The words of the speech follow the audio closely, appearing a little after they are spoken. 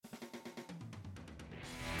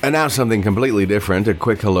And now something completely different. A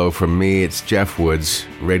quick hello from me. It's Jeff Woods,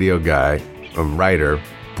 radio guy, writer,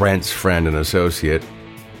 Brent's friend and associate.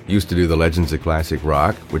 Used to do the Legends of Classic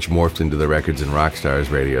Rock, which morphed into the Records and Rock Stars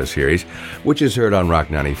radio series, which is heard on Rock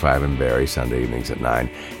 95 in Barrie Sunday evenings at 9.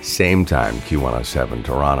 Same time, Q107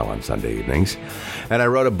 Toronto on Sunday evenings. And I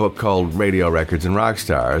wrote a book called Radio Records and Rock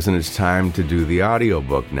Stars, and it's time to do the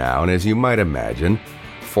audiobook now. And as you might imagine,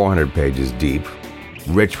 400 pages deep,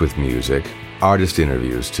 rich with music, artist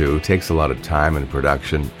interviews too, takes a lot of time and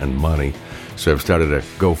production and money. So I've started a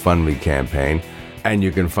GoFundMe campaign, and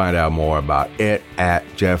you can find out more about it at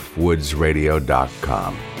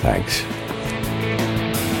jeffwoodsradio.com. Thanks.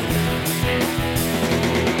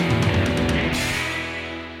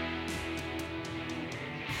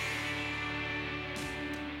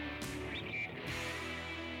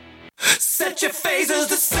 Set your phasers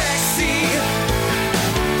to sexy.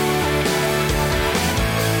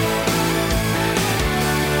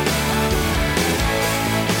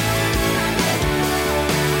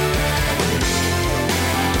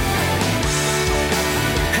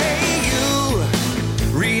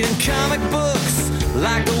 Comic books,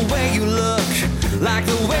 like the way you look, like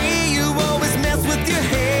the way you always mess with your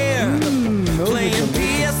hair. Playing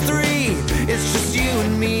PS3, it's just you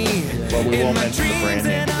and me. Well, we in won't my mention the brand dreams,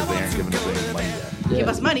 name and I because they want aren't to giving us go any to money yet. Give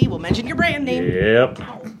us money, we'll mention your brand name. Yep.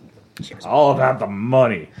 Cheers. All about the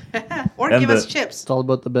money. Or And give us the- chips. It's all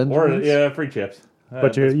about the Or, Benjamins. yeah, free chips.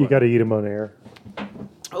 But you got to eat them on air.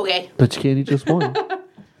 Okay. But you can't eat just one.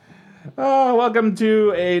 Welcome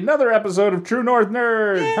to another episode of True North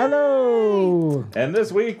Nerd. Hello. And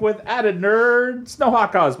this week with added nerd,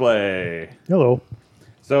 Snowhawk Cosplay. Hello.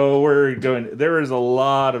 So there is a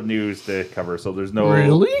lot of news to cover, so there's no...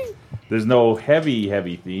 Really? There's no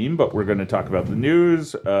heavy theme, but we're going to talk about the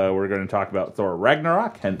news. We're going to talk about Thor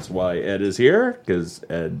Ragnarok, hence why Ed is here, because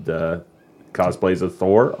Ed cosplays as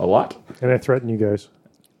Thor a lot. And I threaten you guys.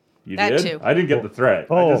 You That did? too. I didn't get the threat.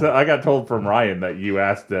 Oh. I got told from Ryan that you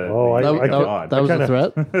asked I That was a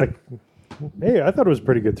threat. Hey, I thought it was a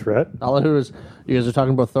pretty good threat. All I heard was, you guys are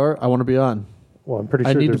talking about Thor. I want to be on. Well, I'm pretty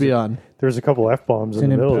I sure need to be on. There's a couple F-bombs in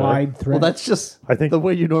the middle there. implied threat. Well, that's just I think- the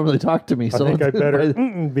way you normally talk to me. I So think I better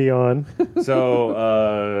be on.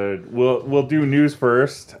 So we'll do news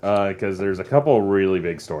first because there's a couple really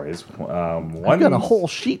big stories. I've got a whole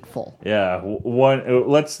sheet full. Yeah, one.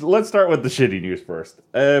 Let's start with the shitty news first.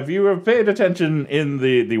 If you have paid attention in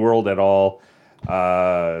the world at all,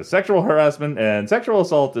 sexual harassment and sexual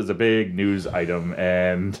assault is a big news item,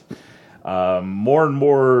 and more and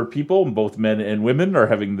more people, both men and women, are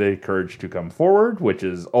having the courage to come forward, which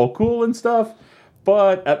is all cool and stuff.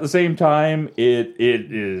 But at the same time, it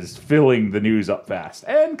is filling the news up fast,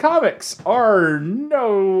 and comics are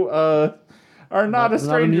not a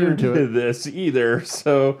stranger immune to to it. this either.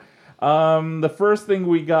 So, the first thing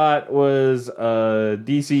we got was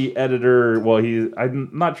DC editor. Well,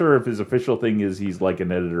 I'm not sure if his official thing is he's like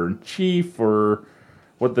an editor in chief or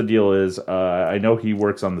what the deal is. I know he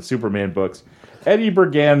works on the Superman books. Eddie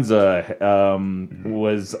Berganza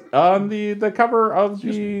was on the cover of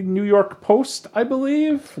the New York Post, I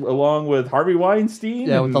believe, along with Harvey Weinstein.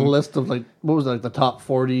 Yeah, with the and- list of like, what was it, like the top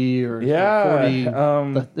 40 or Yeah,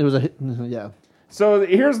 40? It was a hit. Yeah. So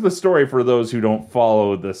here's the story for those who don't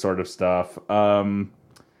follow this sort of stuff.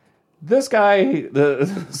 This guy, the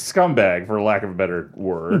scumbag, for lack of a better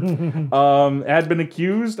word, had been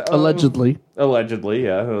accused of... Allegedly,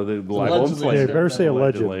 yeah. The libel and slander. Yeah, you better say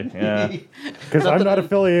allegedly. Yeah. Because I'm not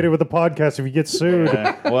affiliated with the podcast if you get sued.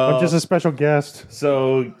 Well, I'm just a special guest.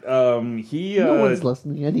 So he... No one's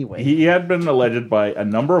listening anyway. He had been alleged by a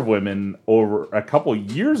number of women over a couple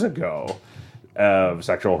years ago of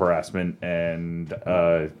sexual harassment and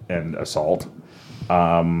assault.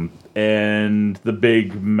 And the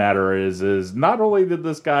big matter is not only did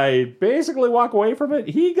this guy basically walk away from it,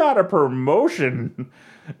 he got a promotion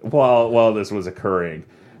while this was occurring.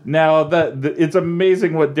 Now it's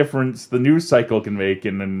amazing what difference the news cycle can make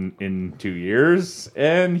in 2 years,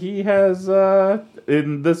 and he has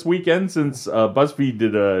in this weekend since BuzzFeed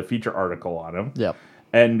did a feature article on him. Yep.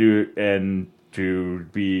 And to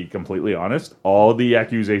be completely honest, all the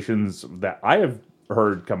accusations that I have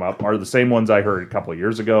heard come up are the same ones I heard a couple of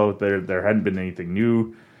years ago. There hadn't been anything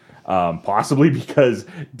new, possibly because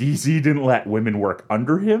DC didn't let women work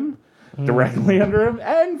under him, directly under him,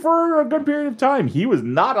 and for a good period of time, he was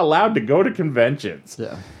not allowed to go to conventions.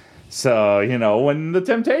 Yeah. So, when the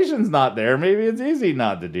temptation's not there, maybe it's easy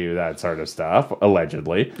not to do that sort of stuff,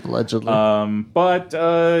 allegedly. But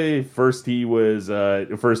first it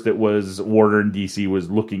was Warner and DC was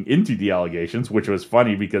looking into the allegations, which was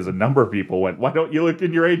funny because a number of people went, "Why don't you look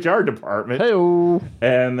in your HR department?" Hey-o.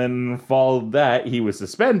 And then followed that, he was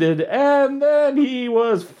suspended, and then he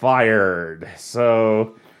was fired.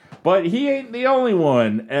 So, but he ain't the only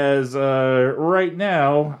one, as right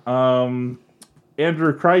now,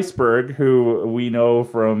 Andrew Kreisberg, who we know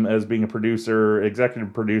from as being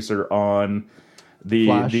executive producer on the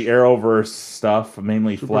Arrowverse stuff,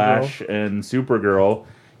 mainly Supergirl. Flash and Supergirl,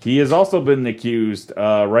 he has also been accused.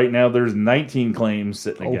 Right now, there's 19 claims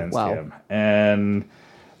sitting against him, and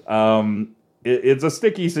it's a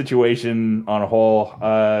sticky situation on a whole.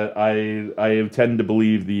 I tend to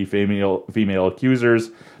believe the female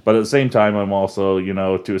accusers, but at the same time, I'm also,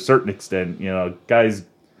 to a certain extent, guys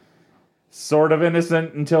sort of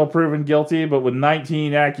innocent until proven guilty, but with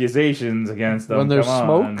 19 accusations against them, when there's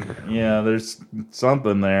smoke, there's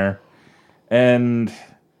something there, and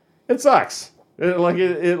it sucks. It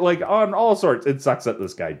on all sorts. It sucks that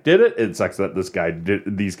this guy did it. It sucks that these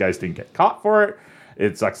guys didn't get caught for it.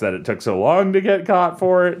 It sucks that it took so long to get caught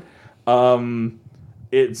for it.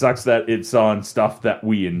 It sucks that it's on stuff that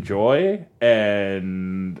we enjoy,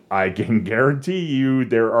 and I can guarantee you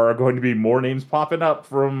there are going to be more names popping up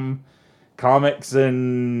from comics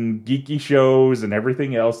and geeky shows and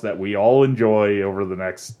everything else that we all enjoy over the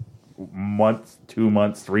next month, 2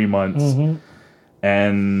 months, 3 months. Mm-hmm.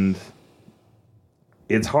 And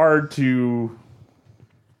it's hard to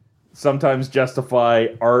sometimes justify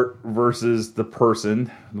art versus the person,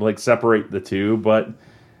 like separate the two, but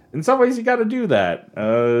in some ways you got to do that.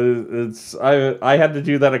 I had to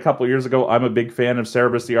do that a couple years ago. I'm a big fan of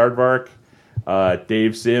Cerebus the Aardvark.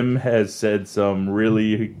 Dave Sim has said some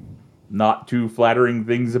really not too flattering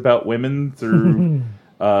things about women through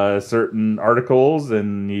certain articles,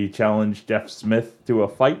 and he challenged Jeff Smith to a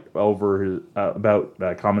fight over about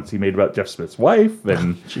comments he made about Jeff Smith's wife,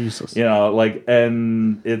 and Jesus,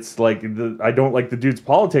 and it's like I don't like the dude's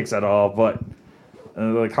politics at all, but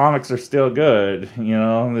the comics are still good,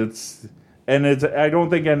 I don't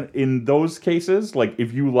think in those cases, like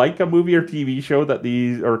if you like a movie or TV show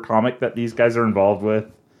or comic that these guys are involved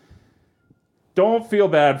with, don't feel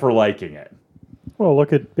bad for liking it. Well,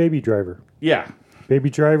 look at Baby Driver. Yeah. Baby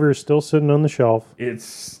Driver is still sitting on the shelf.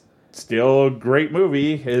 It's still a great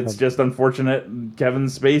movie. It's just unfortunate Kevin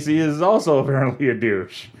Spacey is also apparently a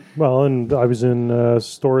douche. Well, and I was in a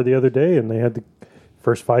store the other day, and they had the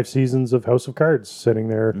first 5 seasons of House of Cards sitting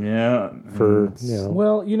there. Yeah.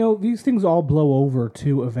 Well, these things all blow over,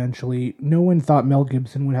 too, eventually. No one thought Mel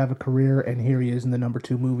Gibson would have a career, and here he is in the number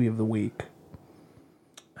 2 movie of the week.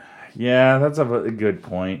 Yeah, that's a good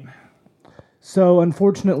point. So,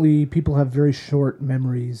 unfortunately, people have very short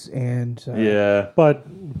memories, and... But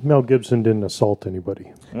Mel Gibson didn't assault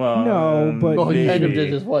anybody. Well, no, but... he kind of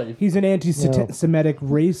did his wife. He's an anti-Semitic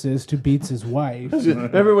racist who beats his wife.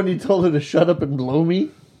 Remember when he told her to shut up and blow me?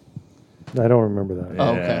 I don't remember that.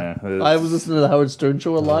 Oh, okay. I was listening to the Howard Stern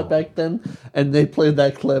show a lot back then, and they played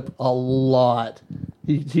that clip a lot.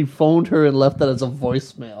 He phoned her and left that as a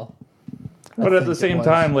voicemail. But at the same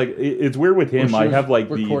time, it's weird with him. I have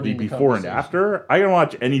the before and after. I can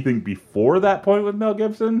watch anything before that point with Mel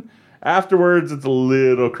Gibson. Afterwards, it's a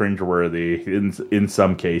little cringeworthy in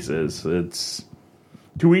some cases. It's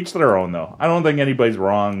to each their own, though. I don't think anybody's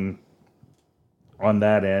wrong on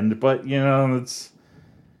that end. But it's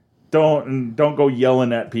don't go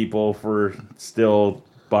yelling at people for still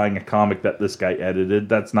buying a comic that this guy edited.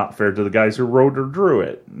 That's not fair to the guys who wrote or drew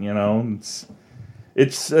it.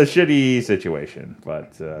 It's a shitty situation,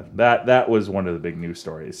 but that was one of the big news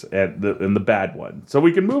stories and the bad one. So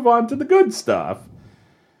we can move on to the good stuff.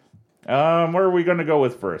 Where are we going to go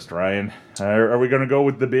with first, Ryan? Are we going to go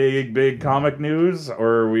with the big comic news, or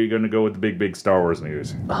are we going to go with the big Star Wars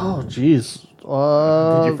news? Oh, jeez.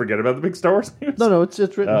 Did you forget about the big Star Wars news? No, it's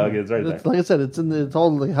written. It's right there. Like I said, it's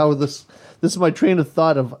all like how this is my train of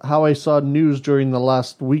thought of how I saw news during the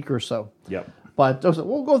last week or so. Yep. But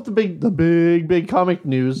we'll go with the big comic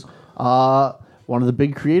news. One of the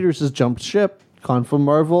big creators has jumped ship, gone from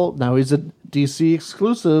Marvel. Now he's a DC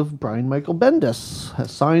exclusive. Brian Michael Bendis has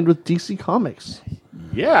signed with DC Comics.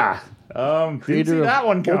 Yeah. Creator that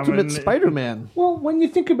one coming. Ultimate Spider-Man. Well, when you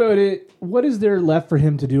think about it, what is there left for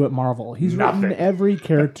him to do at Marvel? He's written every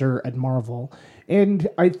character at Marvel. And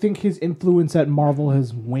I think his influence at Marvel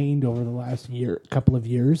has waned over the last couple of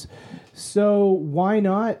years. So why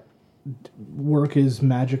not work his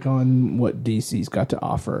magic on what DC's got to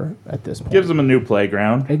offer at this point? Gives him a new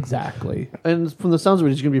playground. Exactly. And from the sounds of it,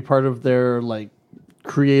 he's going to be part of their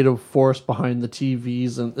creative force behind the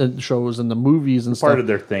TVs and shows and the movies and Part stuff. of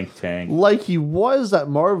their think tank. Like he was at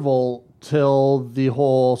Marvel till the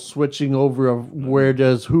whole switching over of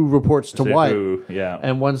who reports to what. Yeah.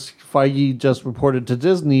 And once Feige just reported to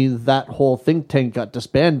Disney, that whole think tank got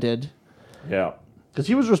disbanded. Yeah. Because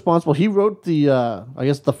he was responsible. He wrote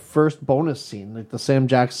the first bonus scene, like the Sam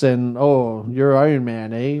Jackson, "Oh, you're Iron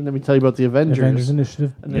Man, eh? Let me tell you about the Avengers." Avengers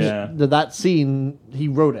Initiative. Yeah. That scene, he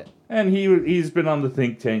wrote it. And he's been on the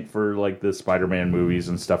think tank for like the Spider-Man movies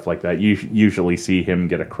and stuff like that. You usually see him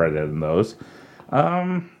get a credit in those.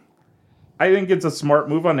 I think it's a smart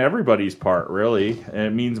move on everybody's part, really. And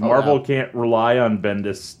it means Marvel can't rely on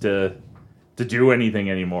Bendis to do anything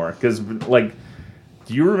anymore. Because, like,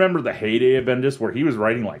 do you remember the heyday of Bendis where he was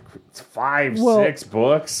writing like 6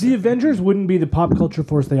 books? The Avengers wouldn't be the pop culture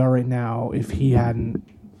force they are right now if he hadn't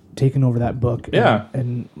taken over that book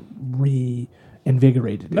and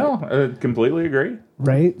reinvigorated it. No, I completely agree.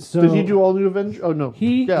 Right? So Did he do all new Avengers? Oh no,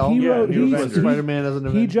 he wrote New he, Avengers. Spider-Man as an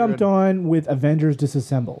Avenger. he jumped on with Avengers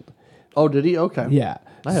Disassembled. Oh, did he? Okay. Yeah.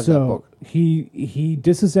 I have so that book. he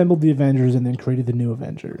disassembled the Avengers and then created the new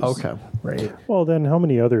Avengers. Okay. Right. Well, then how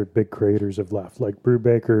many other big creators have left? Like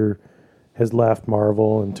Brubaker has left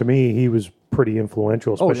Marvel, and to me, he was pretty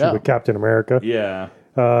influential, especially with Captain America. Yeah.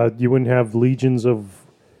 You wouldn't have legions of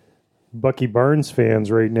Bucky Barnes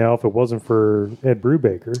fans right now if it wasn't for Ed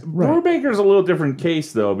Brubaker. Brubaker's a little different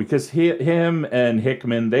case, though, because him and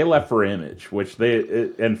Hickman, they left for Image,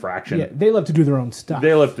 and Fraction. Yeah, they love to do their own stuff.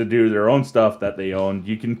 They left to do their own stuff that they owned.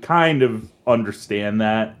 You can kind of understand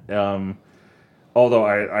that. Although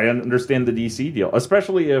I understand the DC deal,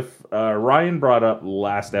 especially if Ryan brought up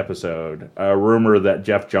last episode a rumor that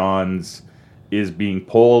Jeff Johns is being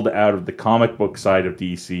pulled out of the comic book side of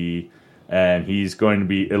DC, and he's going to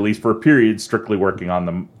be, at least for a period, strictly working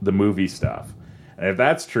on the movie stuff. And if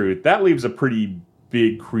that's true, that leaves a pretty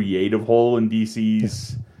big creative hole in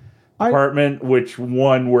DC's department, where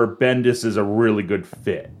Bendis is a really good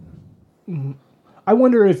fit. I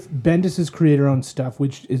wonder if Bendis' creator-owned stuff,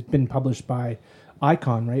 which has been published by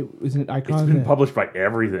Icon, right? Isn't it Icon? It's been published by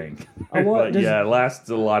everything. well, But yeah, a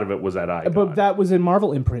lot of it was at Icon. But that was in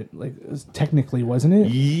Marvel imprint, like technically, wasn't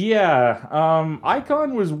it? Yeah.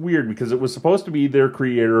 Icon was weird because it was supposed to be their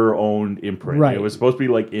creator-owned imprint. Right. It was supposed to be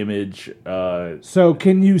like Image. So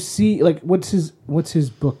can you see, like, what's his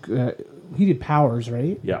book? He did Powers,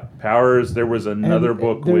 right? Yeah, Powers. There was another And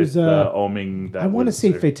book there's with Oming. That I want to was-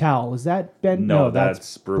 say Fatale. Is that Ben? No,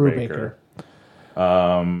 that's Brubaker.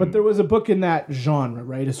 But there was a book in that genre,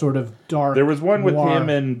 right? A sort of dark. There was one with noir. him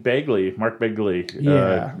and Begley. Mark Begley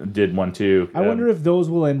Yeah. did one too. I wonder if those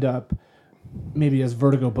will end up maybe as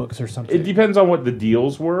Vertigo books or something. It depends on what the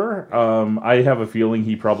deals were. I have a feeling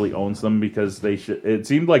he probably owns them because it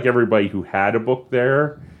seemed like everybody who had a book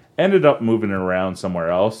there ended up moving around somewhere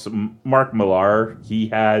else. Mark Millar, he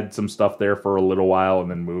had some stuff there for a little while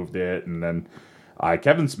and then moved it. And then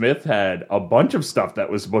Kevin Smith had a bunch of stuff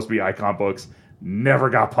that was supposed to be Icon books, never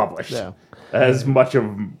got published. Yeah. As much of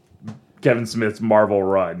Kevin Smith's Marvel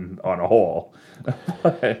run on a whole.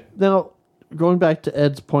 Now, going back to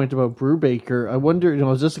Ed's point about Brubaker, I wonder,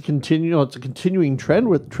 is this a it's a continuing trend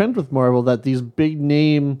with Marvel that these big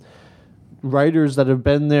name writers that have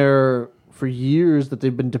been there for years that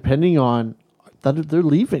they've been depending on, that they're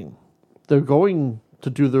leaving. They're going to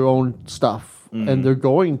do their own stuff, and they're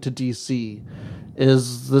going to DC.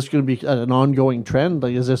 Is this going to be an ongoing trend?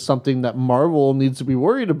 Like, is this something that Marvel needs to be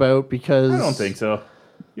worried about? Because I don't think so.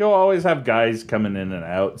 You'll always have guys coming in and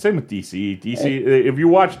out. Same with DC. If you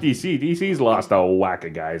watch DC's lost a whack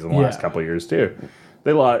of guys in the last couple of years too.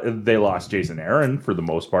 They lost Jason Aaron for the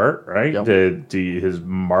most part, right? Yep. To his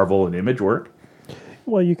Marvel and Image work.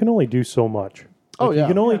 Well, you can only do so much. You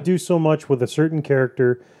can only do so much with a certain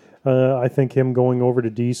character. I think him going over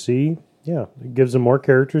to DC, it gives him more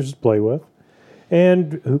characters to play with.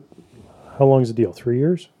 And how long is the deal? 3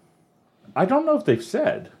 years? I don't know if they've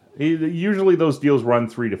said. Usually those deals run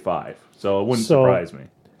 3 to 5, so it wouldn't surprise me.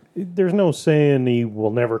 There's no saying he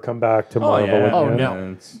will never come back to Marvel again. Oh, no.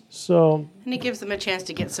 And it's- So And it gives them a chance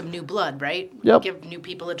to get some new blood, right? Yep. Give new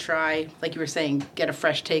people a try. Like you were saying, get a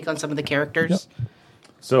fresh take on some of the characters.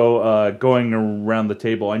 So going around the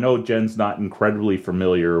table, I know Jen's not incredibly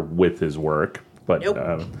familiar with his work, but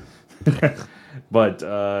Nope. but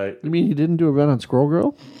you mean he didn't do a run on Squirrel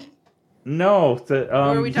Girl? no,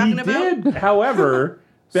 are we talking he about? did. However,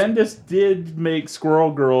 Bendis did make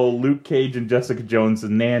Squirrel Girl, Luke Cage, and Jessica Jones'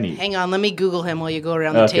 nanny. Hang on, let me Google him while you go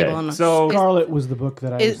around the Okay, table. And so- Scarlet was the book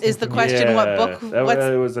that I was is the thinking question what book?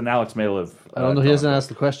 It was an Alex Malev. I don't know. He hasn't asked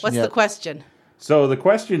the question What's yet. the question? So the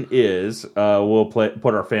question is, we'll put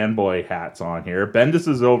our fanboy hats on here. Bendis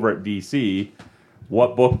is over at DC.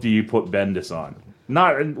 what book do you put Bendis on?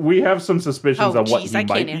 We have some suspicions on what he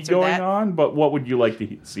might be going on, but what would you like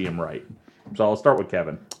to see him write? So I'll start with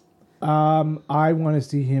Kevin. I want to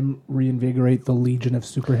see him reinvigorate the Legion of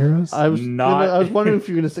Superheroes. I was wondering if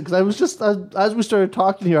you were going to say, because I was just as we started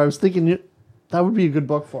talking here, I was thinking that would be a good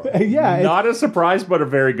book for it. Yeah, not a surprise, but a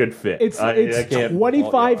very good fit. It's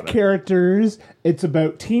 25 characters. It's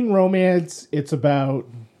about teen romance. It's about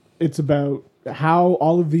how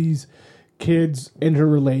all of these kids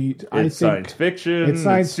interrelate. It's science fiction. It's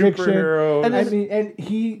science fiction.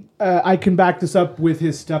 Superheroes. I can back this up with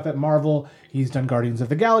his stuff at Marvel. He's done Guardians of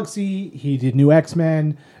the Galaxy. He did New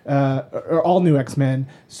X-Men, or all New X-Men.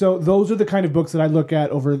 So those are the kind of books that I look at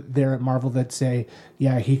over there at Marvel that say,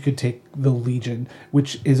 yeah, he could take the Legion,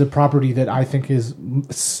 which is a property that I think is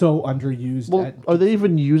so underused. Well, are they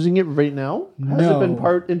even using it right now? No. Has it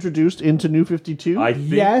been introduced into New 52? I think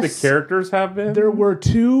the characters have been. There were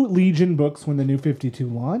 2 Legion books when the New 52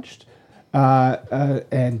 launched.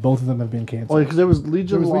 And both of them have been canceled. Well, because there was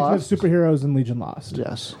Legion Lost. Legion of Superheroes and Legion Lost.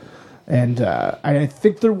 Yes. And I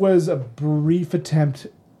think there was a brief attempt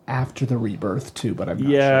after the Rebirth, too, but I'm not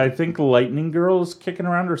sure. I think Lightning Girl's kicking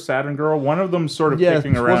around, or Saturn Girl. One of them sort of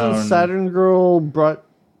kicking around. Wasn't Saturn Girl brought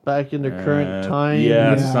back into current time?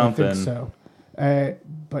 Yeah, something. I think so.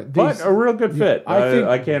 But a real good fit.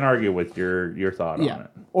 I can't argue with your thought on it.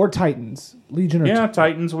 Or Titans. Legion or Titans.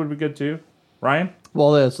 Titans would be good, too. Ryan?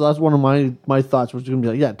 Well, so that's one of my thoughts was going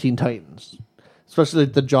to be like, Teen Titans. Especially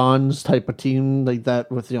like the Johns type of team like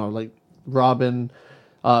that with, like Robin,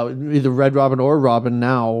 either Red Robin or Robin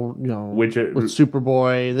now, with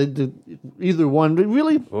Superboy. They did either one. But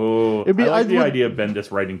really, I like the idea of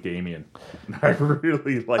Bendis writing Damian. I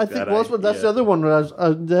really like that idea. That's the other one.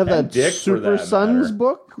 They have that Super Sons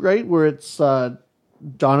book, right, where it's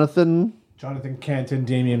Jonathan Kent and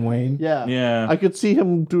Damian Wayne. Yeah. I could see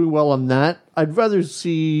him doing well on that. I'd rather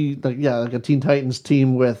see like a Teen Titans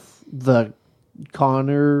team with the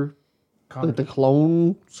Connor. Like the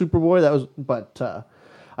clone Superboy. But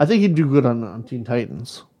I think he'd do good on Teen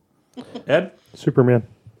Titans. Ed? Superman?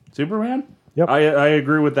 Yep. I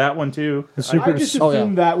agree with that one too. I just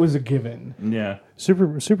assumed that was a given. Yeah.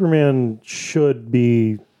 Superman,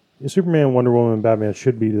 Wonder Woman, and Batman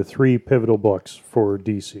should be the 3 pivotal books for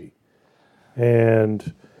DC.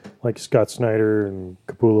 And like Scott Snyder and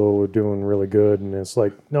Capullo were doing really good, and it's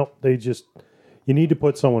like, nope, you need to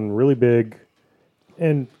put someone really big.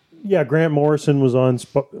 And yeah, Grant Morrison was on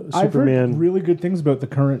Superman. I've heard really good things about the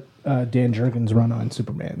current Dan Jurgens run on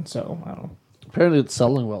Superman, so I don't know. Apparently it's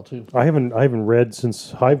selling well too. I haven't read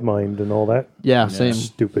since Hive Mind and all that. Yeah, same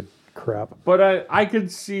stupid crap. But I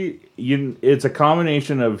could see it's a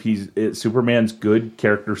combination of Superman's good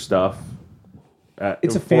character stuff.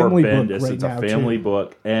 It's a family book Bendis. right It's now, a family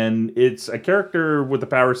book, and it's a character with a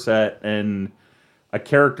power set and a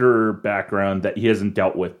character background that he hasn't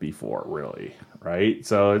dealt with before, really, right?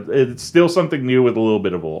 So it's still something new with a little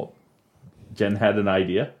bit of old. Jen had an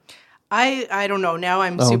idea. I don't know. Now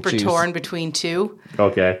I'm super torn between 2.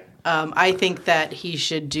 Okay. I think that he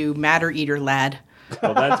should do Matter Eater Lad.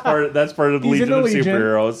 Well, that's part of the Legion of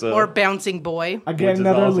Superheroes. So. Or Bouncing Boy. Again,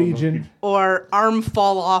 another Legion. Or Arm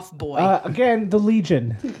Fall Off Boy. Again, the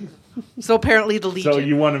Legion. So apparently the Legion. So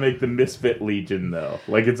you want to make the Misfit Legion, though.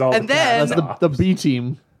 Like it's all... And then... That's the B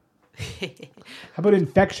team. How about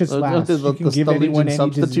Infectious Lass? You can give anyone any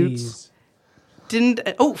disease.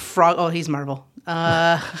 Frog... Oh, he's Marvel.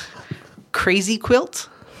 Crazy Quilt?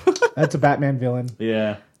 That's a Batman villain.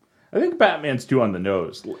 Yeah. I think Batman's too on the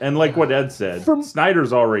nose. And like what Ed said,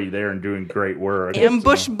 Snyder's already there and doing great work.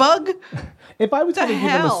 Ambush Bug? If I was going to give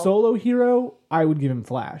him a solo hero, I would give him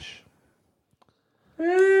Flash.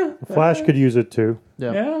 Flash could use it too.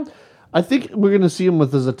 Yeah. I think we're going to see him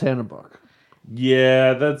with the Zatanna book.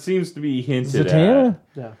 Yeah, that seems to be hinted Zatanna? at.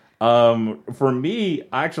 Yeah. For me,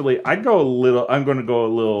 actually, I'm going to go a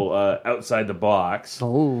little outside the box.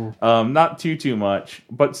 Oh. Not too much,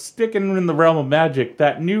 but sticking in the realm of magic,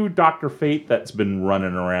 that new Dr. Fate that's been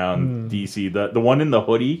running around DC, the one in the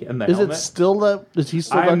hoodie and the helmet. Is he still Dr.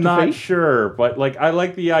 Fate? I'm not sure, but like I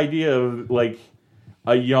like the idea of like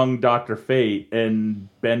a young Dr. Fate and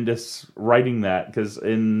Bendis writing that, because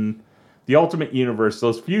in the Ultimate Universe,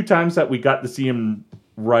 those few times that we got to see him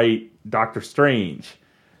write Doctor Strange,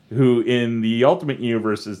 who in the Ultimate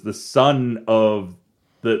Universe is the son of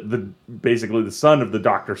basically the son of the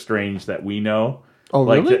Doctor Strange that we know. Oh,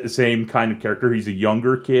 like really? The same kind of character. He's a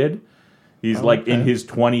younger kid. He's in his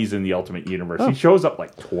 20s in the Ultimate Universe. He shows up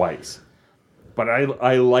like twice. But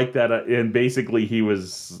I like that, and basically he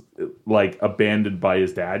was like abandoned by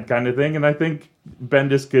his dad kind of thing, and I think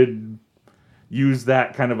Bendis could use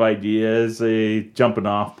that kind of idea as a jumping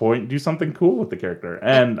off point, do something cool with the character.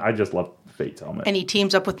 And I just love Fate's helmet. And he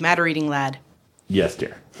teams up with Matter Eating Lad. Yes,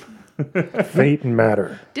 dear. Fate and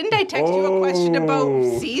Matter. Didn't I text you a question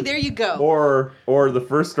about? See, there you go. Or the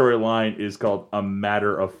first storyline is called A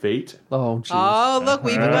Matter of Fate. Oh, jeez. Oh, look,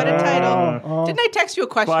 we even got a title. Didn't I text you a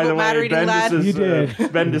question By the about Matter way, Eating Lad? You did.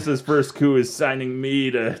 Bendis' first coup is signing me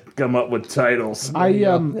to come up with titles.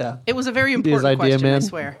 Yeah. It was a very His important idea, question, I man.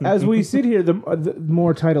 swear. As we sit here, the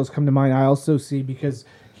more titles come to mind. I also see, because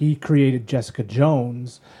he created Jessica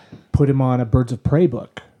Jones, put him on a Birds of Prey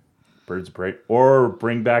book. Birds of Prey. Or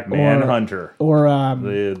bring back Manhunter. Or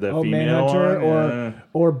the female Manhunter, one,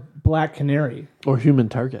 or Black Canary. Or Human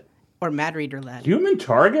Target. Or Mad Reader Lad. Human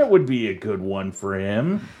Target would be a good one for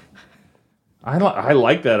him. I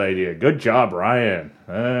like that idea. Good job, Ryan.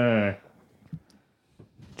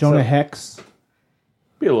 Jonah Hex.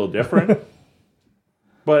 Be a little different.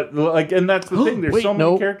 But, and that's the thing. There's Wait, so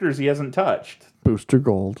many no. characters he hasn't touched. Booster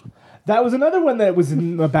Gold. That was another one that was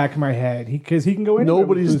in the back of my head, because he can go anywhere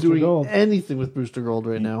with Nobody's Booster doing Gold. anything with Booster Gold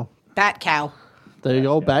right now. Bat Cow. There you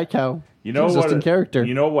go, Bat Cow. You know Existing what? character.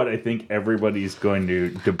 You know what? I think everybody's going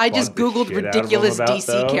to. I just debug the Googled shit out of ridiculous him about, DC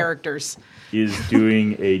though, characters. Is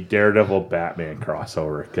doing a Daredevil Batman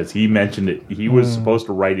crossover because he mentioned it. He was supposed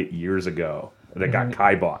to write it years ago, and it got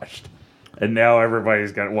kiboshed. And now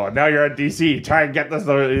everybody's got. Well, now you're at DC. Try and get this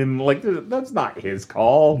in. Like that's not his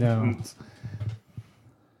call. No.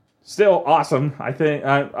 Still awesome. I think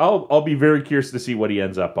I'll be very curious to see what he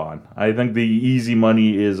ends up on. I think the easy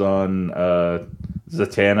money is on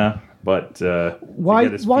Zatanna, but Why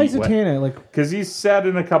Zatanna? Like, because he's said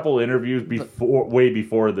in a couple interviews way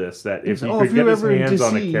before this that if he Oh, could if get you're his ever in hands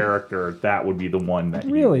on a DC. character, that would be the one that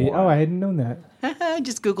really? he'd want. Oh, I hadn't known that. I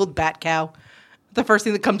just Googled Bat Cow. The first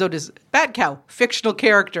thing that comes out is Bat Cow, fictional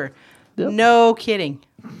character. Yep. No kidding.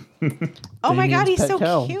 Oh my Damien's God, he's pet so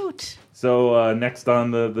cow. cute. So next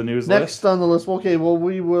on the news Next list. on the list. Okay, well,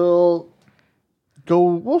 we'll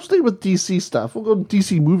stay with DC stuff. We'll go to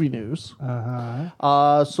DC movie news.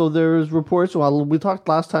 So there's reports. Well, we talked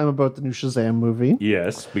last time about the new Shazam movie.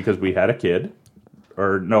 Yes, because we had a kid.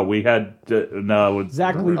 Or no, we had no.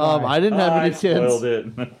 Zach Levi. I didn't have any I spoiled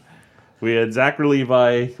kids. it. We had Zachary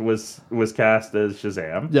Levi was cast as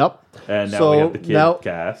Shazam. Yep. And now So we have the kid now-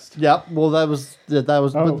 cast. Yep. Well, that was. Oh, that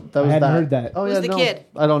was I hadn't heard that. Oh, Who's yeah, the no. kid?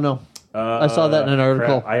 I don't know. I saw that in an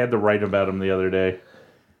article. Crap, I had to write about him the other day.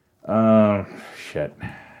 Shit.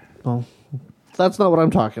 Oh, that's not what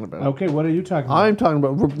I'm talking about. Okay, what are you talking about? I'm talking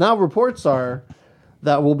about now. Reports are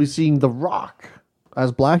that we'll be seeing The Rock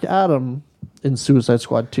as Black Adam in Suicide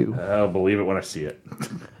Squad 2. I'll believe it when I see it.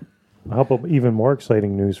 How about even more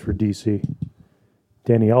exciting news for DC?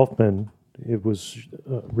 Danny Elfman, it was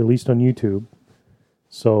released on YouTube.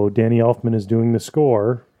 So Danny Elfman is doing the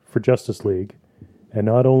score for Justice League. And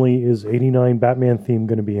not only is 89 Batman theme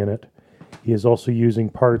going to be in it, he is also using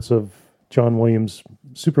parts of John Williams'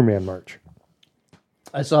 Superman march.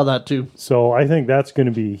 I saw that too. So I think that's going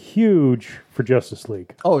to be huge for Justice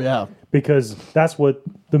League. Oh yeah. Because that's what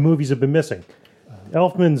the movies have been missing.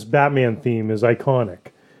 Elfman's Batman theme is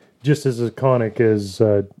iconic, just as iconic as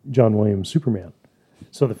John Williams' Superman.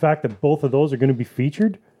 So the fact that both of those are going to be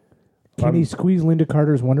featured, Can he squeeze Linda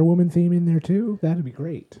Carter's Wonder Woman theme in there too? That'd be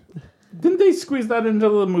great. Didn't they squeeze that into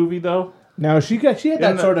the movie though? No, she had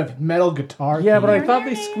that sort of metal guitar. Yeah, theme. but I thought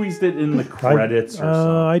they squeezed it in the credits or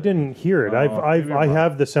something. I didn't hear it. maybe I I'm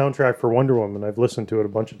have the soundtrack for Wonder Woman. I've listened to it a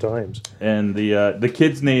bunch of times. And the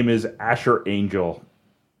kid's name is Asher Angel.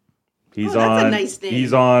 He's that's a on. nice name.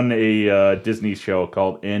 He's on a Disney show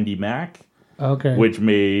called Andy Mack, Okay. which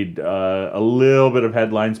made a little bit of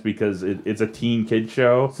headlines because it's a teen kid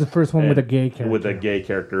show. It's the first one with a gay character. With a gay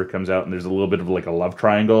character comes out, and there's a little bit of like a love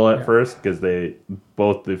triangle at first because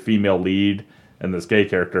both the female lead and this gay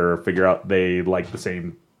character figure out they like the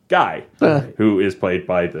same guy who is played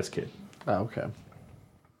by this kid. Oh, okay.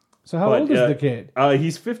 So how old is the kid?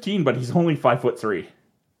 He's 15, but he's only 5'3".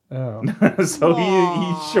 Oh. So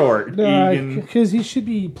he's short. Because he should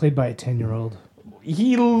be played by a 10-year-old.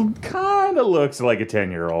 He kind of looks like a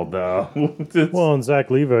 10-year-old, though. Well, and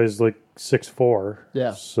Zach Levi is like 6'4".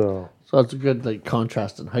 Yeah. So that's a good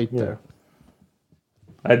contrast in height there.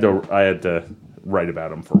 I had to write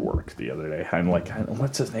about him for work the other day. I'm like,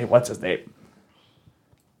 what's his name?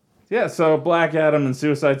 Yeah, so Black Adam and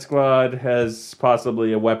Suicide Squad has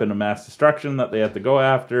possibly a weapon of mass destruction that they have to go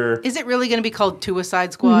after. Is it really going to be called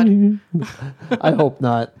Suicide Squad? I hope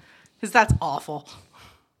not. Because that's awful.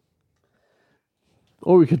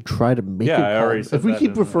 Or we could try to make it. I already called. said If we that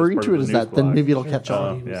keep as referring part to of it the as news that, then blog. maybe it'll catch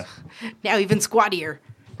on. Yeah. Now even squattier.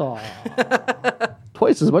 Aw.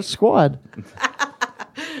 Twice as much squad.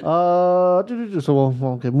 So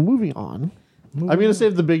okay, moving on. I'm going to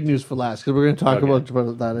save the big news for last because we're going to talk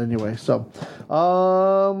about that anyway. So,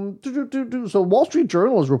 so Wall Street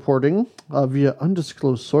Journal is reporting via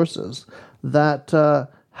undisclosed sources that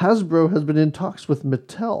Hasbro has been in talks with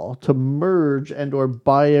Mattel to merge and or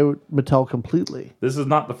buy out Mattel completely. This is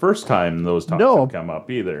not the first time those talks have come up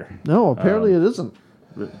either. No, apparently it isn't.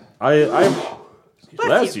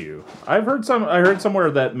 Bless you. I heard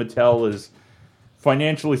somewhere that Mattel is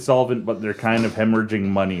financially solvent, but they're kind of hemorrhaging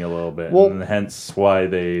money a little bit, and hence why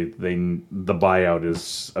the buyout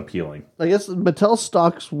is appealing. I guess Mattel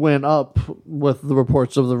stocks went up with the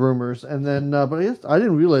reports of the rumors, and then but I guess I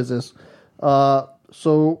didn't realize this.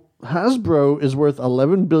 So Hasbro is worth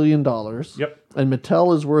 $11 billion. Yep. And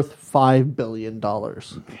Mattel is worth $5 billion.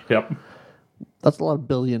 Yep. That's a lot of $1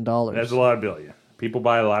 billion. That's a lot of billion. People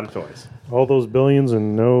buy a lot of toys. All those billions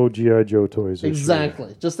and no G.I. Joe toys. Exactly.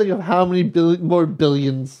 Year. Just think of how many more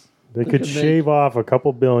billions. They could shave off a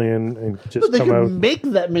couple billion and just come out. They could make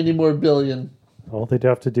that many more billion. All they'd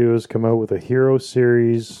have to do is come out with a Hero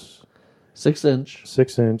Series. 6-inch.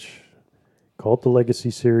 6-inch. Call it the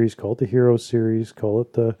Legacy Series. Call it the Hero Series. Call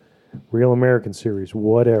it the Real American Series.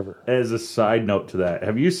 Whatever. As a side note to that,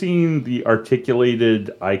 have you seen the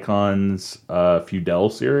Articulated Icons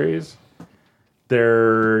Feudel series?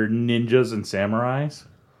 They're ninjas and samurais.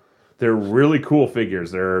 They're really cool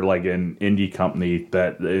figures. They're like an indie company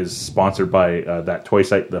that is sponsored by that toy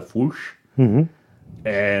site, The Fwoosh. Mm-hmm.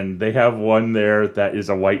 And they have one there that is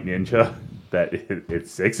a white ninja that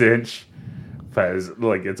it's 6-inch.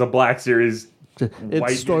 It's a Black Series.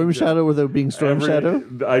 It's Storm Shadow without being Storm Shadow.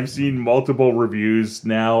 I've seen multiple reviews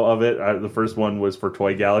now of it. The first one was for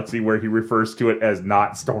Toy Galaxy, where he refers to it as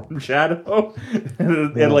not Storm Shadow,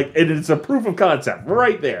 and it's a proof of concept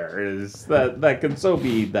right there. Is that can so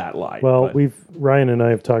be that line? Well, Ryan and I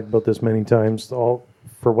have talked about this many times. All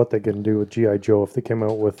for what they can do with G.I. Joe if they came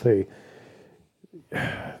out with a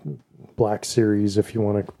Black Series, if you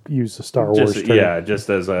want to use the Star Wars term. Yeah, just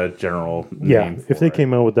as a general name. If they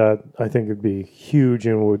came out with that, I think it'd be huge,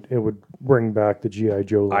 and it would bring back the G.I.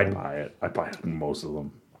 Joe line. I'd buy it. I'd buy most of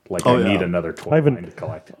them. Need another toy line to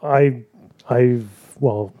collect.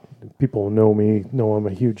 Well, people know me, know I'm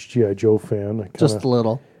a huge G.I. Joe fan. Just a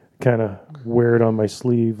little. Kind of wear it on my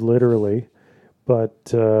sleeve, literally.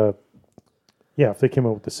 But if they came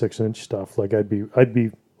out with the 6-inch stuff, I'd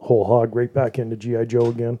be whole hog right back into G.I. Joe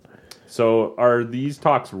again. So, are these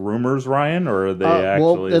talks rumors, Ryan, or are they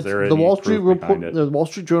actually? Is there any proof behind it? The Wall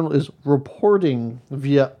Street Journal is reporting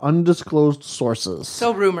via undisclosed sources.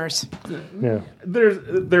 So rumors. Yeah,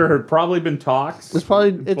 there have probably been talks. It's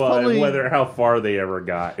probably whether how far they ever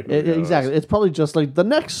got. Exactly, it's probably just like the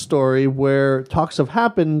next story where talks have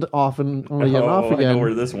happened often on and off again. I know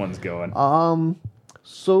where this one's going.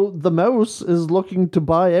 So the Mouse is looking to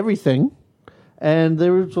buy everything. And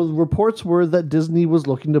the reports were that Disney was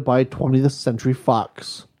looking to buy 20th Century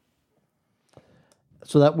Fox.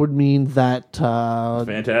 So that would mean that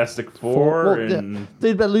Fantastic Four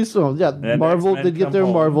they'd at least Marvel. They'd get their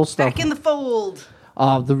Marvel stuff back in the fold.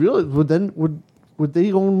 Would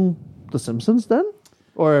they own the Simpsons then,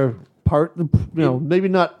 or maybe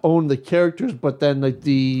not own the characters, but then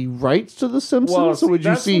the rights to the Simpsons? Well, so would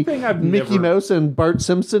you see Mickey Mouse and Bart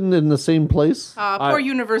Simpson in the same place? Poor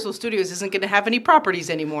Universal Studios isn't going to have any properties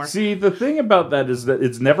anymore. See, the thing about that is that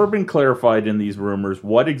it's never been clarified in these rumors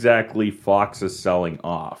what exactly Fox is selling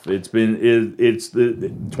off. It's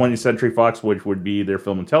the 20th Century Fox, which would be their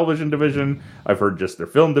film and television division. I've heard just their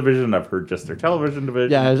film division. I've heard just their television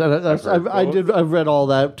division. Yeah, I've read all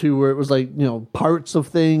that too, where it was parts of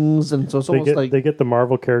things. And so it's almost they get the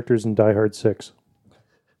Marvel characters in Die Hard 6.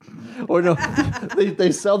 Or no,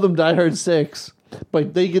 they sell them Die Hard 6,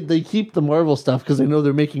 but they keep the Marvel stuff because they know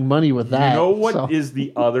they're making money with that. You know what is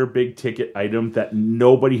the other big ticket item that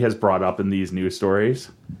nobody has brought up in these news stories?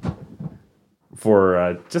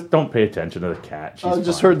 Just don't pay attention to the cat. I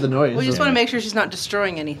just heard the noise. We just want to make sure she's not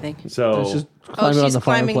destroying anything. So she's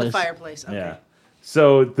climbing the fireplace. Okay. Yeah.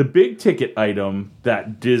 So the big ticket item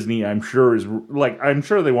that Disney, I'm sure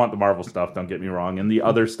they want the Marvel stuff, don't get me wrong, and the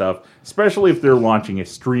other stuff, especially if they're launching a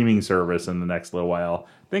streaming service in the next little while.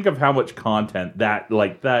 Think of how much content that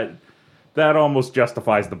almost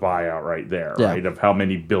justifies the buyout right there, right? Of how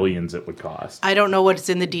many billions it would cost. I don't know what's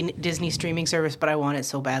in the Disney streaming service, but I want it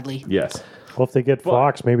so badly. Yes. Well, if they get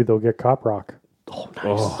Fox, maybe they'll get Cop Rock. Oh, nice.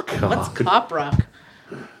 Oh, God. What's Cop Rock?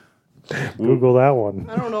 Google that one.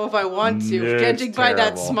 I don't know if I want to. Judging by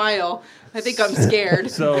that smile, I think I'm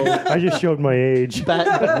scared. So I just showed my age.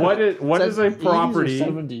 What is a property?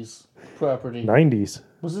 70s property. 90s.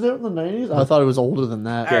 Was it out in the 90s? I thought it was older than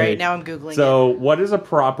that. All right, now I'm Googling So what is a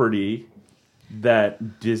property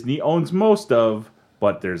that Disney owns most of,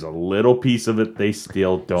 but there's a little piece of it they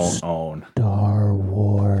still don't own. Star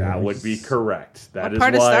Wars. That would be correct. That What is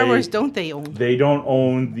part of why Star Wars don't they own? they don't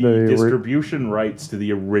own the They were- distribution rights to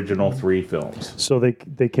the original 3 films. So they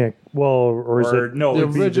can't. Well, or is it? no, The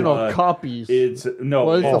it'd be, original copies. It's no.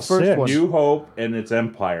 What is all the first six. one? New Hope and it's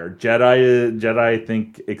Empire. Jedi I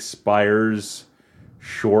think expires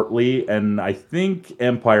shortly, and I think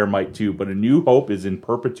Empire might too. But A New Hope is in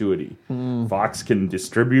perpetuity. Fox can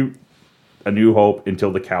distribute A New Hope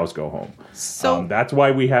until the cows go home. So That's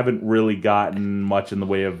why we haven't really gotten much in the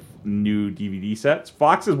way of new DVD sets.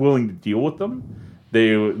 Fox is willing to deal with them,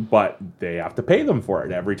 but they have to pay them for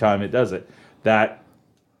it every time it does it. That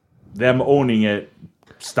them owning it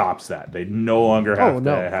stops that. They no longer have to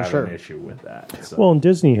have sure. an issue with that. So. Well, and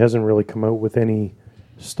Disney hasn't really come out with any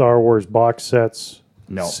Star Wars box sets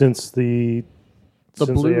No. since the The since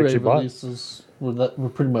they Blu-ray actually bought- releases were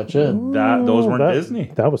pretty much it. Those weren't that-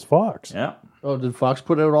 Disney. That was Fox. Yeah. Oh, did Fox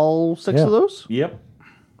put out all 6 Yeah. of those? Yep.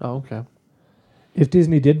 Oh, okay. If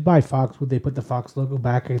Disney did buy Fox, would they put the Fox logo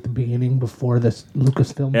back at the beginning before this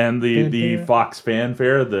Lucasfilm? And the fanfare? Fox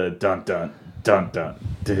fanfare, the dun dun dun dun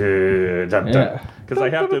dun dun. Yeah. Because I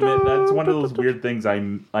have to admit, that's one of those weird things I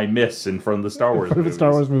miss in front of the Star Wars Part of the movies.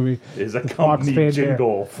 Star Wars movie. Is a Fox company fanfare.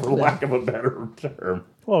 jingle, for lack of a better term.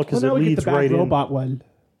 Well, because Well, now it we get leads the bad right robot one.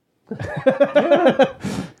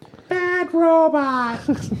 Bad robot.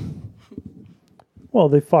 Well,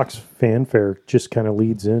 the Fox fanfare just kind of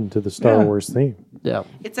leads into the Star Yeah. Wars theme. Yeah.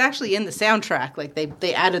 it's actually in the soundtrack. Like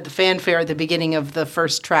they added the fanfare at the beginning of the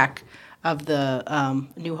first track of the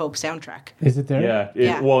New Hope soundtrack. Is it there? Yeah,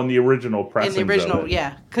 Yeah. Well, in the original pressings In the original, of it.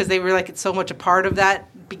 yeah, because they were like it's so much a part of that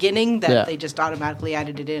beginning that Yeah. they just automatically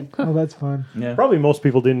added it in. Oh, that's fun. Yeah. Probably most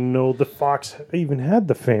people didn't know the Fox even had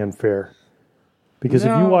the fanfare. Because if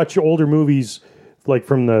you No. watch older movies like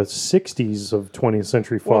from the 60s of 20th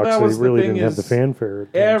Century Well, Fox, that they was the really thing didn't have the is, fanfare.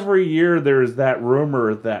 Every year there's that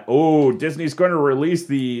rumor that, Disney's going to release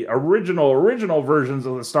the original versions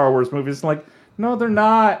of the Star Wars movies. Like, no, they're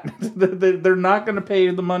not. They're not going to pay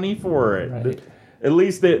the money for it. Right. At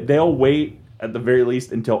least they'll wait, at the very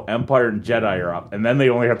least, until Empire and Jedi are up. And then they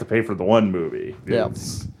only have to pay for the one movie. Yeah.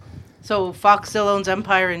 It's- So Fox still owns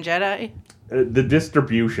Empire and Jedi. the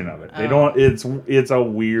distribution of it. They don't. It's a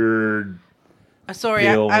weird. Sorry,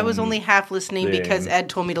 I was Film only half listening thing. because Ed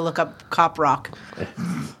told me to look up Cop Rock,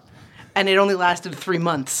 and it only lasted 3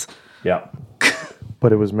 months. Yeah.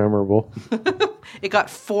 But it was memorable. It got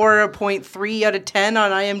 4.3 out of 10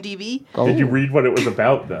 on IMDb. Did you read what it was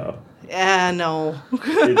about though? No.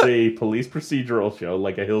 It's a police procedural show,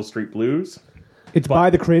 like a Hill Street Blues. It's by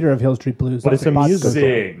the creator of Hill Street Blues. But it's a Bob musical. Gosling.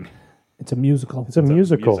 Sing. It's a musical. It's a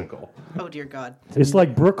musical. Oh dear God. It's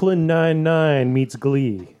like Brooklyn Nine-Nine meets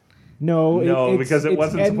Glee. No, No, it's, because it it's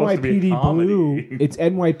wasn't supposed to be a NYPD comedy. Blue. It's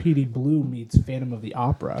NYPD Blue meets Phantom of the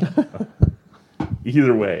Opera.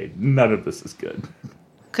 Either way, none of this is good.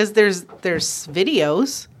 Because there's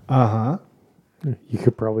videos. Uh huh. You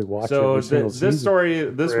could probably watch So every single this season. story,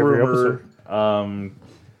 this Or every rumor,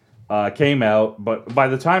 came out, but by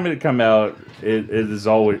the time it had come out, it has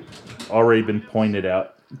already been pointed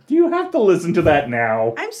out. Do you have to listen to that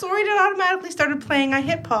now? I'm sorry it automatically started playing. I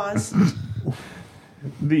hit pause.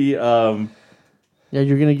 The Yeah,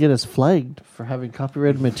 you're going to get us flagged for having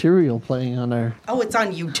copyrighted material playing on our... Oh, it's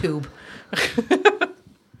on YouTube.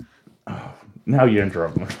 now you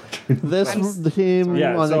interrupt me. This came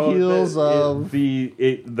on the heels of...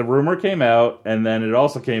 the rumor came out, and then it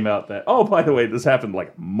also came out that, oh, by the way, this happened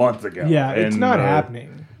like a month ago. Yeah, it's And, not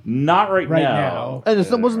happening. Not right Right now. now. And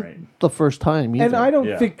it wasn't Right. the first time either. And I don't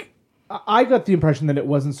Yeah. think I got the impression that it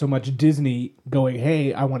wasn't so much Disney going,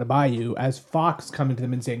 "Hey, I want to buy you," as Fox coming to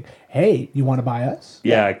them and saying, "Hey, you want to buy us?"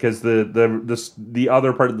 Yeah, because the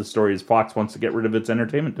other part of the story is Fox wants to get rid of its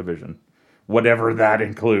entertainment division, whatever that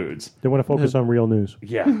includes. They want to focus on real news.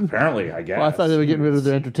 Yeah, apparently, I guess. Well, I thought they were getting rid of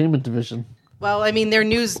their entertainment division. Well, I mean, their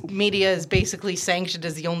news media is basically sanctioned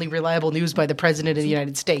as the only reliable news by the President of the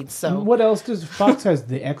United States. So What else does Fox has?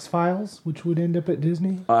 The X-Files, which would end up at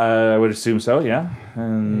Disney. I would assume so. Yeah,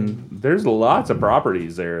 and there's lots of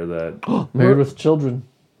properties there that. Married with Children.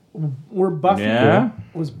 Were Buffy? Yeah.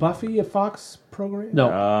 Was Buffy a Fox program?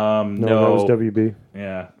 No. No, that was WB.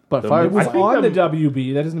 Yeah, But The- Fire- It was I think on the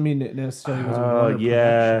WB. That doesn't mean it necessarily was. a Warner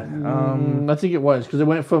yeah. I think it was, because it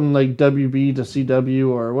went from like WB to CW,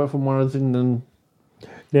 or it went from one other thing, then it was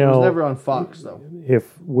Now, never on Fox, though.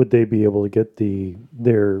 if would they be able to get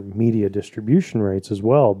their media distribution rights as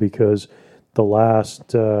well? Because the last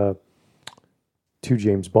 2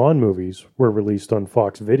 James Bond movies were released on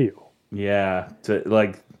Fox Video. Yeah,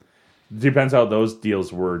 depends how those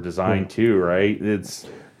deals were designed too, right?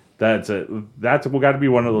 That's got to be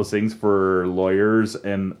one of those things for lawyers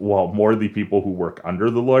and, well, more the people who work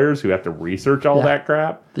under the lawyers who have to research all that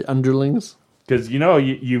crap. The underlings. Because,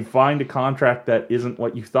 you find a contract that isn't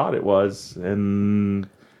what you thought it was. And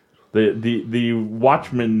the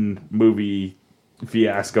Watchmen movie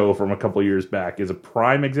fiasco from a couple years back is a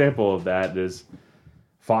prime example of that. Is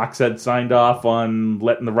Fox had signed off on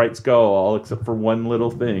letting the rights go, all except for one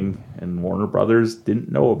little thing. And Warner Brothers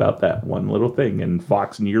didn't know about that one little thing. And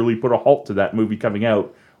Fox nearly put a halt to that movie coming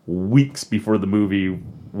out weeks before the movie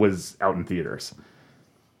was out in theaters.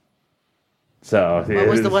 So What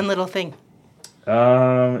was the one little thing?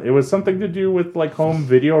 It was something to do with like home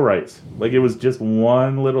video rights. Like it was just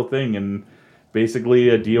one little thing, and basically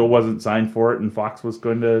a deal wasn't signed for it, and Fox was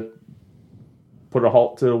going to put a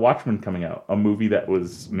halt to Watchmen coming out, a movie that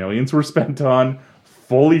was millions were spent on,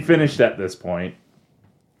 fully finished at this point.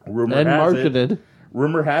 Rumor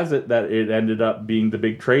has it that it ended up being the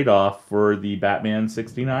big trade-off for the Batman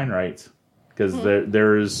 69 rights, because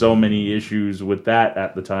there's so many issues with that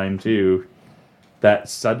at the time too, that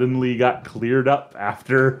suddenly got cleared up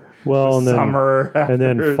after summer. And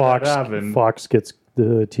then Fox gets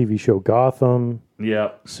the TV show Gotham. Yeah.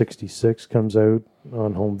 66 comes out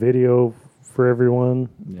on home video for everyone.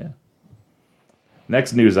 Yeah.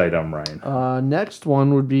 Next news item, Ryan. Next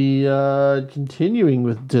one would be continuing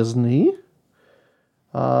with Disney.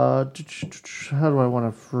 How do I want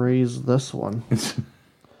to phrase this one?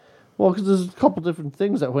 Well, because there's a couple different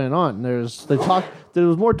things that went on. There was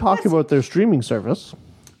more talk about their streaming service.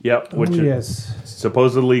 Yep, which is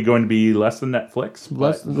supposedly going to be less than Netflix.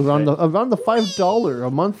 Around the $5 a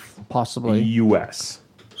month, possibly. US.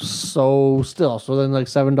 So then like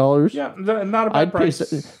 $7. Yeah, not a bad price.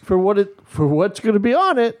 Pay for what's going to be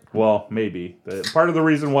on it. Well, maybe. Part of the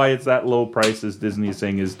reason why it's that low price, as Disney is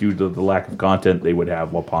saying, is due to the lack of content they would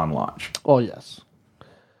have upon launch. Oh, yes.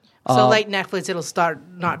 So like Netflix, it'll start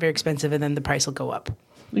not very expensive, and then the price will go up.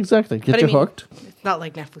 Exactly. Get you hooked. It's not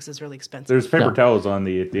like Netflix is really expensive. There's paper towels at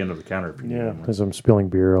the end of the counter. Yeah, because I'm spilling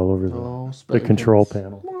beer all over the control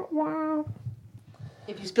panel.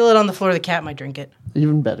 If you spill it on the floor, the cat might drink it.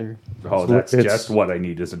 Even better. Oh, that's just what I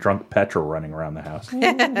need, is a drunk Petra running around the house.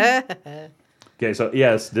 Okay, so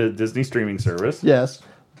yes, the Disney streaming service. Yes,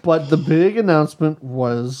 but the big announcement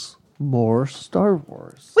was more Star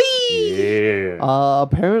Wars. Whee! Yeah.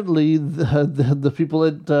 Apparently, the people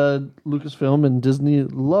at Lucasfilm and Disney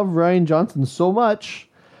love Rian Johnson so much,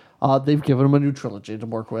 they've given him a new trilogy to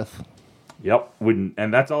work with. Yep,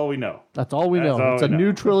 and that's all we know. That's all we know. It's a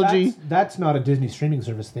new trilogy. That's not a Disney streaming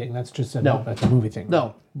service thing. That's just that's a movie thing.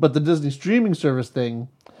 No, but the Disney streaming service thing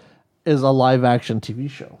is a live-action TV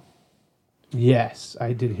show. Yes,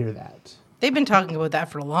 I did hear that. They've been talking about that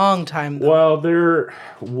for a long time, though. Well,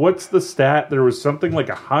 what's the stat? There was something like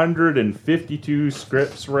 152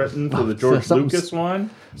 scripts written for the George Lucas one.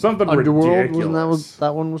 Something Underworld, ridiculous. wasn't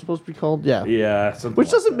that one was supposed to be called? Yeah. Yeah. Which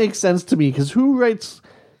doesn't make sense to me, because who writes...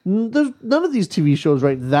 None of these TV shows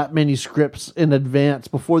write that many scripts in advance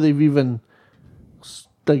before they've even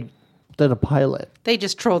done a pilot. They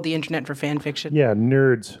just trolled the internet for fan fiction. Yeah,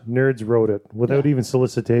 nerds wrote it without even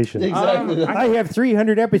solicitation. Exactly. I have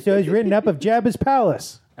 300 episodes written up of Jabba's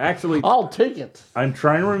palace. Actually, I'll take it. I'm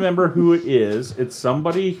trying to remember who it is. It's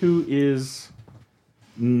somebody who is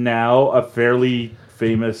now a fairly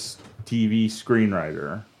famous TV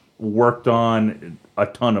screenwriter. Worked on a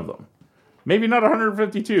ton of them. Maybe not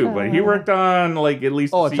 152, but he worked on like at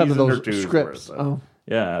least a season of those or two scripts.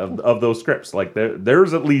 Yeah, of those scripts. Like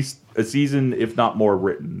there's at least a season, if not more,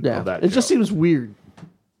 written. Yeah, of that. it just seems weird,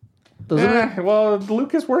 doesn't it? Well,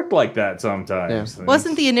 Lucas worked like that sometimes. Yeah.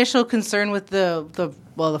 Wasn't the initial concern with the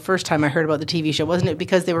first time I heard about the TV show, wasn't it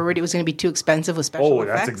because they were worried it was going to be too expensive with special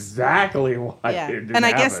effects? That's exactly why Yeah, it didn't and I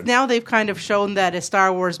happen. guess now they've kind of shown that a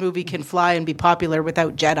Star Wars movie can fly and be popular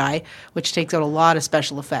without Jedi, which takes out a lot of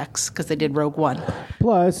special effects because they did Rogue One.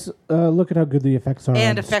 Plus, look at how good the effects are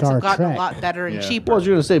And on effects Star have gotten Trek. a lot better and Yeah. cheaper. Well, I was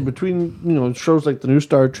going to say, between shows like the new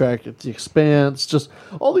Star Trek, The Expanse, just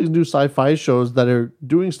all these new sci-fi shows that are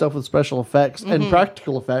doing stuff with special effects and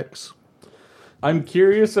practical effects. I'm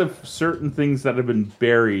curious if certain things that have been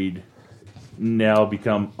buried now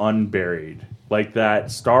become unburied. Like that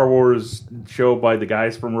Star Wars show by the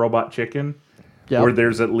guys from Robot Chicken, where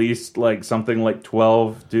there's at least like something like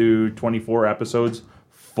 12 to 24 episodes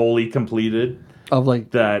fully completed. Of like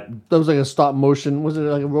That was like a stop motion. Was it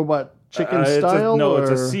like a robot chicken style?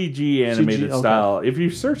 It's a CG animated CG? Okay. style. If you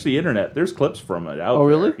search the internet, there's clips from it out Oh,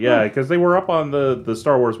 really? there. Yeah, because they were up on the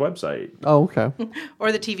Star Wars website. Oh, okay.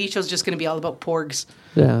 Or the TV show's just going to be all about porgs.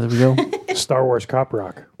 Yeah, there we go. Star Wars Cop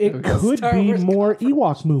Rock. It could Star be Wars more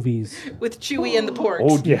Ewok movies. With Chewie and the porgs.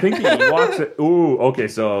 Oh, do you think the Ewoks... Ooh, okay,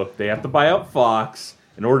 so they have to buy out Fox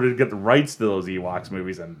in order to get the rights to those Ewoks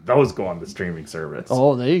movies, and those go on the streaming service.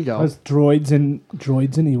 Oh, there you go. That's Droids and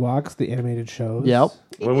Ewoks, the animated shows. Yep.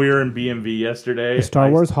 When we were in BMV yesterday... The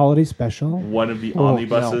Star Wars Holiday Special. One of the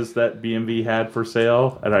omnibuses that BMV had for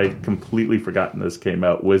sale, and I'd completely forgotten this came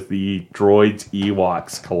out, was the Droids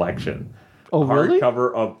Ewoks collection. Oh, really?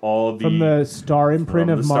 Hardcover of all the... From the Star imprint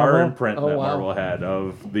from of the Marvel. Star imprint that wow. Marvel had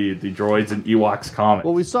of the Droids and Ewoks comics.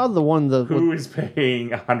 Well, we saw the one that... Who is paying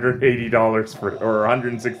 $180 for or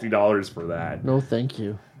 $160 for that? No, thank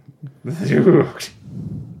you. Dude.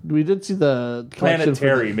 We did see the collection for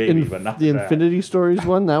Planetary, maybe, but not the that. Infinity Stories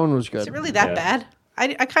one. That one was good. Is it really that Yeah.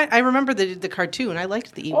 bad? I remember the cartoon. I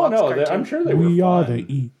liked the Ewoks Oh, no, cartoon. I'm sure they were We are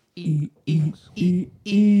fun. the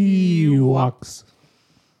Ewoks.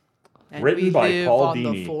 And Written we by live Paul on the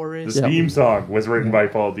Dini. forest. The theme song was written by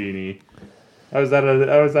Paul Dini. I was at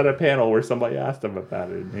a panel where somebody asked him about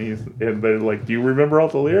it, and they're like, "Do you remember all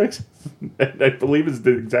the lyrics?" And I believe his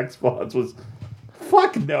exact response was,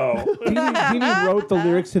 "Fuck no." Dini wrote the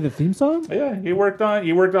lyrics to the theme song? Yeah, he worked on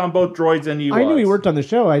both Droids and Ewoks. I knew he worked on the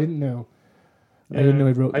show. I didn't know. I didn't know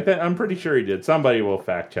he wrote. I'm pretty sure he did. Somebody will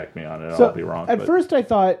fact check me on it. So, I'll be wrong. At but- first, I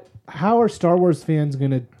thought, how are Star Wars fans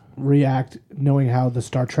going to react knowing how the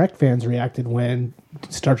Star Trek fans reacted when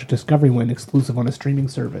Star Trek Discovery went exclusive on a streaming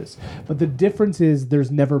service? But the difference is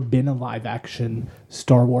there's never been a live-action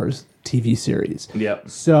Star Wars TV series. Yep.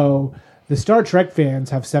 So the Star Trek fans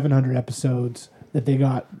have 700 episodes that they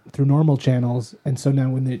got through normal channels, and so now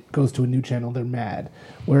when it goes to a new channel, they're mad.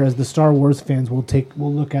 Whereas the Star Wars fans will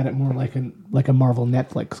look at it more like a Marvel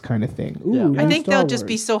Netflix kind of thing. Ooh, I think Star they'll just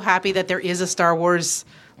be Wars. so happy that there is a Star Wars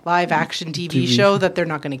live action TV show that they're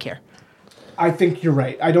not going to care. I think you're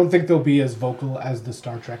right. I don't think they'll be as vocal as the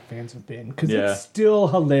Star Trek fans have been, because Yeah. it's still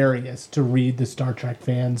hilarious to read the Star Trek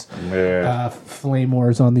fans flame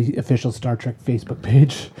wars on the official Star Trek Facebook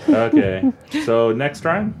page. Okay. So next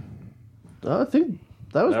time. I think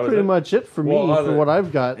that was That was pretty it? much it for me Well, for what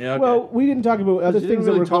I've got. Yeah. Okay. Well, we didn't talk about other You things didn't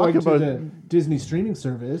that really were going talk to about- the Disney streaming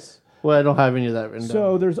service. Well, I don't have any of that written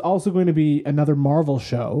So down. there's also going to be another Marvel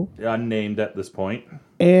show Unnamed at this point.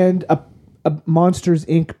 and a Monsters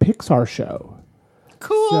Inc. Pixar show.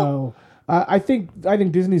 Cool. So I think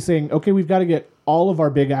Disney's saying, okay, we've got to get all of our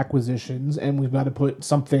big acquisitions, and we've got to put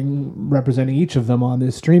something representing each of them on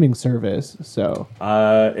this streaming service. So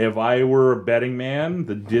If I were a betting man,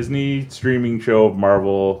 the Disney streaming show of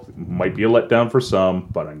Marvel might be a letdown for some,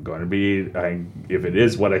 but I'm going to be, if it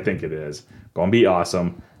is what I think it is, going to be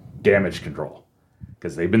awesome. Damage Control.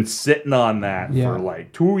 Because they've been sitting on that Yeah. for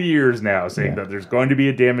like 2 years now, saying that there's going to be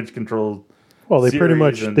a Damage Control. Well, they pretty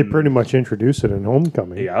series much introduced it in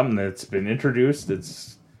Homecoming. Yeah, and it's been introduced.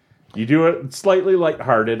 You do it slightly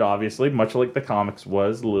lighthearted, obviously, much like the comics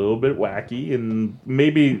was, a little bit wacky,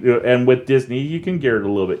 and with Disney, you can gear it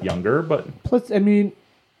a little bit younger, but plus, I mean,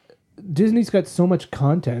 Disney's got so much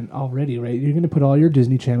content already, right? You're going to put all your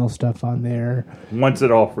Disney Channel stuff on there. once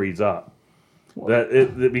it all frees up.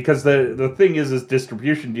 Because the thing is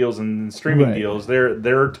distribution deals and streaming Right. deals,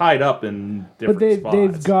 they're tied up in different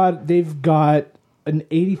But spots. they've got an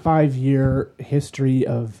 85-year history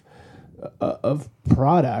of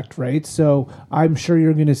product, right? So I'm sure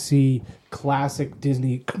you're going to see classic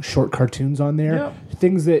Disney short cartoons on there. Yeah.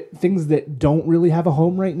 Things that don't really have a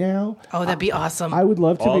home right now. Oh, that'd be awesome. I would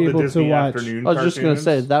love to all be the able Disney to watch afternoon I was just going to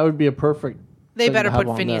cartoons. say, that would be a perfect They thing better to have put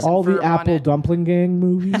on Phineas there. all the Ferb on Apple it. Dumpling Gang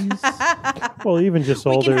movies. Well, even just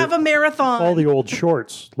We all can have a marathon. all the old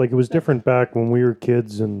shorts. Like, it was different back when we were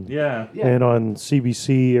kids, and Yeah. and on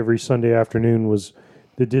CBC every Sunday afternoon was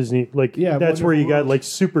the Disney. Like, Yeah, that's where you Wonderful got like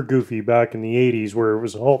Super Goofy back in the '80s, where it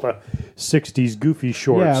was all the '60s Goofy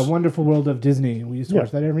shorts. Yeah, Wonderful World of Disney. We used to Yeah.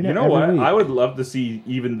 watch that every night. You know every what? week. I would love to see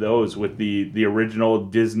even those with the original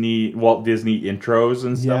Walt Disney intros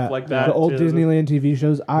and stuff like that. The old too. Disneyland TV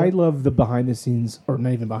shows. I love the behind the scenes, or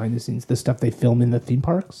not even behind the scenes, the stuff they film in the theme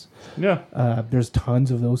parks. Yeah. There's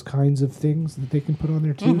tons of those kinds of things that they can put on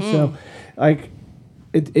there too. So, like,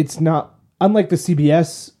 it's not unlike the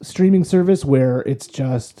CBS streaming service where it's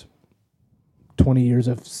just 20 years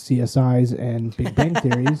of CSIs and Big Bang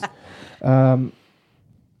Theories.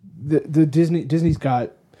 The Disney's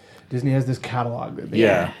got Disney has this catalog. That they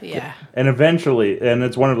Yeah. And eventually, and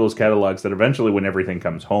it's one of those catalogs that eventually, when everything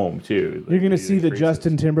comes home, too, You're going to these see the increases.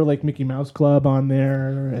 Justin Timberlake Mickey Mouse Club on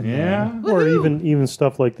there. And, Yeah. Or even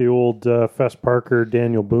stuff like the old Fess Parker,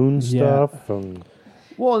 Daniel Boone Yeah. stuff. And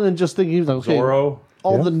Well, and then just thinking, okay, Zorro.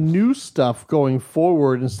 all Yeah. the new stuff going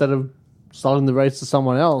forward instead of selling the rights to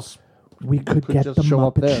someone else. we could get just the show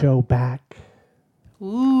up Muppet there. Show back.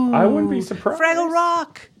 Ooh. I wouldn't be surprised. Fraggle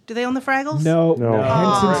Rock. Do they own the Fraggles? No, No.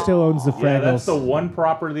 Henson still owns the Yeah, that's Fraggles. the one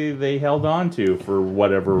property they held on to for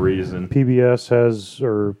whatever reason. PBS has,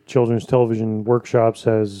 or Children's Television Workshops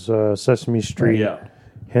has Sesame Street. Yeah.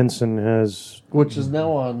 Henson has. Which is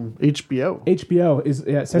now on HBO. HBO is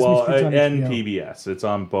Sesame Well, Street's on and HBO. PBS. It's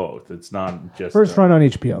on both. It's not just First run on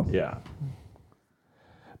HBO. Yeah.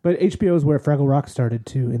 But HBO is where Fraggle Rock started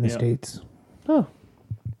too in the Yeah. States. Oh,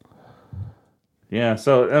 Yeah,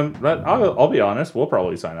 so I'll be honest, we'll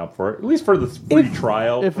probably sign up for it, at least for the free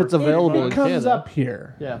trial. if for it's available $3. in It comes Canada. up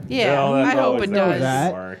here. Yeah. Yeah, Well, that's I hope always it the does. case,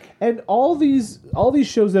 That. Mark. And all these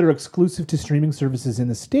shows that are exclusive to streaming services in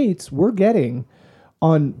the States, we're getting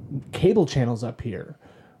on cable channels up here.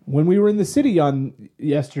 When we were in the city on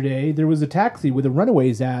yesterday, there was a taxi with a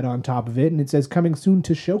Runaways ad on top of it, and it says "Coming soon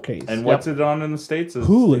to Showcase," And what's it on in the States? Is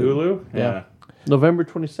Hulu. Hulu? Yeah. November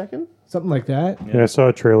 22nd? something like that. Yeah, I saw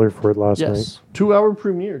a trailer for it last night. Yes. 2-hour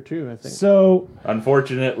premiere, too, I think. So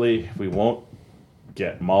Unfortunately, we won't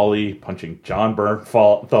get Molly punching John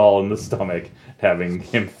Bernthal in the stomach, having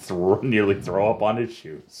him nearly throw up on his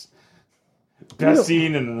shoes. Best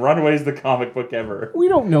scene in Runaways the comic book ever. we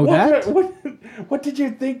don't know that. What did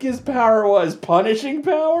you think his power was? Punishing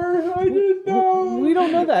power? I didn't know. We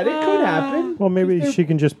don't know that. It could happen. Well, maybe she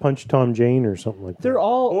can just punch Tom Jane or something like that. They're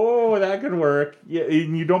all Oh, that could work. Yeah,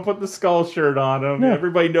 and you don't put the skull shirt on him. No.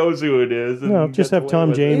 Everybody knows who it is. And No, just gets have away Tom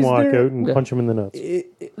with Jane it. walk there- out and punch him in the nuts.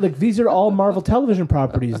 like these are all Marvel Television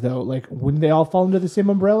properties, though. Like, wouldn't they all fall under the same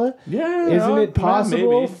umbrella? Yeah, Isn't it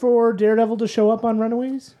possible maybe. for Daredevil to show up on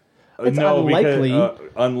Runaways? It's unlikely. Because,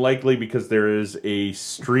 unlikely because there is a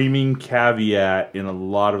streaming caveat in a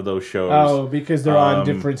lot of those shows. Oh, because they're on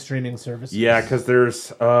different streaming services. Yeah, because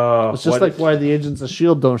there's It's just like why the Agents of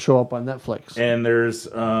S.H.I.E.L.D. don't show up on Netflix. and there's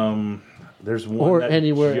one Or that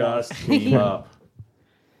anywhere just came up.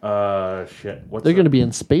 Shit. They're going to be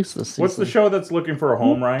in space this season. What's the show that's looking for a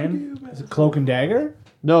home, Ryan? Is it Cloak and Dagger?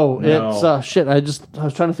 No, No. it's shit. I was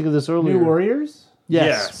trying to think of this earlier. New Warriors?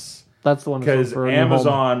 Yes. That's the one. that's Because for a new home.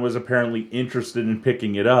 Amazon was apparently interested in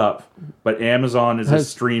picking it up, but Amazon is a Has-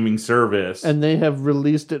 streaming service. and they have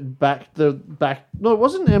released it back. No, it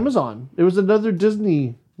wasn't Amazon. It was another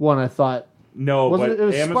Disney one. I thought. No, Wasn't but it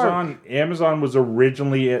was Amazon was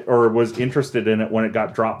originally or was interested in it when it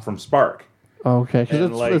got dropped from Spark. Okay, because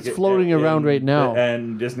And, it's floating around right now.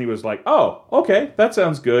 And Disney was like, "Oh, okay, that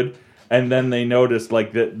sounds good." And then they noticed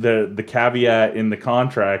like the caveat in the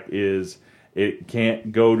contract is it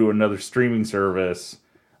can't go to another streaming service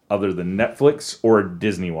other than Netflix or a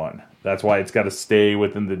Disney one. That's why it's got to stay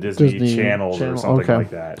within the Disney, channels or something like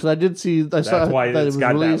that. Because I did see, I saw why that it it's was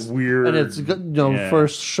got that released, weird- and it's yeah.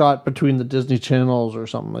 first shot between the Disney channels or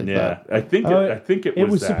something like Yeah, that. I think it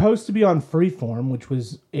was that. supposed to be on Freeform, which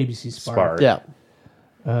was ABC Spark. Spark. Yeah,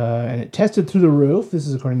 And it tested through the roof. This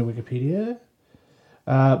is according to Wikipedia.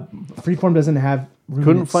 Freeform doesn't have room in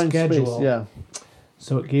couldn't its find schedule, space. Yeah,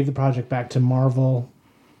 so it gave the project back to Marvel,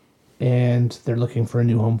 and they're looking for a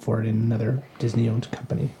new home for it in another Disney-owned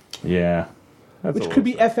company, Yeah, That's which a could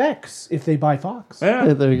be little FX if they buy Fox. sad.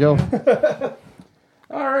 yeah, there you go.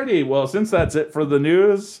 Alrighty, well, since that's it for the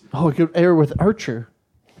news, Oh, it could air with Archer.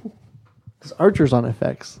 'Cause Archer's on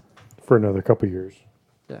FX. For another couple years.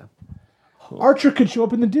 Yeah, Archer could show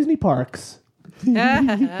up in the Disney parks.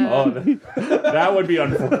 that would be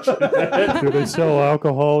unfortunate. Do they sell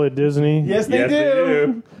alcohol at Disney? Yes, Yes, they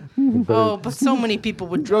do. Oh, but so many people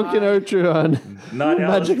would Drunken try. Archer on, Not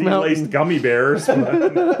Magic LSD Mountain. laced gummy bears.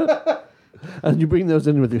 But and you bring those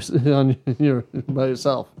in with your by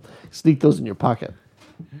yourself. Sneak those in your pocket.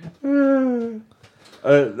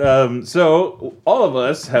 so all of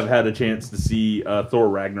us have had a chance to see Thor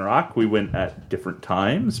Ragnarok. We went at different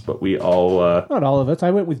times, but we all Not all of us.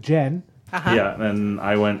 I went with Jen. yeah. And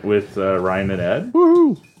I went with Ryan and Ed.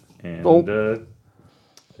 Woohoo! And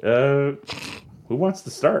who wants to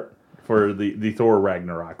start for the Thor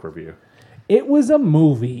Ragnarok review? It was a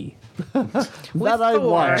movie, That I Thor.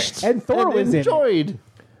 watched and Thor and was in it. enjoyed.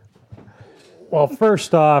 Well,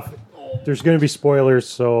 first off, there's going to be spoilers,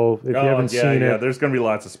 so if you haven't seen it, there's going to be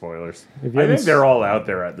lots of spoilers. If you I haven't think they're all out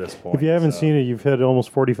there at this point. if you haven't so. seen it, you've had almost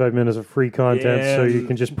 45 minutes of free content, so you And-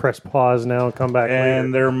 can just press pause now and come back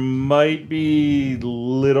And later. there might be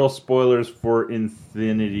little spoilers for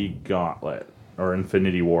Infinity Gauntlet. or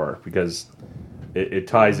Infinity War because it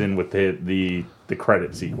ties in with the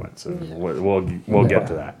credit sequence, and we'll get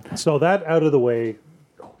to that. So that out of the way,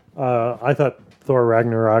 I thought Thor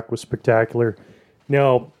Ragnarok was spectacular.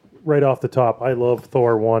 Now, right off the top, I love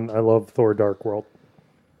Thor 1. I love Thor Dark World.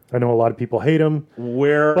 I know a lot of people hate him.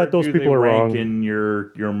 But those people are rank wrong. in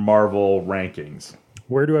your Marvel rankings?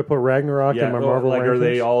 Where do I put Ragnarok in my Marvel rankings? Are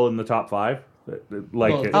they all in the top 5?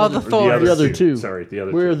 Like the Thor. The other two. Sorry, the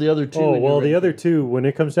other Where two. are the other two? Oh in well, your the ranking? other two. When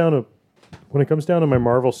it comes down to my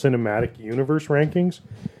Marvel Cinematic Universe rankings,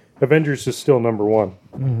 Avengers is still number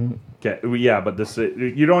 1. Okay, yeah, but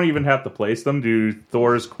you don't even have to place them. Do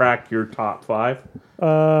Thor's crack your top 5?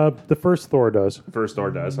 The first Thor does. First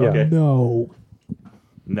Thor does. Yeah. Okay. No.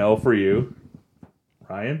 No for you,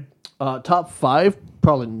 Ryan. Top 5?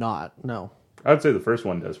 Probably not. No. I would say the first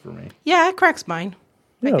one does for me. Yeah, it cracks mine.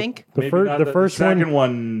 I Yeah, think. the, Maybe fir- not the first second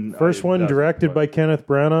one. one. First one directed by Kenneth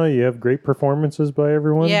Branagh. You have great performances by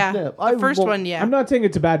everyone. Yeah. Yeah, The first one, yeah. I'm not saying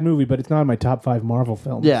it's a bad movie, but it's not in my top 5 Marvel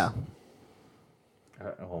films. Yeah.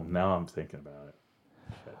 Now I'm thinking about it.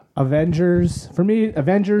 Avengers. For me,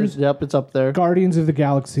 Avengers, Yep, it's up there. Guardians of the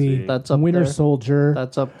Galaxy, That's up Winter there. Soldier,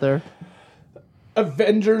 That's up there.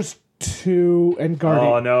 Avengers 2, and Oh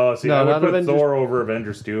Guardians. no! See, No, I would not put Avengers. Thor over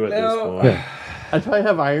Avengers 2 at this point. Yeah. I'd probably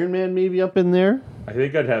have Iron Man maybe up in there. I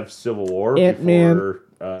think I'd have Civil War Ant-Man. before.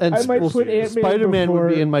 And I might put Ant-Man Spider-Man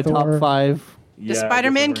would be in my before top 5. yeah, Does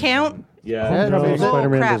Spider-Man count? Yeah. No, Homecoming.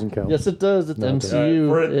 Spider-Man crap. doesn't count. Yes, it does. It's MCU.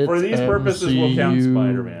 For It's these purposes, we'll count MCU.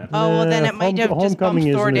 Spider-Man. Oh, well, then it might have just bumped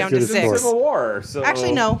Homecoming Thor isn't as down good to as 6. Thor. Civil War. So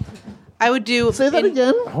Actually, no. I would do... Say that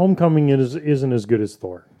again. Homecoming isn't as good as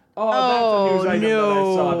Thor. Oh, that's a news item that I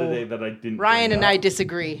saw no. today that I didn't. Ryan bring and up. I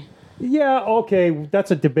disagree. Yeah, okay, that's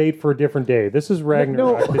a debate for a different day. This is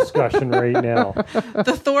Ragnarok discussion right now.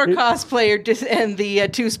 The Thor cosplayer and the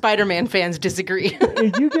 2 Spider-Man fans disagree.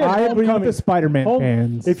 If you get I agree with Homecoming, the Spider-Man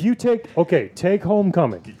fans. If you take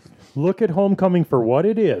Homecoming, look at Homecoming for what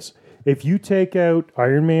it is. If you take out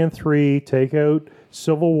Iron Man 3, take out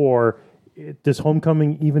Civil War, does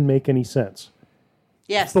Homecoming even make any sense?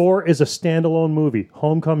 Yes. Thor is a standalone movie.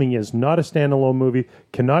 Homecoming is not a standalone movie,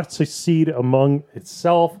 cannot succeed among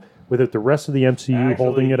itself without the rest of the MCU Actually,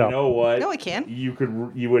 holding it up. You know what? No, it can.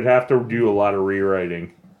 You would have to do a lot of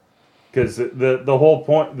rewriting because the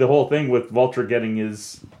whole thing with Vulture getting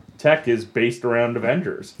his tech is based around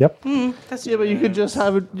Avengers. Yep. That's Yeah, but you could just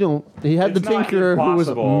have it. He had It's the not Tinkerer who was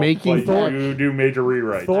impossible, making but Thor. You do major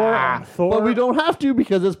rewrites. Thor, But we don't have to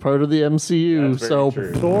because it's part of the MCU. That's very So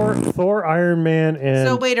true. Thor, Iron Man, and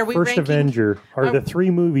So wait, are we First ranking- Avenger are the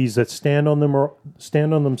 3 movies that stand on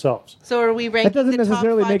themselves. So are we ranking doesn't the top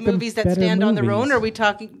necessarily 5 make them movies that better stand on their movies. own, or are we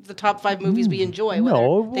talking the top 5 movies we enjoy? Whether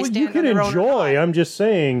No, they well, stand you on can their own or enjoy. not? I'm just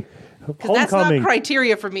saying, Because that's not Homecoming.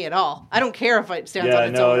 criteria for me at all. I don't care if it stands Yeah, on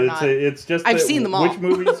its no, own or it's not. it's just I've that seen them all. Which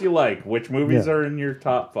movies you like? Which movies Yeah. are in your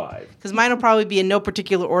top 5? Because mine will probably be in no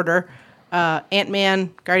particular order.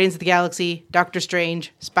 Ant-Man, Guardians of the Galaxy, Doctor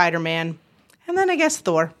Strange, Spider-Man, and then I guess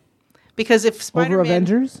Thor. Because if Spider-Man... Over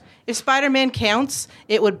Avengers? If Spider-Man counts,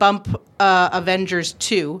 it would bump Avengers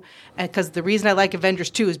 2. Because the reason I like Avengers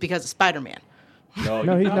 2 is because of Spider-Man.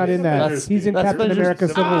 No, he's not in that. Avengers- He's in that's Captain Avengers- America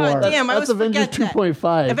Civil Ah, War. damn. I that's always Avengers forget that.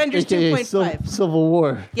 2.5. Avengers aka 2.5. Civil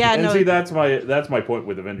War. Yeah, And no, see, that's my point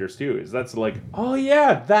with Avengers 2 is that's like, oh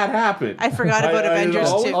yeah, that happened. I forgot about Avengers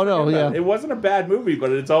always 2. Oh, no, forget yeah. that. It wasn't a bad movie,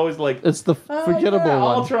 but it's always like, It's the forgettable yeah,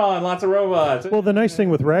 one. Ultron, lots of robots. Well, the nice thing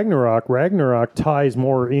with Ragnarok ties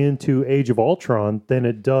more into Age of Ultron than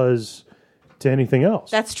it does to anything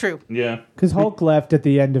else. that's true. yeah. Because Hulk left at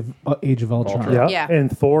the end of Age of Ultron. Ultron. Yeah. Yeah.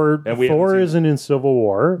 And Thor And we haven't Thor seen isn't in Civil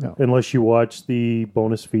War No. unless you watch the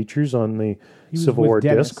bonus features on the was Civil with War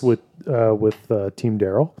Dennis. disc with Team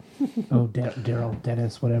Daryl. Oh, Daryl,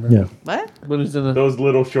 Dennis, whatever. What? When he's in a, Those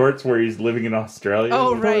little shorts where he's living in Australia.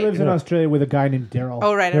 Oh, Thor right. lives in Australia with a guy named Daryl.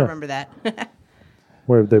 Oh, right. I Yeah. remember that.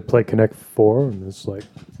 Where they play Connect 4 and it's like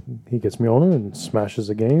he gets Mjolnir and smashes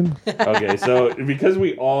a game. Okay, so because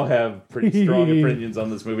we all have pretty strong opinions on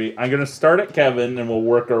this movie, I'm going to start at Kevin and we'll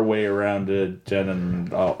work our way around to Jen,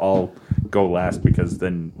 and I'll go last because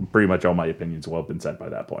then pretty much all my opinions will have been said by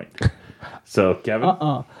that point. So, Kevin?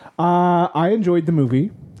 I enjoyed the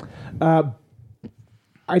movie.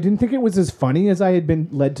 I didn't think it was as funny as I had been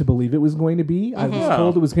led to believe it was going to be. I was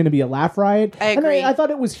told it was going to be a laugh riot. I agree. And I thought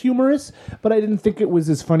it was humorous, but I didn't think it was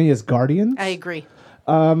as funny as Guardians I agree.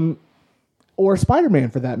 or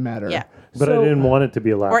Spider-Man for that matter. Yeah. But I didn't want it to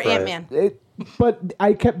be a laugh Or riot. Ant-Man. But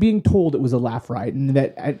I kept being told it was a laugh riot,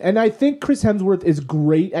 and I think Chris Hemsworth is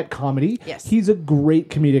great at comedy. Yes. He's a great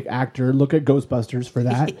comedic actor. Look at Ghostbusters for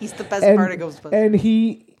that. He's the best part of Ghostbusters. And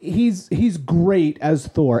he he's great as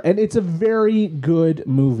Thor, and it's a very good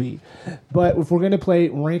movie. But if we're going to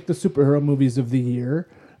rank the superhero movies of the year,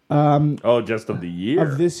 just of the year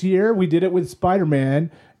of this year, we did it with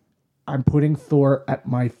Spider-Man. I'm putting Thor at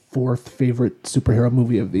my 4th favorite superhero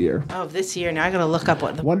movie of the year. Oh, this year. Now I got to look up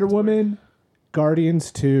what the Wonder Woman,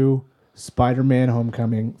 Guardians 2, Spider-Man: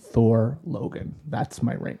 Homecoming, Thor, Logan. That's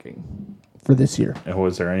my ranking for this year. And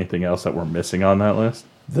was there anything else that we're missing on that list?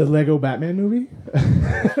 The Lego Batman movie,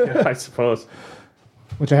 Yeah, I suppose.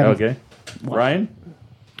 which I haven't. Okay, Ryan.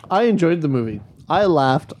 I enjoyed the movie. I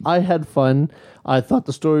laughed. I had fun. I thought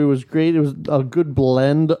the story was great. It was a good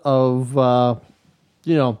blend of, of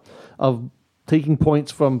taking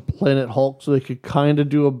points from Planet Hulk, so they could kind of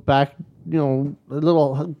do a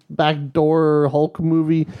little backdoor Hulk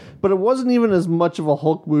movie. But it wasn't even as much of a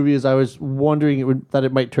Hulk movie as I was wondering that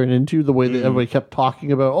it might turn into. The way that everybody kept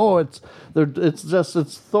talking about,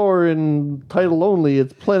 it's Thor in title only.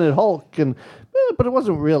 It's Planet Hulk, but it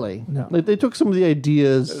wasn't really. No. Like they took some of the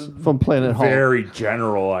ideas from Planet Hulk. Very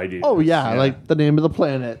general ideas. Oh yeah, like the name of the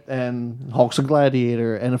planet and Hulk's a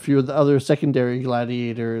gladiator and a few of the other secondary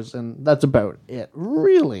gladiators, and that's about it,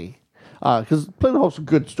 really. Because Planet Hulk's a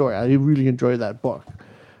good story. I really enjoyed that book.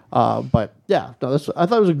 But yeah, I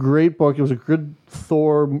thought it was a great book. It was a good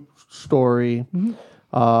Thor story. Mm-hmm.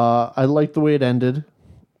 I liked the way it ended,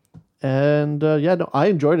 and I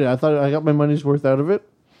enjoyed it. I thought I got my money's worth out of it.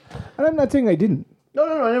 And I'm not saying I didn't.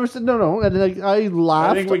 No, I never said no. And I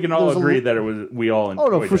laughed. I think we can all agree that it was. We all enjoyed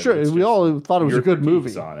it. Oh no, for sure. We all thought it was a good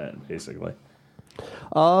movie. On it, basically.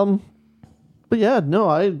 But yeah, no,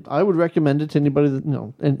 I would recommend it to anybody that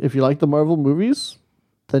and if you like the Marvel movies,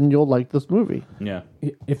 then you'll like this movie. Yeah.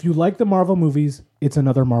 If you like the Marvel movies, it's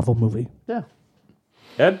another Marvel movie. Yeah.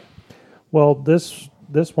 Ed? Well, this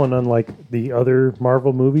one, unlike the other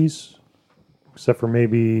Marvel movies, except for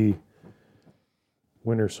maybe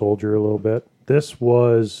Winter Soldier a little bit, this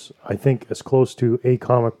was, I think, as close to a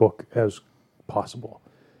comic book as possible.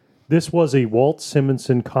 This was a Walt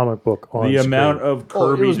Simonson comic book on the screen. amount of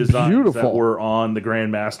Kirby designs beautiful. that were on the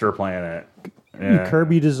Grandmaster planet. Yeah.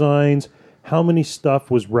 Kirby designs, how many stuff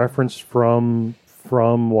was referenced from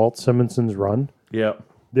Walt Simonson's run? Yep.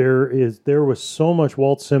 There was so much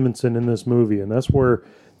Walt Simonson in this movie, and that's where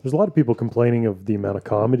there's a lot of people complaining of the amount of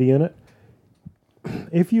comedy in it.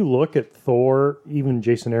 If you look at Thor, even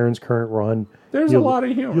Jason Aaron's current run, There's a lot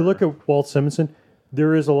of humor. You look at Walt Simonson,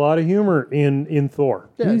 there is a lot of humor in Thor.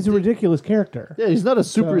 Yeah, He's a ridiculous character. Yeah, he's not a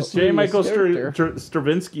super J. serious Michael character.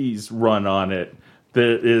 Straczynski's run on it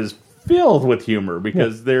that is filled with humor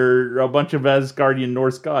because they're a bunch of Asgardian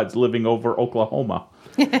Norse gods living over Oklahoma.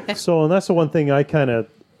 So, and that's the one thing I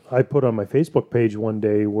put on my Facebook page one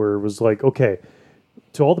day where it was like, okay,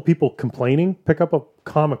 to all the people complaining, pick up a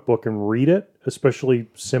comic book and read it, especially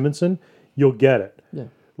Simonson, you'll get it. Yeah.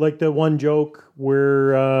 Like the one joke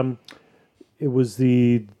where it was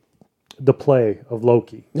the play of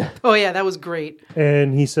Loki. Oh, yeah, that was great.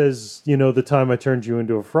 And he says, the time I turned you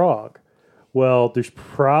into a frog. Well, there's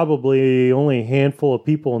probably only a handful of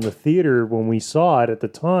people in the theater when we saw it at the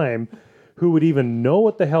time who would even know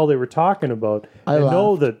what the hell they were talking about. I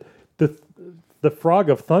know that the Frog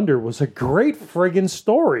of Thunder was a great friggin'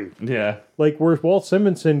 story. Yeah. Like where Walt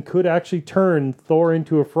Simonson could actually turn Thor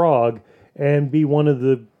into a frog and be one of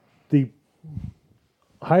the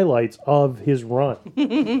highlights of his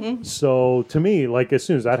run. So to me, like as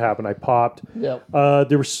soon as that happened, I popped. Yep.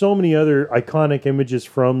 There were so many other iconic images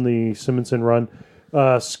from the Simonson run.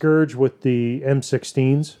 Scourge with the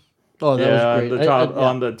M16s. Oh, that was great.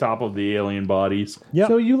 On the top of the alien bodies. Yeah.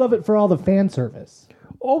 So you love it for all the fan service.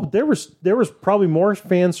 Oh, there was probably more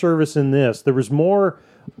fan service in this. There was more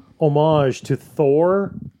homage to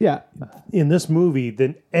Thor in this movie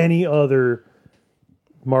than any other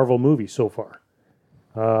Marvel movie so far.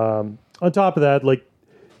 On top of that, like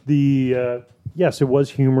yes, it was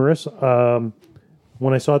humorous.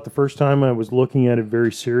 When I saw it the first time, I was looking at it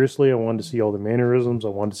very seriously. I wanted to see all the mannerisms. I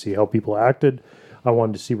wanted to see how people acted. I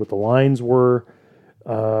wanted to see what the lines were.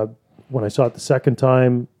 When I saw it the second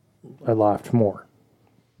time, I laughed more.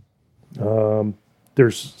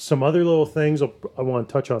 There's some other little things I want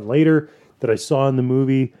to touch on later that I saw in the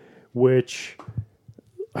movie, which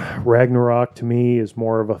Ragnarok to me is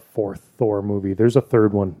more of a fourth Thor movie. There's a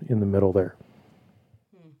third one in the middle there.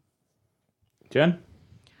 Jen?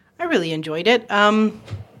 I really enjoyed it. Don't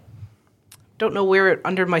know where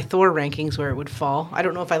under my Thor rankings where it would fall. I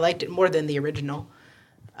don't know if I liked it more than the original.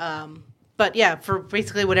 But yeah, for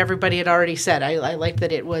basically what everybody had already said, I liked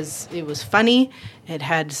that it was funny. It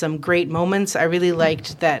had some great moments. I really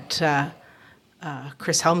liked that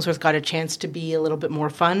Chris Hemsworth got a chance to be a little bit more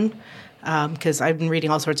fun. because I've been reading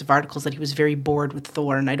all sorts of articles that he was very bored with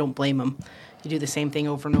Thor, and I don't blame him. You do the same thing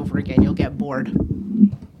over and over again, you'll get bored.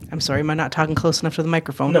 I'm sorry, am I not talking close enough to the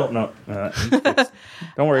microphone? No.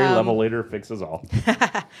 Don't worry, Level Later fixes all.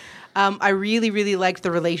 I really, really liked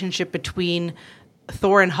the relationship between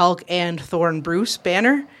Thor and Hulk and Thor and Bruce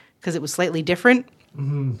Banner, because it was slightly different.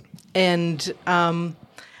 Mm-hmm. And I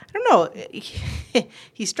don't know,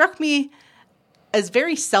 he struck me as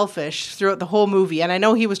very selfish throughout the whole movie. And I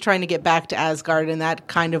know he was trying to get back to Asgard, and that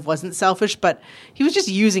kind of wasn't selfish, but he was just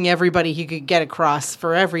using everybody he could get across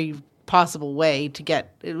for every possible way to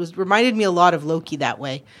get. It was reminded me a lot of Loki that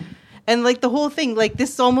way. And like the whole thing, like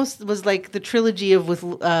this almost was like the trilogy of it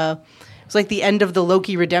was like the end of the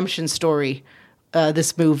Loki redemption story.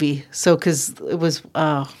 This movie, so because it was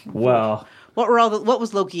well, what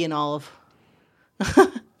was Loki in all of?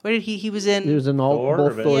 Where did he was in? He was in all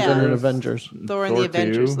both Thors and in Avengers. Thor and the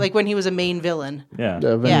Avengers, like when he was a main villain. Yeah,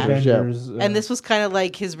 the Avengers. And this was kind of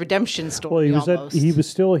like his redemption story. Well, he was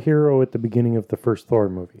still a hero at the beginning of the first Thor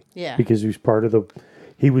movie. Yeah, because he was part of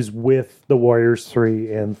he was with the Warriors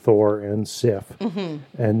 3 and Thor and Sif,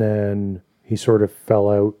 and then he sort of fell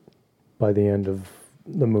out by the end of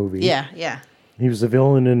the movie. Yeah. He was the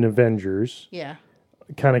villain in Avengers. Yeah.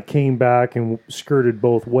 Kind of came back and skirted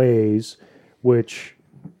both ways, which,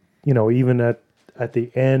 you know, even at the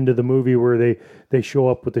end of the movie where they show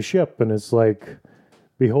up with the ship and it's like,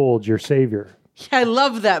 behold your savior. Yeah, I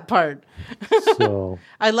love that part. So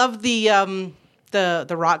I love the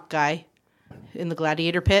rock guy in the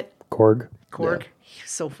gladiator pit. Korg. Yeah. He's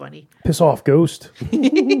so funny. Piss off, Ghost.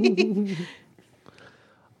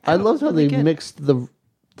 I loved how they mixed the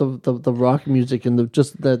rock music and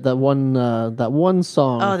that one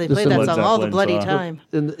song. Oh, they played that song all the bloody song. time.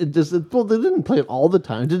 And they didn't play it all the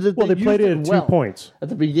time. They played it at 2 points. At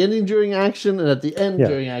the beginning during action and at the end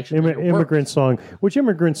during action. Immigrant Song, which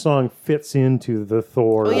Immigrant Song fits into the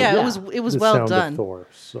Thor. Oh yeah, it was well done. Thor,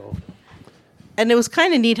 so. And it was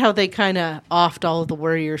kind of neat how they kind of offed all of the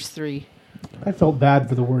Warriors 3. I felt bad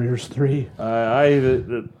for the Warriors 3.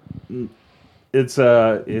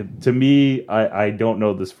 To me, I don't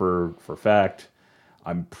know this for fact.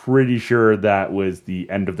 I'm pretty sure that was the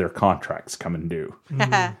end of their contracts coming due.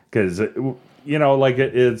 Because,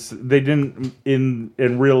 they didn't,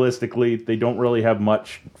 and realistically, they don't really have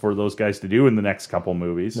much for those guys to do in the next couple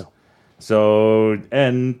movies. No. So,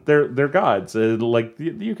 and they're gods.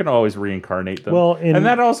 You can always reincarnate them. Well, and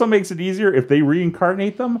that also makes it easier if they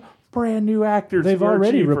reincarnate them. Brand new actors. They've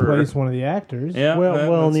already replaced one of the actors. Yeah,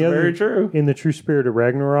 that's very true. In the true spirit of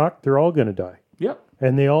Ragnarok, they're all going to die. Yep.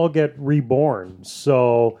 And they all get reborn.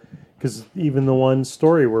 So, because even the one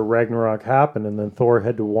story where Ragnarok happened and then Thor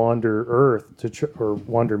had to wander Earth or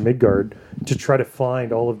wander Midgard to try to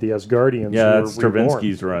find all of the Asgardians. Yeah, that's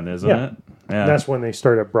Stravinsky's run, isn't it? Yeah. And that's when they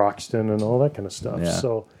start at Broxton and all that kind of stuff. Yeah.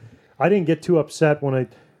 So, I didn't get too upset when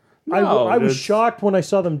I was shocked when I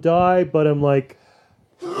saw them die, but I'm like,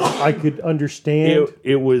 I could understand.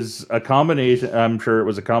 It was a combination. I'm sure it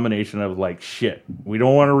was a combination of like, shit, we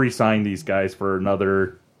don't want to re-sign these guys for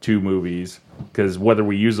another 2 movies because whether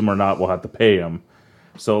we use them or not, we'll have to pay them.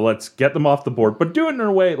 So let's get them off the board, but do it in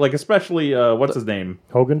a way, like especially what's his name,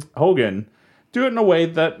 Hogan. Do it in a way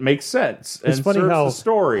that makes sense. It's and funny serves how the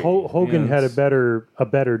story. Hogan had a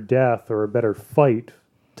better death or a better fight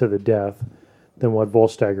to the death than what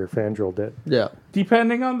Volstagg or Fandral did. Yeah.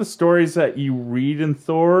 Depending on the stories that you read in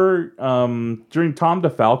Thor, during Tom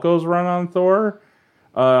DeFalco's run on Thor,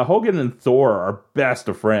 Hogan and Thor are best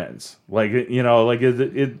of friends.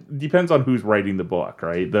 It depends on who's writing the book,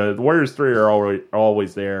 right? The Warriors 3 are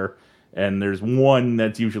always there, and there's one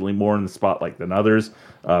that's usually more in the spotlight than others.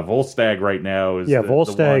 Volstagg right now is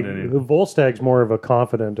Volstagg's more of a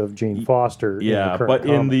confident of Jane Foster. Yeah, but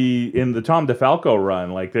in the Tom DeFalco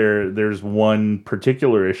run, like there's one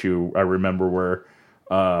particular issue I remember where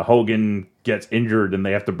Hogan gets injured and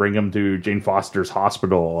they have to bring him to Jane Foster's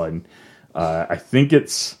hospital, and I think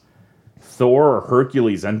it's Thor or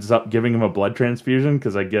Hercules ends up giving him a blood transfusion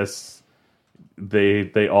because I guess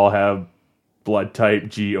they all have blood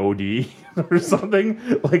type God or something.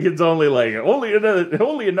 Like it's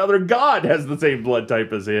only another god has the same blood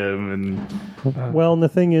type as him. And and the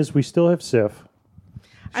thing is, we still have Sif.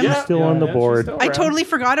 She's still on the board. I totally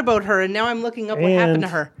forgot about her, and now I'm looking up what happened to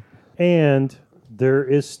her. And there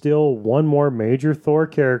is still one more major Thor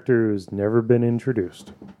character who's never been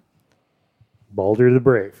introduced. Baldur the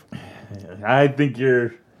Brave. I think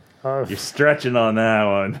you're stretching on that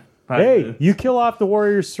one. Hey, you kill off the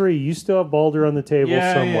Warriors 3. You still have Baldur on the table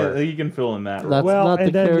Yeah, somewhere. you can fill in that. That's Well, not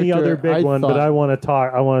and then the other character big one, but thought- I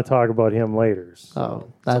want to talk about him later. So.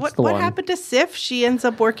 Oh, that's what the what one. happened to Sif? She ends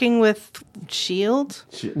up working with Shield.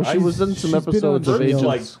 She was in some she's been episodes on of Shield.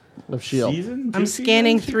 Agents of Shield. Season? I'm Two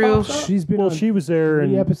scanning seasons she through- pops up? She's been Well, on she was there, 3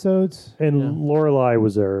 and episodes. Lorelai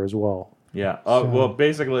was there as well. Yeah. So- Well,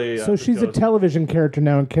 basically. So she's a goes- television character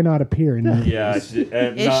now and cannot appear in movies. Yeah.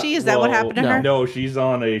 Is she? Is that what happened to her? No, she's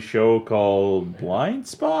on a show called Blind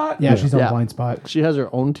Spot. Yeah, she's on Yeah. Blind Spot. She has her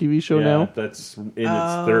own TV show Yeah, now. that's in its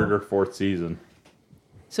 3rd or 4th season.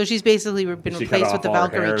 So she's basically been She cut replaced off with the all her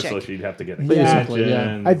Valkyrie hair, chick. so she'd have to get Basically,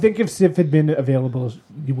 extension. I think if Sif had been available,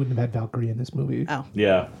 you wouldn't have had Valkyrie in this movie. Oh.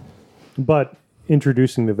 Yeah. But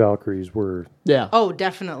introducing the Valkyries were Yeah. Oh,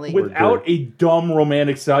 definitely. Without a dumb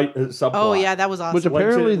romantic subplot. Oh yeah, that was awesome. Which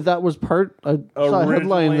apparently Like, that was part. I saw a headline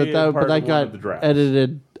originally but part that of one got of the drafts.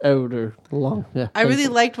 edited out or long. Yeah. I really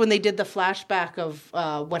liked when they did the flashback of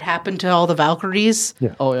what happened to all the Valkyries.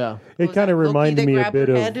 Yeah. Oh yeah. It Was kind that of Loki reminded that me a grabbed bit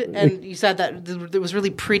her of. head? And you said that it was really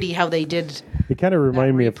pretty how they did. It kind of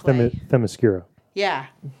reminded me of replay. Themyscira. Yeah,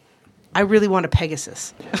 I really want a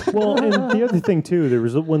Pegasus. Well, and the other thing too, there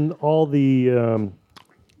was when all the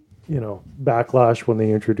backlash when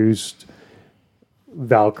they introduced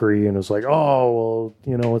Valkyrie, and it was like, oh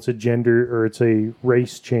well, it's a gender or it's a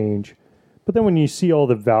race change. But then when you see all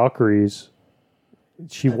the Valkyries,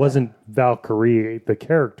 she wasn't Valkyrie, the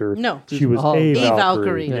character. No. she was Oh. a A Valkyrie.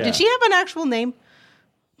 Valkyrie. Yeah. Did she have an actual name?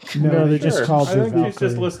 No, they Sure. just called I her think Valkyrie. she's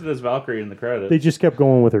just listed as Valkyrie in the credits. They just kept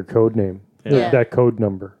going with her code name, Yeah. that code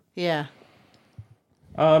number. Yeah.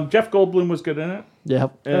 Jeff Goldblum was good in it. Yeah.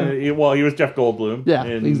 He was Jeff Goldblum. Yeah,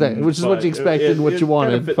 exactly. Which is what but you expected, what you kind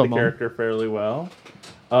wanted of fit from the him. character fairly well.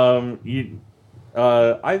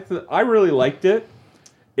 I really liked it,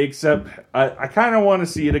 except I kind of want to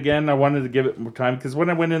see it again. I wanted to give it more time because when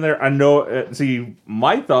I went in there, I know. See,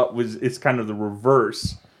 my thought was it's kind of the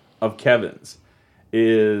reverse of Kevin's.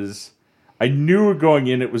 Is I knew going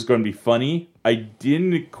in it was going to be funny. I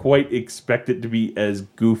didn't quite expect it to be as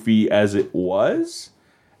goofy as it was.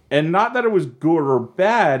 And not that it was good or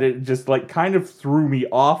bad, it just kind of threw me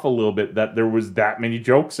off a little bit that there was that many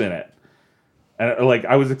jokes in it. And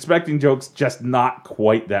I was expecting jokes, just not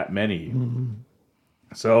quite that many. Mm-hmm.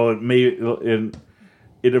 So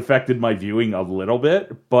it affected my viewing a little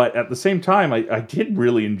bit, but at the same time, I did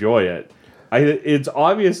really enjoy it. It's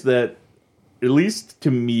obvious that, at least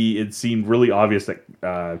to me, it seemed really obvious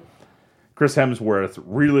that Chris Hemsworth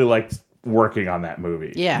really liked working on that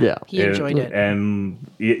movie. Yeah. He enjoyed it. And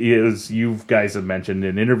you guys have mentioned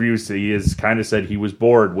in interviews, he has kind of said he was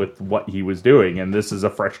bored with what he was doing, and this is a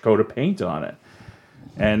fresh coat of paint on it.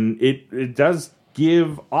 And it does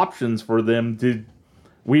give options for them to...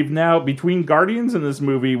 We've now, between Guardians and this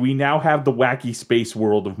movie, we now have the wacky space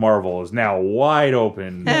world of Marvel is now wide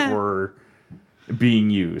open for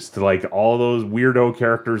being used. All those weirdo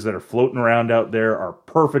characters that are floating around out there are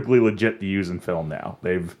perfectly legit to use in film now.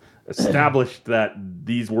 They've established that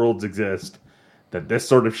these worlds exist, that this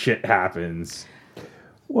sort of shit happens.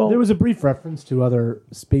 Well, there was a brief reference to other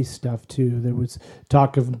space stuff too. There was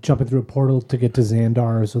talk of jumping through a portal to get to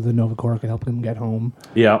Xandar so the Nova Corps could help him get home.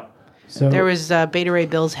 Yeah. So There was Beta Ray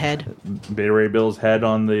Bill's head. Beta Ray Bill's head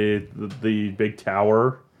on the big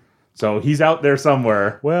tower. So he's out there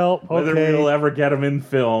somewhere. Well, Whether we'll ever get him in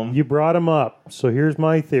film. You brought him up, so here's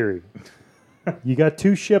my theory. You got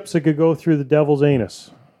 2 ships that could go through the Devil's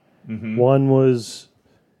Anus. Mm-hmm. One was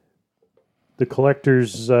the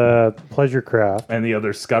Collector's pleasure craft. And the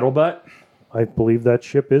other Scuttlebutt. I believe that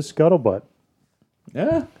ship is Scuttlebutt.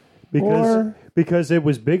 Yeah. Because it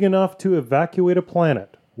was big enough to evacuate a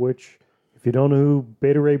planet, which, if you don't know who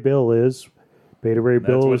Beta Ray Bill is, Beta Ray That's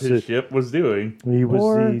Bill what was his ship was doing. he was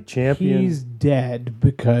or the champion. he's dead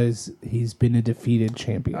because he's been a defeated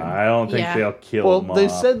champion. I don't think Yeah. they'll kill Well, him they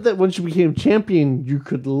off. said that when she became champion, you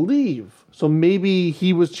could leave. So maybe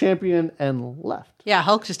he was champion and left. Yeah,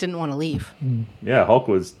 Hulk just didn't want to leave. Yeah, Hulk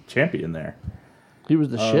was champion there. He was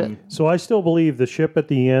the shit. So I still believe the ship at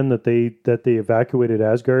the end that they evacuated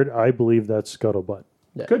Asgard. I believe that's Scuttlebutt.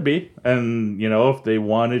 Could be. And, if they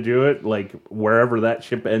want to do it, wherever that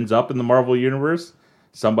ship ends up in the Marvel Universe,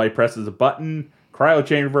 somebody presses a button, cryo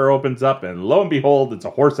chamber opens up, and lo and behold, it's a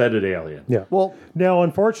horse-headed alien. Yeah. Well, Now,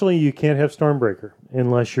 unfortunately, you can't have Stormbreaker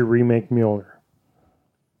unless you remake Mjolnir.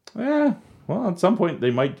 Yeah. Well, at some point,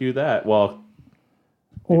 they might do that. Well,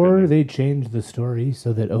 Or they change the story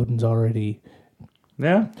so that Odin's already...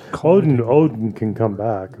 yeah. Odin can come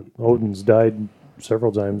back. Odin's died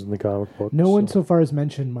several times in the comic book. No one so far has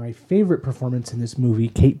mentioned my favorite performance in this movie,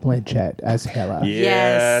 Kate Blanchett as Hela. Yeah,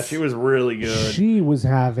 Yes. she was really good. She was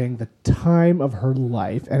having the time of her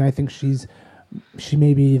life, and I think she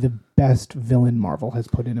may be the best villain Marvel has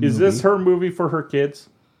put in a movie. Is this her movie for her kids?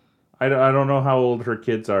 I don't know how old her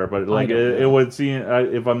kids are, but like it would seem,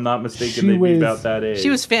 if I'm not mistaken, they'd be about that age. She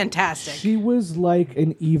was fantastic. She was like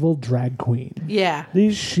an evil drag queen. Yeah.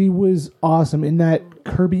 She was awesome in that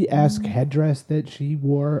Kirby-esque headdress that she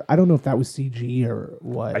wore. I don't know if that was CG or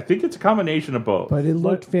what. I think it's a combination of both. But it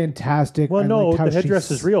looked fantastic. Well, I no, liked how the headdress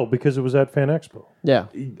is real because it was at Fan Expo. Yeah.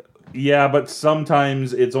 Yeah, but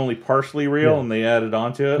sometimes it's only partially real, and they added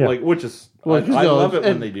onto it, Yeah. like which is Well, I love it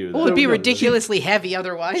when they do that. Well, it'd be ridiculously heavy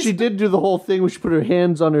otherwise. She did do the whole thing where she put her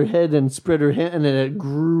hands on her head and spread her hand, and then it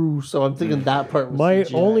grew. So I'm thinking that part was My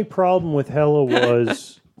CGI. only problem with Hela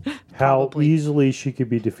was how Probably. easily she could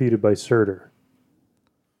be defeated by Surtur.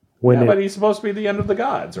 Yeah, but he's supposed to be the end of the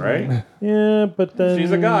gods, right? Yeah, but then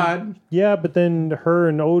She's a god. Yeah, but then her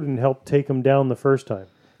and Odin helped take him down the first time.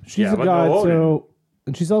 She's Yeah, a but god, no so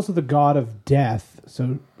and she's also the god of death,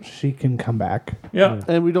 so she can come back. Yeah.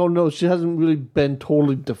 And we don't know. She hasn't really been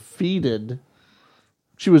totally defeated.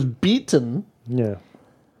 She was beaten. Yeah.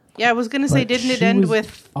 Yeah, I was going to say, But didn't it she end was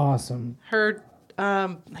with awesome? her,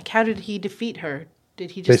 like, how did he defeat her?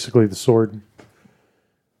 Did he just... Basically, the sword.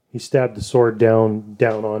 He stabbed the sword down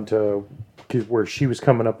onto where she was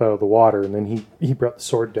coming up out of the water, and then he brought the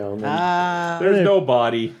sword down. And, There's no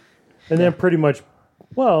body. and then pretty much,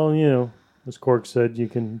 well, as Korg said, you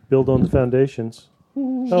can build on the foundations.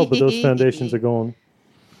 Oh, but those foundations are gone.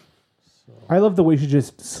 I love the way she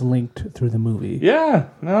just slinked through the movie. Yeah.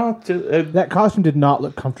 No. That costume did not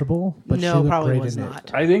look comfortable, but she No, looked probably great was in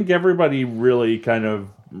not. I think everybody really kind of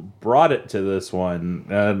brought it to this one.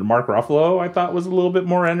 Mark Ruffalo, I thought, was a little bit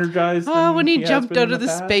more energized. Oh, than when he has jumped been out in of the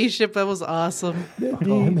past. spaceship, that was awesome. The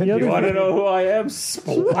You other want to know who I am?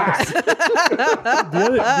 Splat.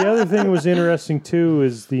 the other thing that was interesting too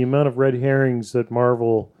is the amount of red herrings that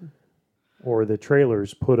Marvel or the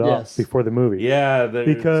trailers put up Yes. before the movie. Yeah.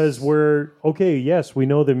 Because yes, we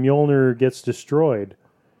know that Mjolnir gets destroyed,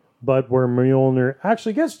 but where Mjolnir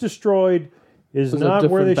actually gets destroyed is There's a not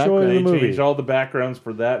where they different show it in they the movie. changed all the backgrounds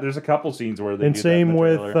for that. There's a couple scenes where they And do that in same the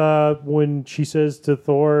with trailer. when she says to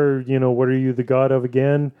Thor, what are you the god of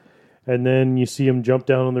again? And then you see him jump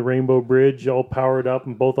down on the Rainbow Bridge, all powered up,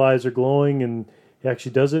 and both eyes are glowing, and he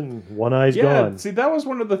actually does it, and one eye's gone. See, that was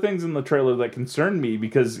one of the things in the trailer that concerned me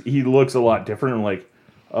because he looks a lot different. I'm like,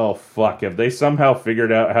 oh fuck! If they somehow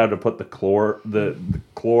figured out how to put the clone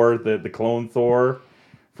Thor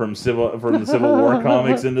from the Civil War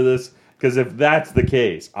comics into this, because if that's the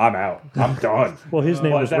case, I'm out. I'm done. Well, his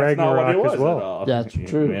name But was that's not what it Ragnarok was as at well. all. That's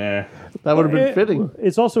true. Yeah. That would have been fitting.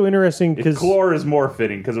 It's also interesting because Clore is more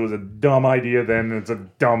fitting because it was a dumb idea then. It's a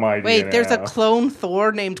dumb idea. Wait, there's a now. clone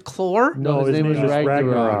Thor named Clore? no, his name is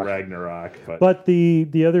Ragnarok. Ragnarok. But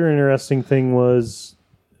the other interesting thing was,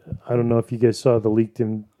 I don't know if you guys saw the leaked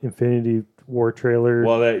Infinity War trailer,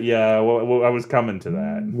 well, I was coming to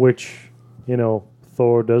that. which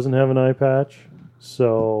Thor doesn't have an eye patch.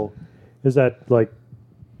 So is that like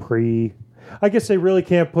I guess they really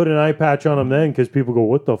can't put an eye patch on him then because people go,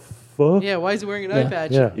 what the fuck? Yeah, why is he wearing an eye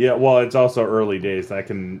patch? Yeah. Yeah, well, it's also early days. That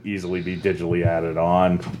can easily be digitally added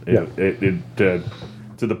on.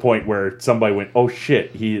 To the point where somebody went, "Oh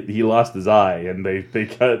shit, he lost his eye," and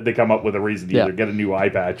they come up with a reason to either get a new eye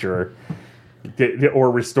patch or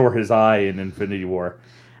restore his eye in Infinity War.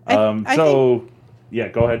 Yeah,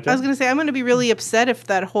 go ahead, I was Jen. going to say, I'm going to be really upset if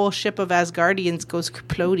that whole ship of Asgardians goes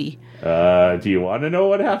kerplody. Do you want to know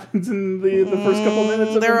what happens in the first couple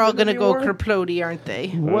minutes? Of They're all going to Infinity go War? kerplody, aren't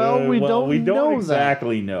they? Well, we don't know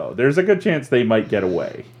exactly know. There's a good chance they might get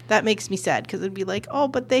away. That makes me sad because it'd be like, oh,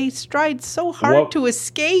 but they tried so hard to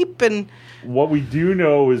escape, and What we do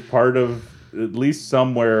know is part of, at least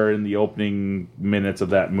somewhere in the opening minutes of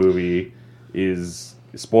that movie, is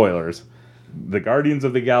spoilers. The Guardians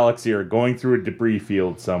of the Galaxy are going through a debris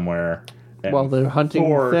field somewhere. And While they're hunting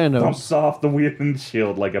Thor Thanos. dumps off the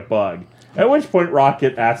windshield like a bug. At which point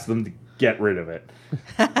Rocket asks them to get rid of it.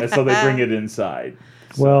 And so they bring it inside.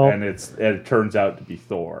 And it turns out to be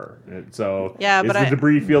Thor. And so Yeah, is but the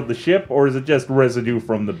debris field the ship, or is it just residue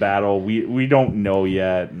from the battle? We don't know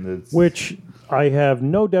yet. And Which I have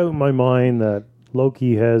no doubt in my mind that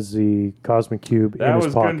Loki has the cosmic cube that in was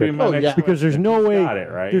his going to be pocket. my next Because there's question. no He's way got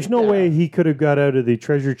it, right? there's no way he could have got out of the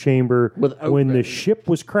treasure chamber Without when the Ragnarok. ship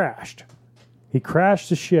was crashed. He crashed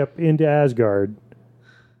the ship into Asgard,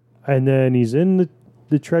 and then he's in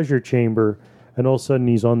the treasure chamber, and all of a sudden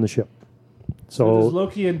he's on the ship. So does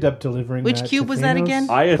Loki end up delivering Which that cube to was that Thanos? again?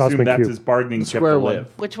 I assume Cosmic that's Cube. his bargaining chip to Square one. live.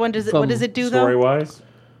 Which one does it? From What does it do Story though? wise,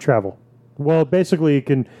 travel. Well, basically, it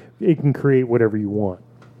can create whatever you want.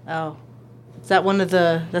 Oh, is that one of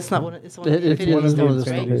the? That's not one. It's one of the It's Infinity one of the Stones,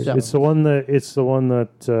 right? Stones, yeah. It's the one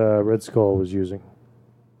that Red Skull was using.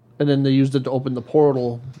 And then they used it to open the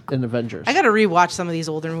portal in Avengers. I got to rewatch some of these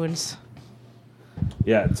older ones.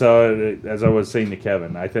 yeah. So as I was saying to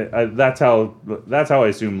Kevin, I think that's how I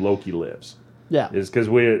assume Loki lives. Yeah. Is because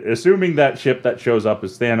we're assuming that ship that shows up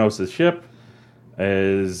is Thanos' ship.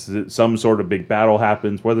 As some sort of big battle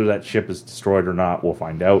happens, whether that ship is destroyed or not, we'll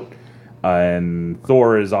find out. And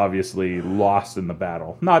Thor is obviously lost in the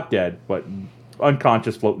battle, not dead, but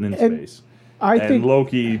unconscious, floating in space. I And think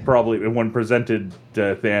Loki probably, when presented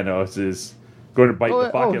to Thanos, is going to bite the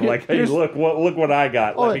bucket like, "Hey, here's- look what I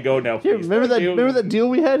got. Let me go now, Here, please." remember Thank you. that deal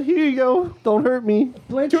we had? Here you go. Don't hurt me.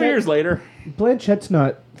 2 years later, Blanchette's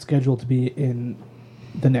not scheduled to be in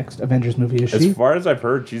the next Avengers movie, is as she? far as I've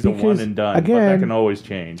heard, she's a Because, one and done. But that again, can always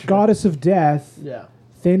change. Goddess of Death. Yeah.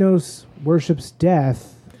 Thanos worships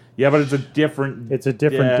death. Yeah, but it's a different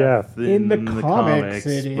death. In the than comics,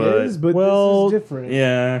 it is, but well, this is different.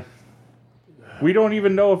 Yeah. We don't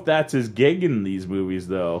even know if that's his gig in these movies,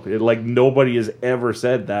 though. Like, nobody has ever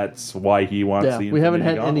said that's why he wants Yeah. the We haven't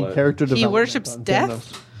had Infinity any Gauntlet. character He development. worships on death?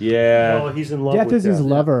 Thanos. Yeah. Well, he's in love Death with is his death.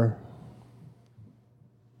 lover.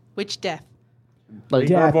 Which death? Like,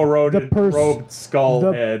 Death, Purple road the pers- robed skull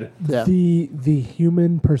the- head. Yeah. The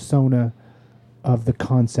human persona of the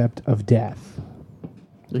concept of death.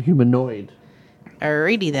 the humanoid.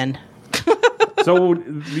 Alrighty then. So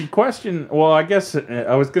the question, well, I guess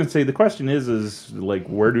I was going to say the question is like,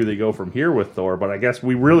 where do they go from here with Thor? But I guess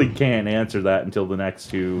we really can't answer that until the next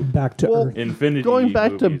two Back to Well, Earth. Infinity Going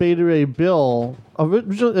back to movies. Beta Ray Bill,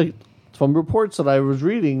 originally, from reports that I was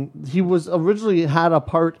reading, he was originally had a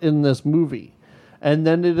part in this movie. And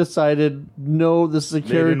then they decided, no, this is a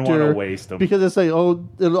character. didn't wanna waste him. Because they say,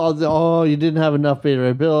 oh, you didn't have enough Beta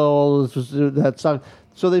Ray Bill. That sucked.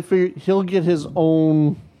 So they figured he'll get his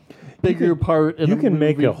own bigger part in You a can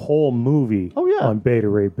make movie. a whole movie Oh, yeah. on Beta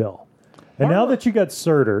Ray Bill. And now that you got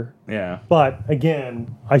Surtur, Yeah. but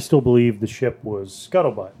again, I still believe the ship was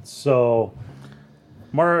Scuttlebutt. So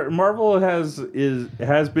Marvel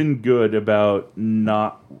has been good about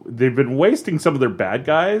not. They've been wasting some of their bad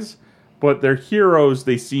guys, but their heroes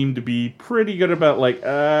they seem to be pretty good about let's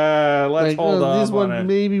Like, hold on. These one,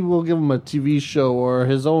 maybe we'll give him a TV show or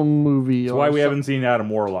his own movie. That's or why we some- haven't seen Adam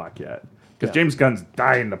Warlock yet. Because Yeah. James Gunn's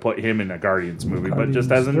dying to put him in a Guardians movie, but just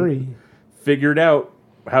Guardians hasn't 3. figured out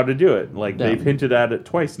how to do it. Like Yeah. they've hinted at it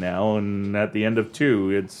twice now, and at the end of 2,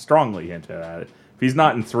 it's strongly hinted at it. If he's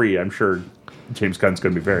not in 3, I'm sure James Gunn's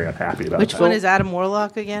going to be very unhappy about Which that. one is Adam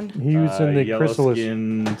Warlock again? he was in the Yellow Chrysalis.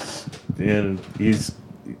 skins, and he's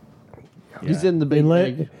He's in the big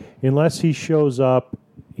egg. Unless he shows up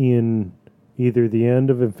in either the end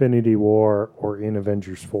of Infinity War or in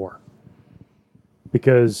Avengers 4.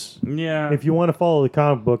 Because yeah. if you want to follow the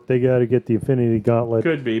comic book, they got to get the Infinity Gauntlet.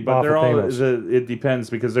 Could be, but off they're of all. Thanos. It depends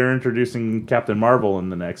because they're introducing Captain Marvel in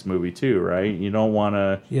the next movie too, right? You don't want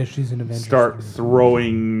to Yeah, she's an Avengers. start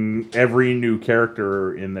throwing every new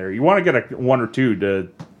character in there. You want to get one or two to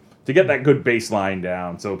get that good baseline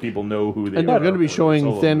down, so people know who they And are. they're going to be for showing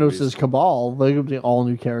solo Thanos' movies. cabal. They're going to be all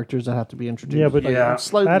new characters that have to be introduced. Yeah, but Yeah.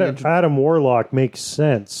 slightly introduced. Adam Warlock makes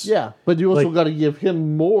sense. Yeah, but you also Like- got to give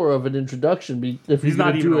him more of an introduction if He's you're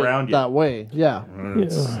not gonna even do it around yet. that way. Yeah,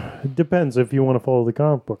 It depends if you want to follow the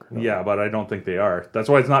comic book or not. Yeah, but I don't think they are. That's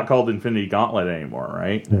why it's not called Infinity Gauntlet anymore,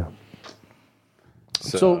 right? Yeah.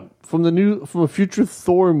 So from a future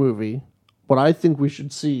Thor movie, what I think we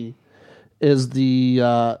should see is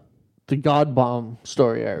the God Bomb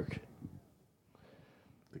story arc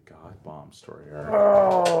the God Bomb story.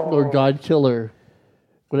 Arc. or God Killer,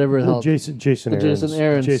 whatever the hell. Jason The Aaron's, Jason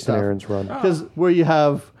Aaron's stuff. Aaron's run. Because where you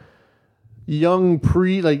have young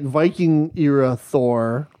Viking era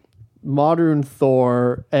Thor, modern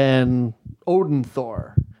Thor, and Odin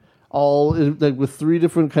Thor, all like with 3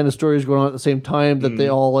 different kind of stories going on at the same time that they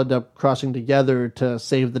all end up crossing together to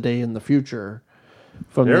save the day in the future.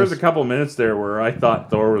 From There was this. a couple minutes there where I thought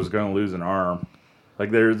Thor was going to lose an arm. Like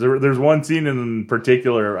there's one scene in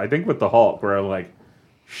particular, I think with the Hulk, where I'm like,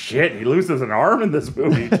 shit, he loses an arm in this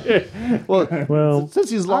movie. Well, Since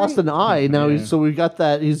he's lost an eye now, so we got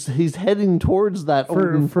that. He's heading towards that.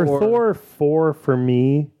 Odin for Thor 4, for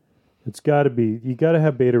me, it's got to be, you got to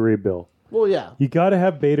have Beta Ray Bill. Well, yeah. You got to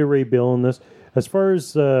have Beta Ray Bill in this. As far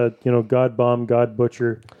as God Bomb, God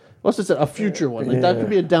Butcher, What's it? A future one. Like that could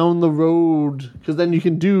be a down the road because then you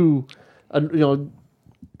can do,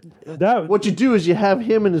 that what you do is you have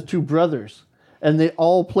him and his 2 brothers, and they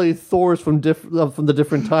all play Thors from the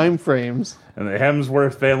different time frames. And the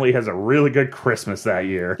Hemsworth family has a really good Christmas that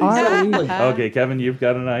year. Okay, Kevin, you've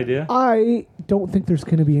got an idea? I don't think there's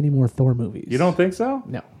going to be any more Thor movies. You don't think so?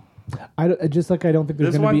 No. I don't think there's This going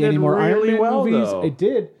to one be did any more really Iron Man well, movies. though. It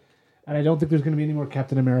did. And I don't think there's going to be any more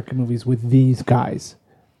Captain America movies with these guys.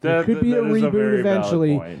 There could be a that is reboot very valid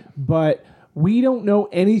eventually, point. but we don't know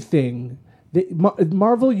anything.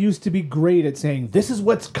 Marvel used to be great at saying, this is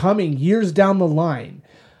what's coming years down the line.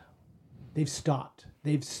 They've stopped.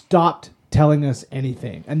 They've stopped telling us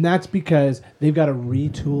anything. And that's because they've got to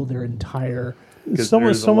retool their entire... Because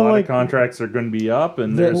there's a lot of contracts that are going to be up,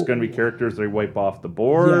 and there's going to be characters they wipe off the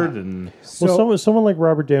board. Yeah. And someone like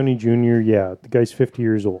Robert Downey Jr., yeah, the guy's 50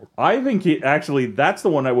 years old. I think that's the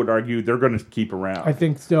one I would argue they're going to keep around. I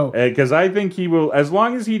think so. Because I think he will, as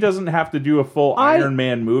long as he doesn't have to do a full Iron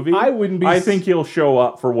Man movie, I think he'll show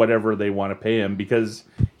up for whatever they want to pay him, because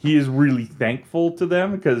he is really thankful to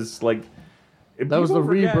them, because, like, that was the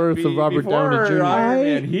rebirth of Robert Downey Jr.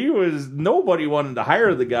 Iron Man, nobody wanted to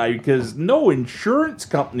hire the guy because no insurance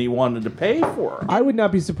company wanted to pay for him. I would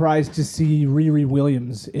not be surprised to see Riri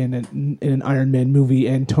Williams in an Iron Man movie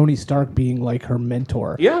and Tony Stark being like her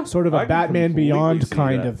mentor. Yeah, sort of a Batman Beyond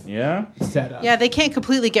kind of setup. Yeah, they can't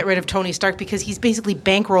completely get rid of Tony Stark because he's basically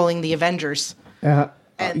bankrolling the Avengers.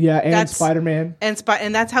 And Spider-Man.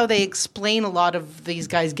 And that's how they explain a lot of these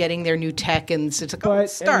guys getting their new tech, and it's like,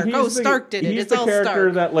 Stark did it. He's It's the all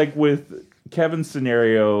character Stark. that, like, with Kevin's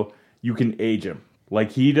scenario, you can age him.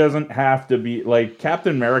 Like, he doesn't have to be, like,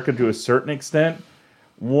 Captain America to a certain extent.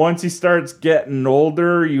 Once he starts getting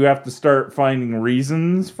older, you have to start finding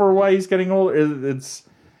reasons for why he's getting older.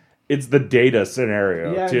 It's the Data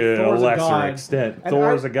scenario to a lesser extent.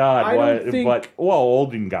 Thor's a god,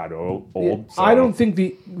 Odin got old. So. I don't think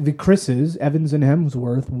the Chris's, Evans and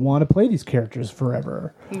Hemsworth, want to play these characters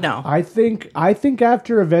forever. No, I think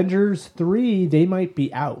after Avengers 3, they might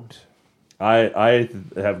be out. I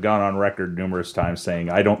have gone on record numerous times saying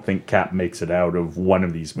I don't think Cap makes it out of one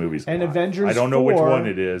of these movies. And Avengers 4, I don't know which one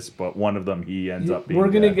it is, but one of them he ends up being. We're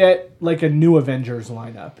going to get like a new Avengers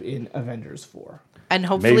lineup in Avengers 4. And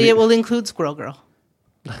hopefully it will include Squirrel Girl.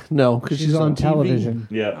 No, because she's on television.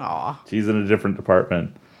 Yeah. Aww. She's in a different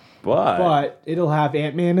department. But it'll have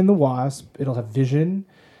Ant-Man and the Wasp. It'll have Vision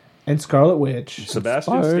and Scarlet Witch.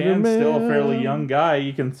 Sebastian Stan's still a fairly young guy.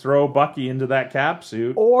 You can throw Bucky into that cap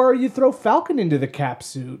suit. Or you throw Falcon into the cap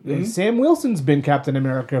suit. Mm-hmm. Sam Wilson's been Captain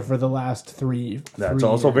America for the last three That's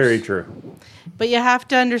also years. very true. But you have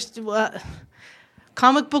to understand...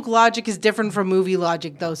 comic book logic is different from movie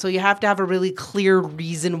logic, though, so you have to have a really clear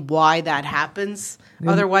reason why that happens.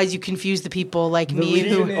 Yeah. Otherwise, you confuse the people like me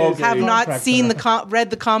who have not seen read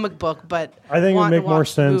the comic book, but I think it would make more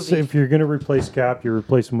sense if you're going to replace Cap, you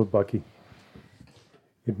replace him with Bucky.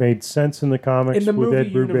 It made sense in the comics in the with movie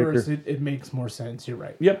Ed universe. Brubaker. It makes more sense. You're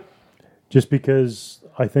right. Yep. Just because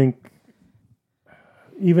I think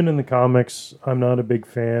even in the comics, I'm not a big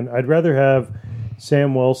fan. I'd rather have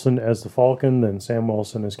Sam Wilson as the Falcon than Sam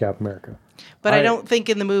Wilson as Captain America. But I don't think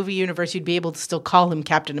in the movie universe you'd be able to still call him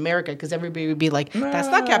Captain America because everybody would be like, that's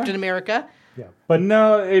not Captain America. Yeah. But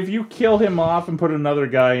no, if you kill him off and put another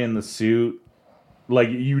guy in the suit, like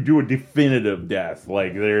you do a definitive death.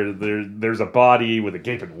 Like there's a body with a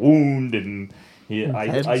gaping wound and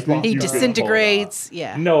I think he disintegrates.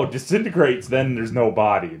 Yeah. No, disintegrates, then there's no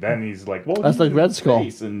body. Then he's like, well, that's like Red Skull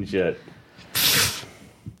and shit.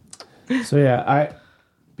 So yeah,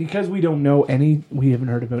 because we don't know we haven't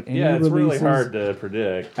heard about any it's releases really hard to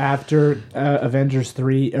predict. After Avengers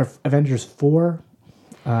 3 or Avengers 4,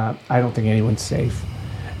 I don't think anyone's safe.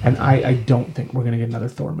 And I don't think we're going to get another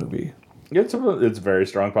Thor movie. It's a very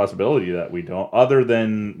strong possibility that we don't. Other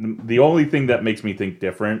than the only thing that makes me think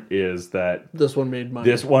different is that this one made money.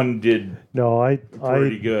 This one did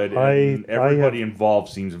pretty good. And everybody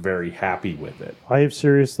involved seems very happy with it. I have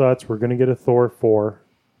serious thoughts. We're going to get a Thor 4.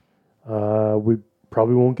 We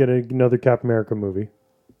probably won't get another Captain America movie.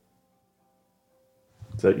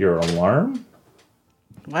 Is that your alarm?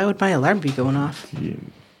 Why would my alarm be going off?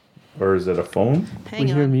 Or is it a phone? Hang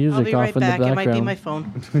we on. hear music I'll be right off in back. the It might be background. my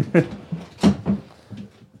phone.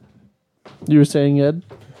 You were saying, Ed?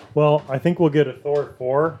 Well, I think we'll get a Thor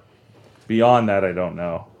 4. Beyond that, I don't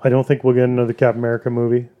know. I don't think we'll get another Captain America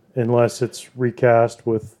movie unless it's recast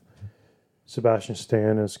with Sebastian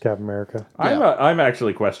Stan as Captain America. Yeah. I'm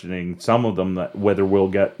actually questioning some of them that whether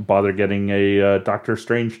we'll bother getting a Doctor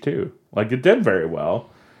Strange 2. Like, it did very well,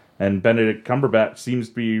 and Benedict Cumberbatch seems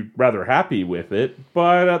to be rather happy with it.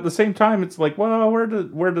 But at the same time, it's like, well,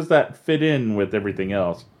 where does that fit in with everything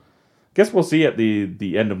else? Guess we'll see at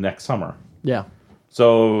the end of next summer. Yeah.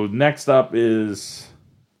 So next up is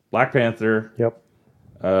Black Panther. Yep.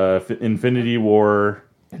 Infinity War.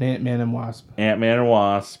 And Ant-Man and Wasp. Ant-Man and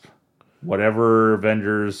Wasp. Whatever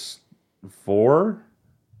Avengers 4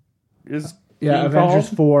 is. Yeah, Avengers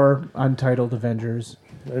 4, Untitled Avengers.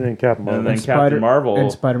 And then Captain Marvel. And then Captain Marvel.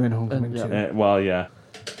 And Spider-Man Homecoming, too.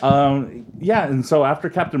 And so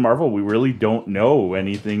after Captain Marvel, we really don't know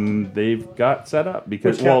anything they've got set up.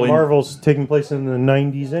 Because Captain Marvel's taking place in the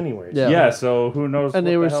 90s anyways. Yeah, so who knows and what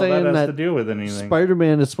they were the hell saying that has that to do with anything.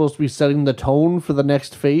 Spider-Man is supposed to be setting the tone for the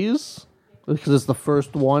next phase. Because it's the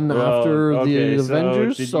first one after the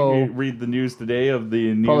Avengers. Did so you read the news today of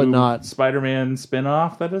the Probably new not. Spider-Man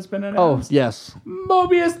spin-off that has been oh announced? yes,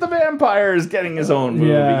 Mobius the Vampire is getting his own movie.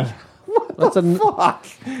 Yeah. that's a Fuck.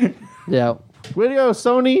 yeah. Way to go,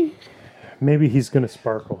 Sony. Maybe he's going to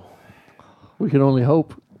sparkle. We can only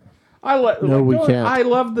hope. We can't. I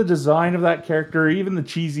love the design of that character, even the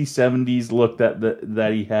cheesy 70s look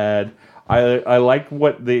that he had. I like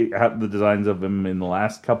what they have the designs of him in the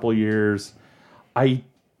last couple years. I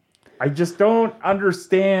just don't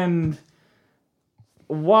understand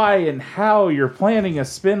why and how you're planning a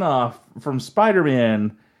spin-off from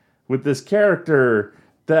Spider-Man with this character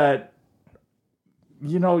that,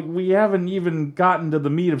 you know, we haven't even gotten to the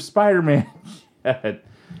meat of Spider-Man yet.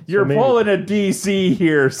 You're pulling a DC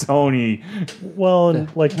here, Sony. Well,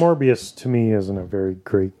 and like Morbius to me isn't a very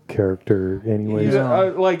great character, anyways.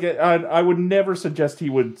 I would never suggest he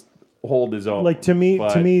would hold his own. Like to me,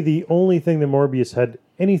 the only thing that Morbius had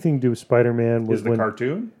anything to do with Spider-Man was is the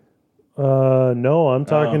cartoon. No, I'm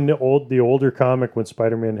talking the older comic when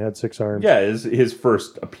Spider-Man had 6 arms. Yeah, his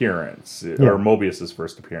first appearance, or Mobius's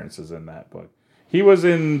first appearances in that book. He was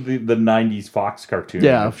in the '90s Fox cartoon.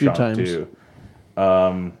 Yeah, a few times too.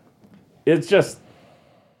 It's just,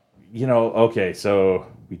 you know, okay, so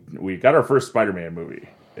we got our first Spider-Man movie.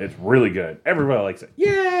 It's really good. Everybody likes it.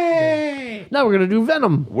 Yay! Now we're gonna do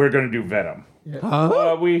Venom. We're gonna do Venom.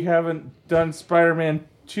 Huh? We haven't done Spider-Man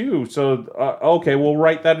 2, so okay, we'll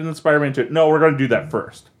write that in the Spider-Man 2. No, we're gonna do that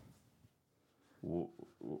first.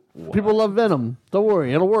 People love Venom. Don't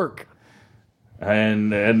worry, it'll work.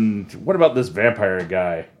 And what about this vampire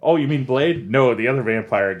guy? Oh, you mean Blade? No, the other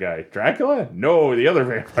vampire guy. Dracula? No, the other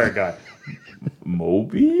vampire guy.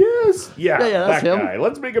 Mobius? Yeah, that's that him. guy.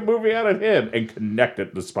 Let's make a movie out of him and connect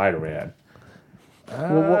it to Spider-Man.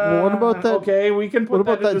 Well, what about that? Okay, we can put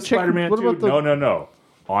that into Spider-Man 2. No.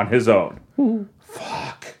 On his own.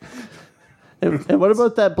 Fuck. And what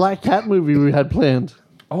about that Black Cat movie we had planned?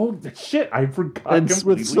 Oh, shit. I forgot And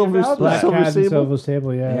completely with Silver- about Black that. Silver Cat and Sable? Silver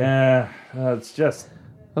Sable, yeah. Yeah, it's just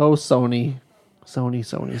Oh, Sony.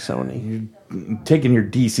 Sony. taking your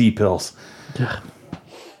DC pills.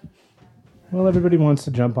 Well, everybody wants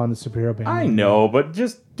to jump on the superhero band. I know, but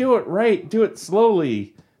just do it right. Do it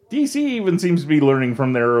slowly. DC even seems to be learning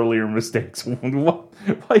from their earlier mistakes. Why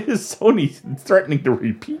is Sony threatening to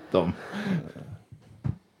repeat them?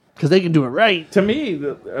 Because they can do it right. To me,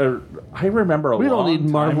 I remember We don't need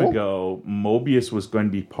long time Marvel. ago, Mobius was going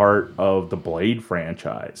to be part of the Blade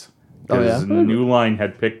franchise. Oh, yeah? Because New Line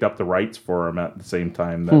had picked up the rights for him at the same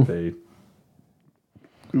time that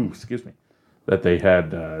they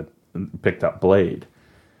had picked up Blade.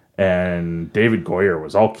 And David Goyer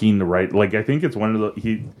was all keen to write. Like, I think it's one of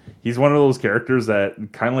the he's one of those characters that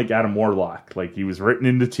kind of like Adam Warlock. Like, he was written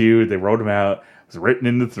into 2, they wrote him out. Was written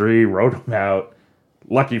into 3, wrote him out.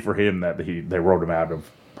 Lucky for him that they wrote him out of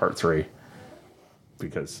part 3.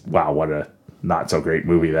 Because wow, what a not so great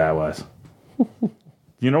movie that was.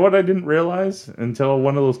 You know what I didn't realize until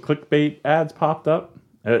one of those clickbait ads popped up?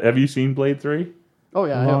 Have you seen Blade 3? Oh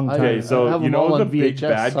yeah. Long time. Okay, so have you them all know the on big VHS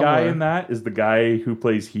bad guy somewhere. in that is the guy who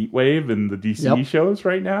plays Heatwave in the DC shows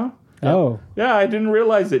right now. Oh. Yeah, I didn't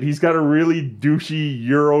realize it. He's got a really douchey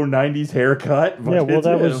Euro 90s haircut. But Yeah, well, it's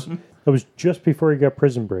that him. was just before he got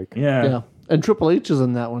Prison Break. Yeah. And Triple H is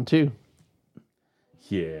in that one too.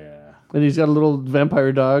 Yeah. And he's got a little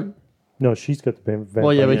vampire dog. No, she's got the vampire.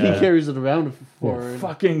 Well, yeah, but Yeah. he carries it around for.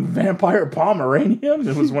 Fucking vampire Pomeranian.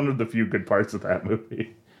 It was one of the few good parts of that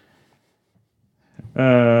movie.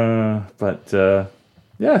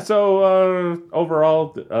 Yeah, so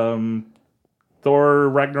overall, Thor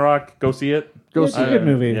Ragnarok, go see it. It's a good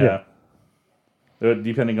movie. Yeah.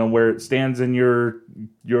 Depending on where it stands in your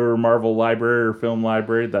Marvel library or film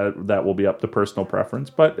library, that will be up to personal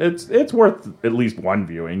preference. But it's worth at least one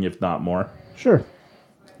viewing, if not more. Sure.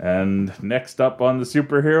 And next up on the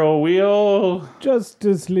superhero wheel,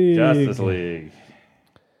 Justice League. Justice League.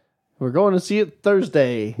 We're going to see it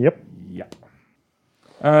Thursday. Yep. Yep.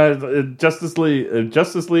 Justice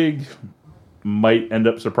League might end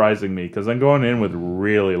up surprising me because I'm going in with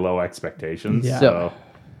really low expectations. Yeah. So,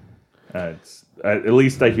 It's at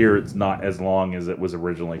least I hear it's not as long as it was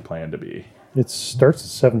originally planned to be. It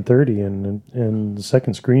starts at 7:30, and the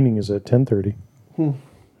second screening is at 10:30.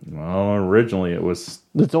 Well, originally it was.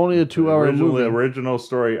 It's only a 2-hour movie. The original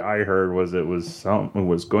story I heard was it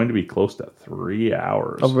was going to be close to 3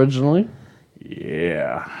 hours. Originally?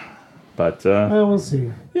 Yeah, but we'll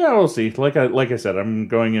see. Yeah, we'll see. Like I said, I'm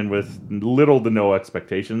going in with little to no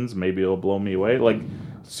expectations. Maybe it'll blow me away. Like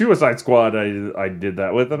Suicide Squad, I did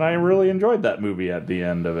that with, and I really enjoyed that movie at the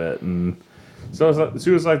end of it. And so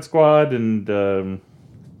Suicide Squad and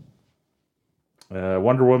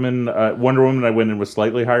Wonder Woman. Wonder Woman, I went in with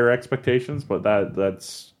slightly higher expectations, but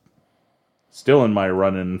that's still in my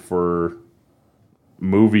run-in for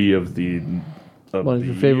movie of the. One of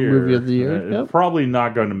your favorite movie of the year. Yep. Probably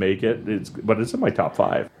not going to make it. But it's in my top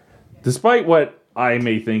 5. Despite what I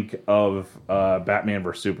may think of Batman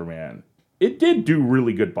vs Superman, it did do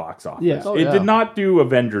really good box office. Yeah. It did not do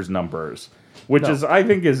Avengers numbers, which I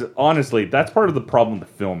think is honestly that's part of the problem with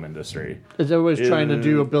the film industry. Is everybody's trying to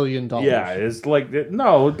do $1 billion? Yeah, it's like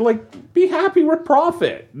be happy with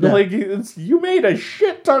profit. Yeah. Like you made a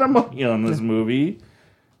shit ton of money on this movie.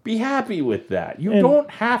 Be happy with that. You don't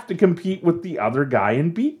have to compete with the other guy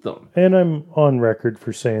and beat them. And I'm on record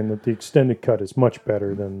for saying that the extended cut is much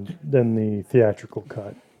better than the theatrical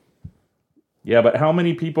cut. Yeah, but how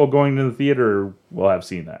many people going to the theater will have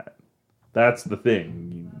seen that? That's the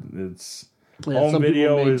thing. It's home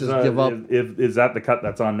video is that the cut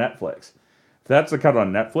that's on Netflix. If that's the cut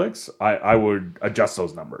on Netflix, I would adjust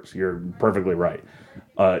those numbers. You're perfectly right.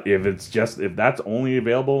 If that's only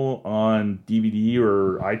available on DVD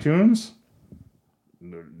or iTunes,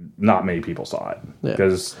 not many people saw it.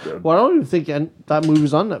 Because well, I don't even think that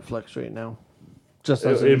movie's on Netflix right now. Just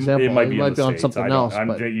as an example, it might be on something else. I'm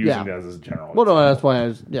but, using it as a general. Well, no, that's why I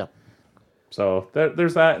was So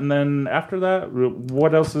there's that, and then after that,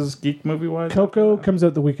 what else is geek movie wise? Coco comes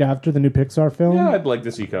out the week after the new Pixar film. Yeah, I'd like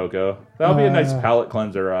to see Coco. That'll be a nice palate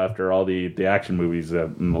cleanser after all the action movies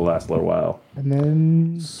in the last little while. And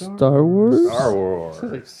then Star Wars. Star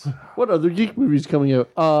Wars. What other geek movies coming out?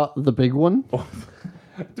 The big one.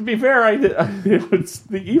 To be fair,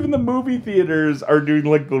 even the movie theaters are doing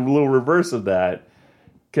like the little reverse of that,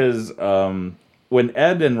 because when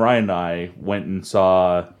Ed and Ryan and I went and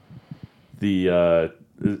saw Thor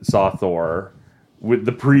with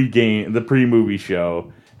the pre-movie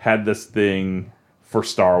show had this thing for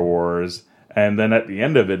Star Wars, and then at the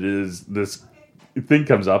end of it is this thing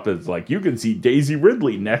comes up. It's like you can see Daisy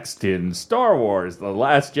Ridley next in Star Wars: The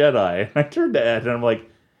Last Jedi. And I turned to Ed and I'm like,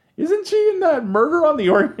 "Isn't she in that Murder on the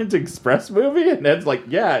Orient Express movie?" And Ed's like,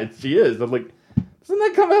 "Yeah, she is." I'm like, "Doesn't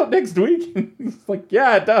that come out next week?" And he's like,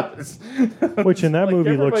 "Yeah, it does." Which in that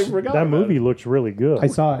movie looks really good. I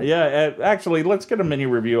saw it. Yeah, actually, let's get a mini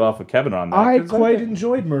review off of Kevin on that. I quite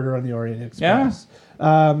enjoyed Murder on the Orient Express.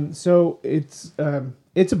 Yeah. So it's a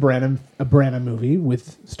Branagh movie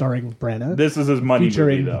starring Branagh. This is his money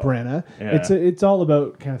featuring movie, though. Branagh. Yeah. It's all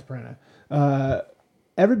about Kenneth Branagh.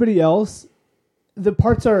 Everybody else, the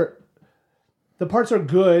parts are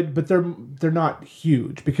good, but they're not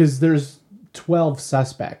huge because there's 12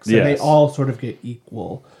 suspects and they all sort of get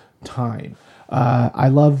equal time. I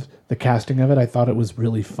love the casting of it. I thought it was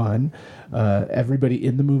really fun. Everybody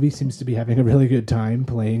in the movie seems to be having a really good time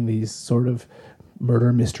playing these sort of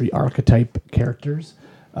murder mystery archetype characters.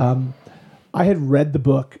 I had read the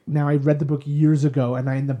book. Now, I read the book years ago, and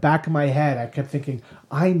in the back of my head, I kept thinking,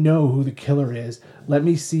 I know who the killer is. Let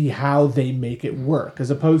me see how they make it work.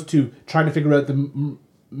 As opposed to trying to figure out the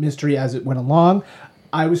mystery as it went along,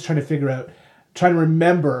 I was trying to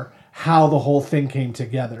remember how the whole thing came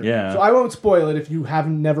together. Yeah. So I won't spoil it if you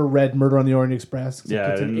haven't never read Murder on the Orient Express.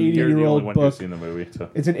 Yeah, it's an you're the 80-year-old only one book. who's seen the movie. So.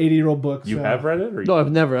 It's an 80-year-old book. You have read it? Or No,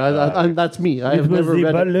 I've never. That's me. I have never read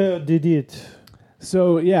it. Balleur did it.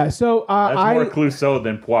 So, yeah. So That's more Clouseau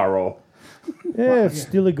than Poirot. Yeah,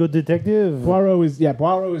 still a good detective. Poirot is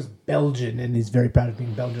Belgian, and he's very proud of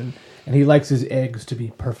being Belgian, and he likes his eggs to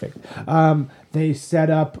be perfect. They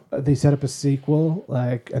set up a sequel,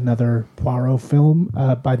 like another Poirot film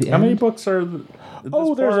by the end. How many books are?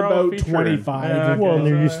 There's about 25. Yeah, Well, and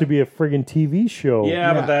there used to be a friggin' TV show.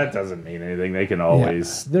 Yeah, but that doesn't mean anything. They can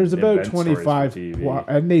always. There's about invent stories for 25, TV.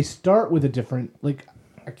 and they start with a different. Like,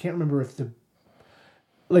 I can't remember if the.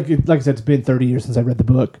 Like I said, it's been 30 years since I read the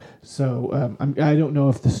book, so I don't know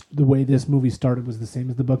if the way this movie started was the same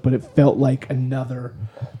as the book, but it felt like another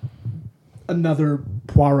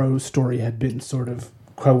Poirot story had been sort of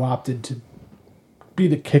co-opted to be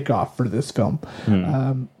the kickoff for this film.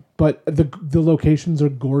 But the locations are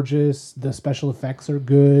gorgeous, the special effects are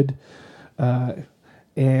good.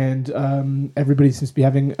 and everybody seems to be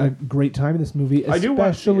having a great time in this movie. I do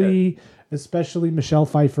want to see Especially Michelle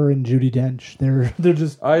Pfeiffer and Judi Dench. They're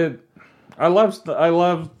just. I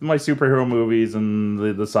love my superhero movies and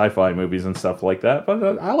the sci-fi movies and stuff like that.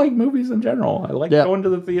 But I like movies in general. I like going to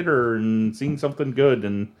the theater and seeing something good.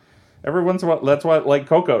 And every once in a while, that's why like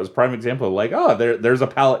Coco is a prime example. Like, there's a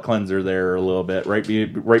palate cleanser there a little bit right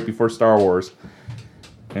before Star Wars,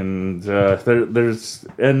 and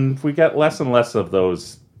and we get less and less of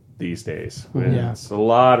those these days. It's a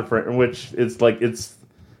lot of which it's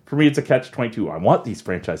for me it's a catch-22. I want these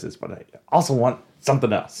franchises, but I also want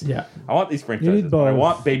something else. Yeah. I want these franchises, but I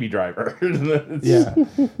want Baby Driver. Yeah.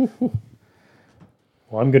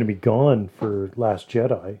 Well, I'm going to be gone for Last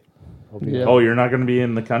Jedi. Oh, you're not going to be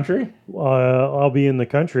in the country? I'll be in the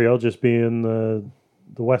country. I'll just be in the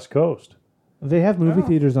West Coast. They have movie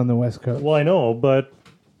theaters on the West Coast. Well, I know, but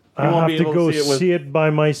I have to go see it by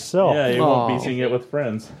myself. Yeah, you won't be seeing it with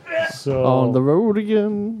friends. So on the road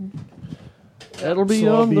again. It'll be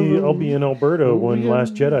on the road. I'll be in Alberta when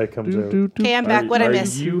Last Jedi comes out. Okay, I'm back. What I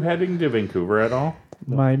miss? Are you heading to Vancouver at all?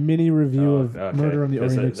 My mini review of Murder on the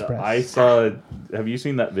Orient Express. I saw. Have you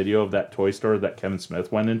seen that video of that toy store that Kevin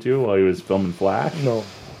Smith went into while he was filming Flash? No.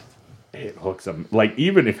 It looks like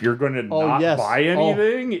even if you're going to not buy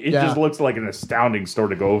anything, it just looks like an astounding store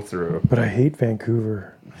to go through. But I hate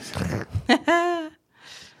Vancouver.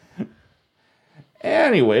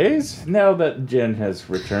 Anyways, now that Jen has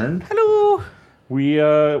returned, Hello. we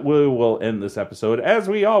will end this episode as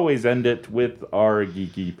we always end it with our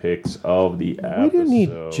geeky picks of the episode. We didn't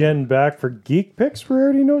need Jen back for geek picks. We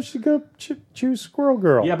already know she's going to choose Squirrel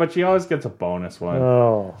Girl. Yeah, but she always gets a bonus one.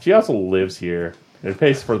 Oh. She also lives here. It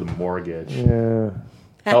pays for the mortgage. Yeah.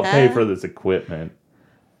 Help pay for this equipment.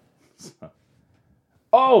 So.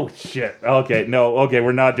 Oh shit! Okay,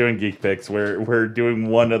 we're not doing geek picks. We're doing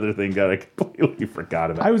one other thing that I completely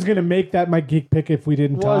forgot about. I was gonna make that my geek pick if we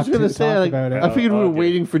didn't talk about it. I figured we were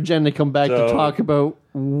waiting for Jen to come back to talk about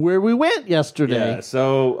where we went yesterday. Yeah.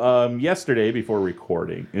 So yesterday, before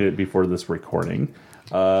this recording,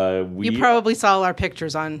 you probably saw our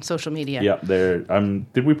pictures on social media. Yep. There.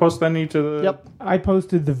 Did we post any to the? Yep. I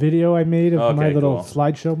posted the video I made of my little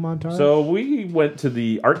slideshow montage. So we went to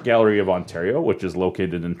the Art Gallery of Ontario, which is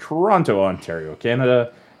located in Toronto, Ontario,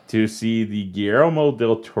 Canada, to see the Guillermo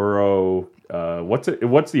del Toro. What's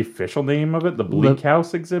the official name of it? The Bleak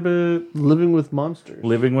House exhibit. Living with Monsters.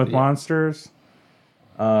 Living with Monsters.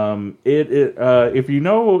 If you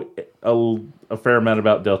know a fair amount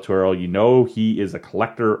about Del Toro, you know he is a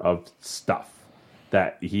collector of stuff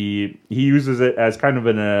that he uses it as kind of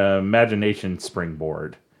an imagination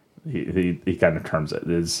springboard. He kind of terms it.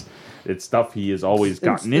 It's stuff he has always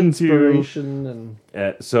gotten into. Inspiration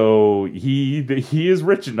and so he is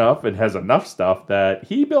rich enough and has enough stuff that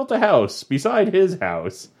he built a house beside his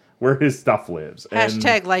house where his stuff lives.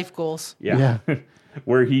 Hashtag life goals. Yeah.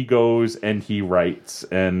 Where he goes and he writes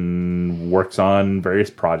and works on various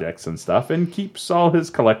projects and stuff and keeps all his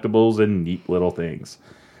collectibles and neat little things.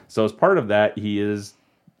 So as part of that, he is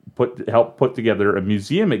helped put together a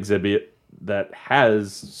museum exhibit that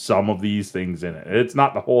has some of these things in it. It's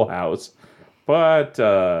not the whole house, but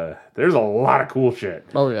there's a lot of cool shit.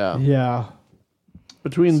 oh yeah, yeah.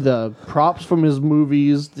 Between the props from his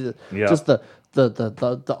movies, just the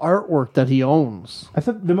artwork that he owns. I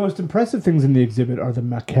thought the most impressive things in the exhibit are the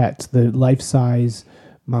maquettes, the life-size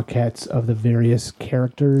maquettes of the various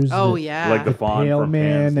characters. Oh, yeah. Like the Fawn Pale from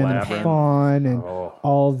Man Pan's and Labyrinth. the Fawn and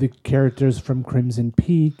all the characters from Crimson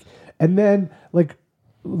Peak. And then, like,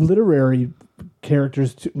 literary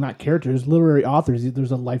characters, literary authors.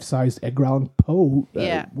 There's a life-size Edgar Allan Poe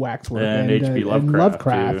waxwork. And H.P.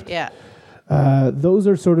 Lovecraft. too. Yeah. Those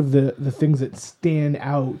are sort of the things that stand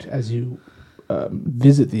out as you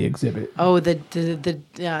visit the exhibit. Oh, the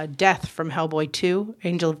Death from Hellboy 2,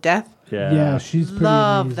 Angel of Death. Yeah, she's pretty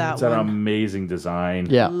Love amazing. that It's one. an amazing design.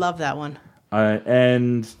 Yeah, Love that one.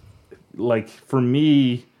 And like for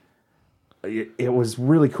me, it was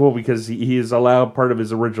really cool because he has allowed part of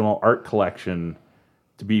his original art collection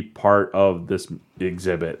to be part of this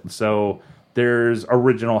exhibit. So there's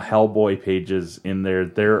original Hellboy pages in there.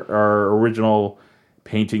 There are original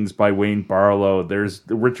paintings by Wayne Barlow. There's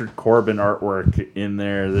the Richard Corbin artwork in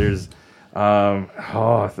there. There's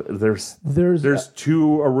there's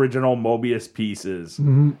two original Mobius pieces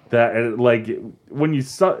that like when you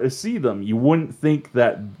see them, you wouldn't think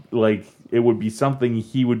that like it would be something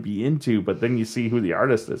he would be into, but then you see who the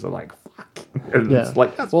artist is, and like fuck, and it's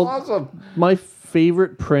like that's awesome. My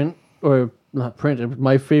favorite print, or not print, it was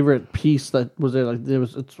my favorite piece that was there. Like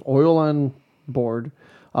it's oil on board.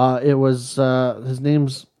 It was his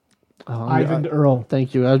name's Ivan Earl.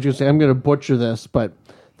 Thank you. I was just saying I'm going to butcher this, but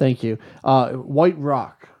thank you. White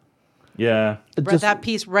Rock. Yeah. That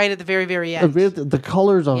piece right at the very, very end. The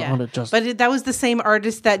colors on it just. But that was the same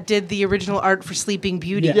artist that did the original art for Sleeping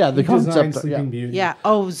Beauty. Yeah, the He designed concept. Sleeping Beauty. Yeah.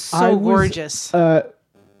 Oh, so gorgeous.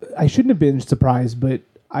 I shouldn't have been surprised, but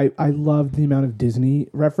I loved the amount of Disney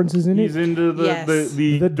references in He's it. into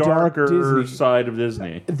the dark darker Disney. side of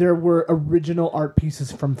Disney. There were original art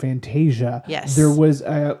pieces from Fantasia. Yes. There was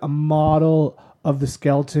a model of the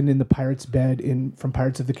skeleton in the pirate's bed from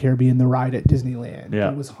Pirates of the Caribbean, the ride at Disneyland. Yeah.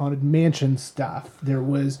 There was Haunted Mansion stuff. There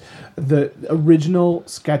was the original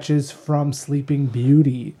sketches from Sleeping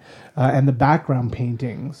Beauty and the background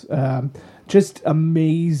paintings. Just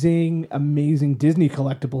amazing, amazing Disney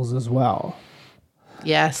collectibles as well.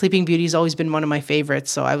 Yeah, Sleeping Beauty's always been one of my favorites.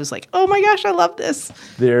 So I was like, oh my gosh, I love this.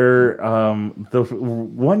 There, the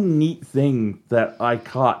one neat thing that I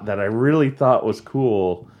caught that I really thought was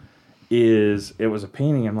cool is it was a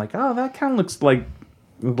painting. I'm like, oh, that kind of looks like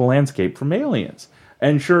the landscape from Aliens.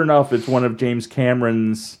 And sure enough, it's one of James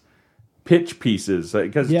Cameron's pitch pieces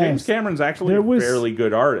because James Cameron's actually a fairly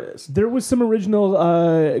good artist. There was some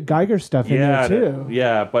original Geiger stuff in there too.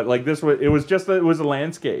 Yeah, but like this was, it was a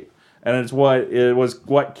landscape, and it was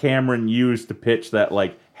what Cameron used to pitch that,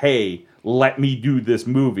 like, hey, let me do this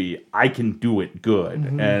movie. I can do it good,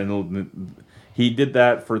 and he did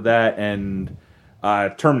that for that and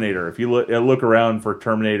Terminator. If you look around for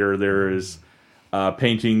Terminator, there is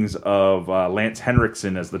paintings of Lance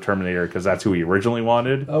Henriksen as the Terminator because that's who he originally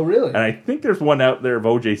wanted. Oh, really? And I think there's one out there of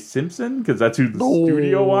O.J. Simpson because that's who the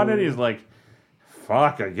studio wanted. He's like,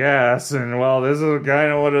 fuck, I guess. And well, this is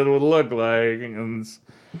kind of what it would look like.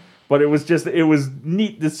 But it was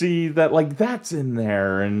neat to see that, like, that's in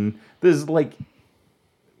there. And there's like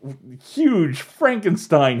huge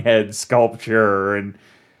Frankenstein head sculpture and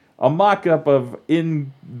a mock-up of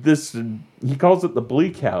in this, he calls it the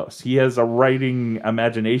Bleak House. He has a writing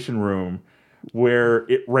imagination room where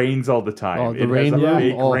it rains all the time. Oh, the it rain, has a yeah.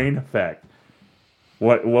 big rain effect.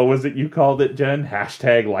 What was it you called it, Jen?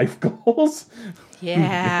 Hashtag life goals?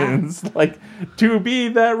 Yeah. It's like, to be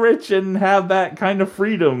that rich and have that kind of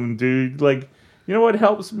freedom, dude. Like, you know what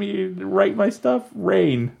helps me write my stuff?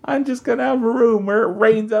 Rain. I'm just going to have a room where it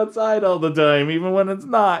rains outside all the time, even when it's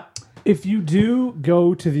not. If you do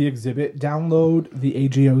go to the exhibit, download the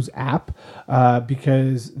AGO's app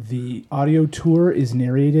because the audio tour is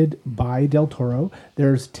narrated by Del Toro.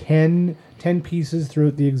 There's 10 pieces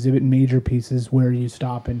throughout the exhibit, major pieces, where you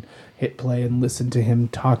stop and hit play and listen to him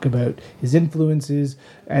talk about his influences,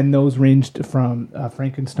 and those ranged from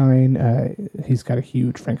Frankenstein. He's got a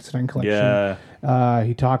huge Frankenstein collection. Yeah.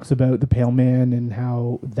 He talks about the Pale Man and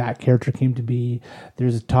how that character came to be.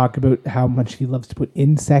 There's a talk about how much he loves to put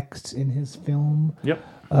insects in his film. Yep.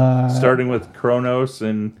 Starting with Kronos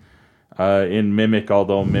and in Mimic,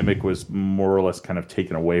 although Mimic was more or less kind of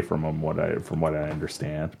taken away from him, from what I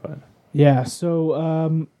understand. But yeah,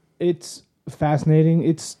 so it's fascinating.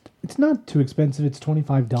 It's not too expensive. It's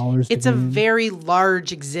 $25. It's a very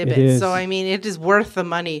large exhibit. It is. So, I mean, it is worth the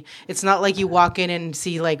money. It's not like you walk in and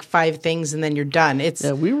see like 5 things and then you're done.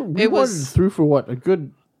 We wandered through for what, a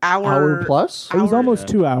good hour plus? It was almost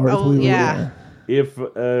 2 hours. Oh, yeah. if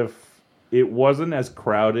it wasn't as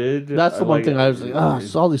crowded, That's the one thing I was like,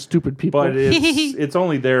 it's all these stupid people. But it's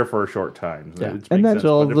only there for a short time. Yeah. And then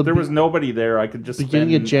if there was nobody there, I could just beginning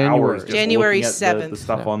spend of January. hours just January looking at 7th. the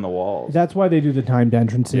stuff on the walls. That's why they do the timed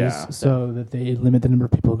entrances, Yeah. so that they limit the number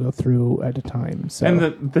of people who go through at a time. So.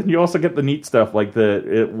 And then you also get the neat stuff like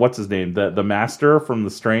what's his name, the master from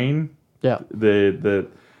The Strain. Yeah.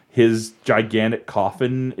 His gigantic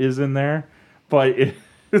coffin is in there, but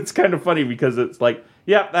it's kind of funny because it's like,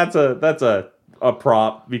 yeah, that's a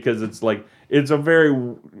prop because it's like it's a very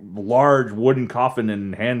large wooden coffin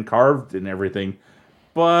and hand carved and everything,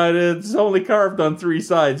 but it's only carved on 3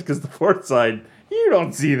 sides because the 4th side you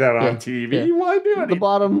don't see that on TV. Yeah. Why do it? The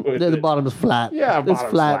bottom is flat. Yeah, it's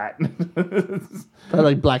flat. I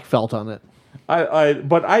like black felt on it.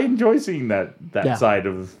 But I enjoy seeing that side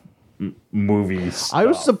of movies. I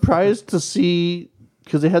was surprised to see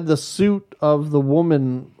because they had the suit of the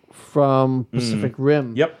woman from Pacific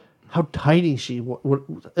Rim. Yep. How tiny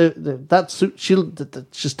that suit?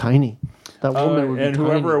 She's tiny. That woman would be and tiny.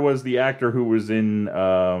 whoever was the actor who was in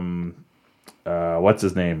what's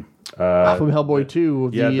his name from Hellboy 2,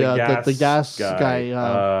 the gas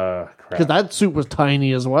guy. Because that suit was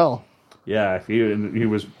tiny as well. Yeah, he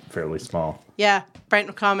was fairly small. Yeah,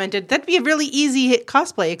 Brent commented, that'd be a really easy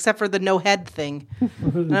cosplay, except for the no head thing.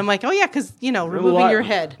 And I'm like, oh yeah, because, removing your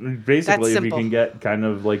head. Basically, That's if you simple. can get kind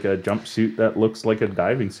of like a jumpsuit that looks like a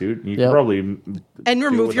diving suit, you can probably And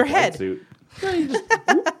remove your head. Suit.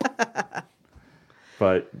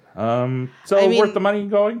 But worth the money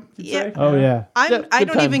going? Yeah. Oh yeah. I don't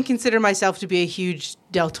time. even consider myself to be a huge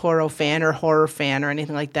Del Toro fan or horror fan or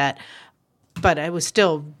anything like that. But it was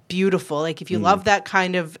still beautiful. Like, if you love that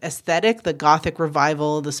kind of aesthetic, the Gothic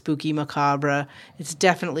revival, the spooky macabre, it's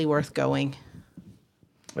definitely worth going.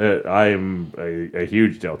 I'm a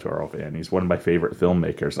huge Del Toro fan. He's one of my favorite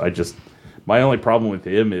filmmakers. My only problem with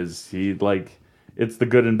him is it's the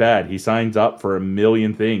good and bad. He signs up for a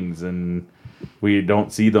million things and we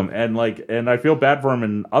don't see them. And I feel bad for him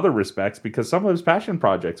in other respects because some of his passion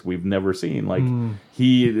projects we've never seen.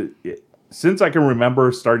 Since I can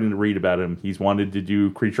remember starting to read about him, he's wanted to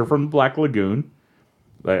do Creature from the Black Lagoon,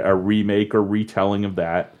 a remake or retelling of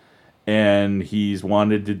that. And he's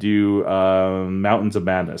wanted to do Mountains of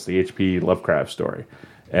Madness, the H.P. Lovecraft story.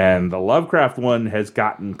 And the Lovecraft one has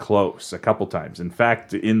gotten close a couple times. In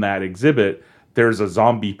fact, in that exhibit, there's a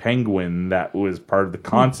zombie penguin that was part of the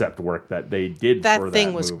concept work that they did That for that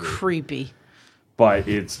thing was movie. creepy. But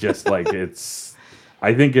it's just I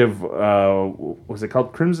think of, was it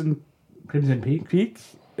called Crimson Peak?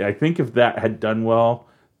 I think if that had done well,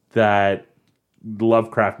 that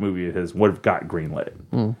Lovecraft movie of his would have got greenlit.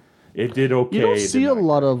 It did okay. You don't see a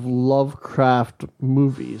lot of Lovecraft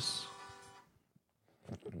movies.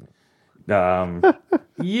 It's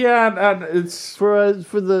For those.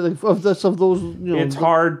 it's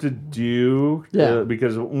hard to do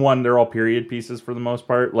because one, they're all period pieces for the most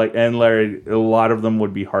part. A lot of them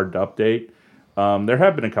would be hard to update. There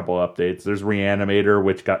have been a couple of updates. There's Reanimator,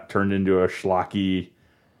 which got turned into a fun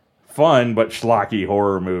but schlocky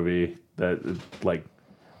horror movie that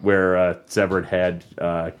where a severed head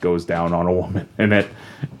goes down on a woman in it.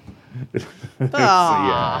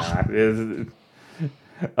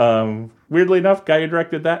 Weirdly enough, guy who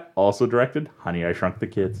directed that also directed Honey, I Shrunk the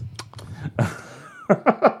Kids.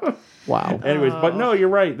 Wow. Anyways, but no, you're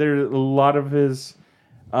right. There's a lot of his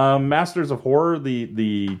Masters of Horror,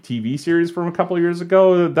 the TV series from a couple of years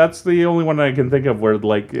ago. That's the only one I can think of where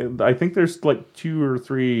I think there's 2 or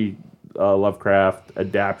 3 Lovecraft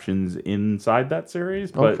adaptions inside that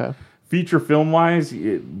series, but feature film wise,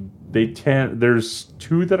 there's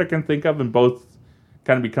 2 that I can think of, and both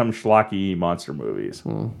kind of become schlocky monster movies.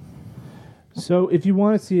 So if you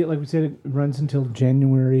want to see it, like we said, it runs until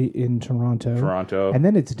January in Toronto, and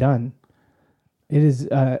then it's done. It is.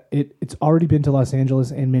 It's already been to Los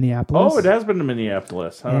Angeles and Minneapolis. Oh, it has been to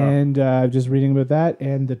Minneapolis, huh? And just reading about that,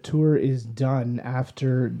 and the tour is done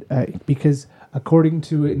after because according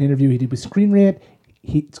to an interview he did with Screen Rant,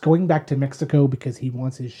 he's going back to Mexico because he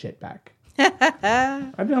wants his shit back.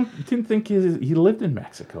 I didn't think he lived in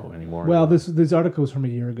Mexico anymore. Well, this article was from a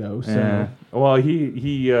year ago. So well,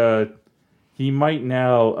 he might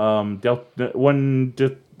now.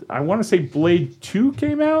 I want to say Blade 2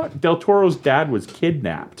 came out. Del Toro's dad was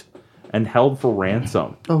kidnapped and held for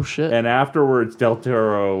ransom. Oh, shit. And afterwards, Del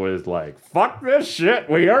Toro was like, fuck this shit.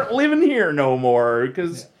 We aren't living here no more.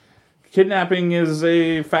 Because kidnapping is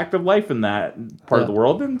a fact of life in that part of the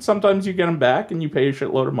world. And sometimes you get them back and you pay a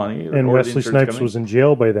shitload of money. And Wesley Snipes was in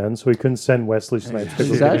jail by then, so he couldn't send Wesley Snipes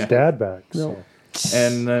to get his dad back. No.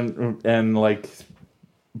 So.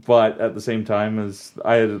 But at the same time, as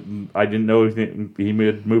I didn't know he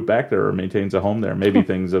had moved back there or maintains a home there. Maybe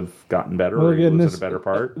things have gotten better or he lives in a better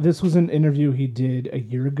part. This was an interview he did a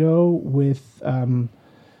year ago with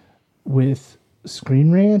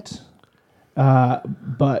Screen Rant,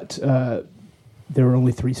 but there were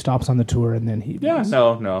only 3 stops on the tour, and then he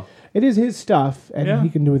no. It is his stuff, and he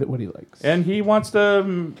can do with it what he likes. And he wants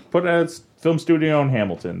to put a film studio in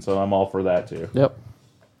Hamilton, so I'm all for that too. Yep.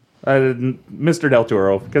 Mr. Del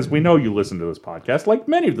Toro, because we know you listen to this podcast, like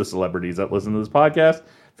many of the celebrities that listen to this podcast,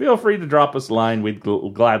 feel free to drop us a line. We'd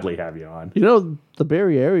gladly have you on. You know, the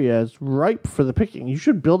Barrie area is ripe for the picking. You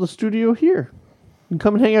should build a studio here and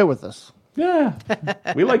come and hang out with us. Yeah.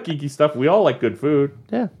 We like geeky stuff. We all like good food.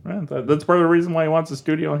 Yeah. Right? That's part of the reason why he wants a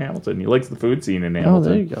studio in Hamilton. He likes the food scene in Hamilton. Oh,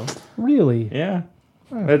 there you go. Really? Yeah.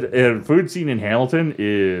 And food scene in Hamilton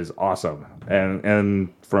is awesome.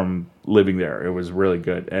 And from living there, it was really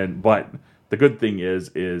good. But the good thing is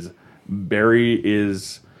Barrie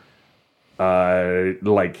is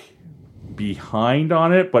behind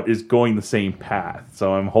on it, but is going the same path.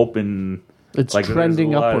 So I'm hoping it's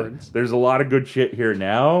trending upwards. There's a lot of good shit here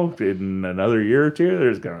now. In another year or 2,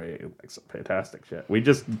 there's going to be some fantastic shit.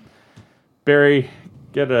 Barrie,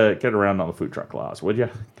 get around on the food truck laws, would you?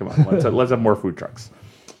 Come on, let's have more food trucks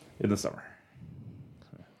in the summer.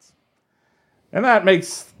 And that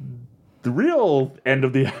makes the real end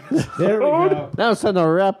of the episode. There we go. Now it's time to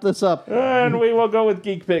wrap this up. And we will go with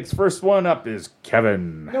Geek Picks. First one up is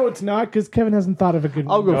Kevin. No, it's not, because Kevin hasn't thought of a good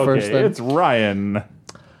one. I'll go first then. It's Ryan.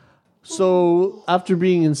 So, after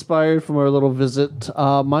being inspired from our little visit,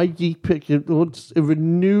 my geek pick, it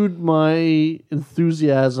renewed my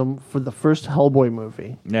enthusiasm for the first Hellboy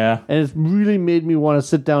movie. Yeah. And it really made me want to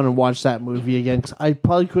sit down and watch that movie again, because I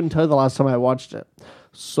probably couldn't tell you the last time I watched it.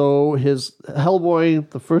 So, his Hellboy,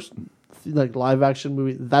 the first live action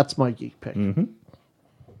movie, that's my geek pick. Mm-hmm.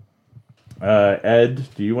 Ed,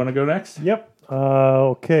 do you want to go next? Yep.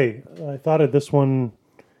 Okay. I thought of this one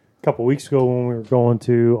a couple weeks ago when we were going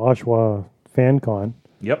to Oshawa FanCon.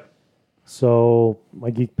 Yep. So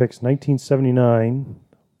my geek pick's 1979,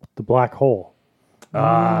 The Black Hole.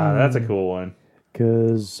 That's a cool one.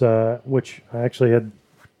 Because which I actually had,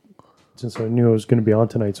 since I knew I was going to be on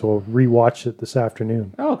tonight, so I rewatched it this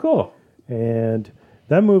afternoon. Oh, cool. And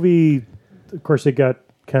that movie, of course, it got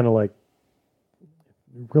kind of like,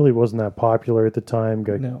 really wasn't that popular at the time,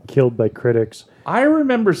 got killed by critics. I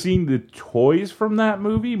remember seeing the toys from that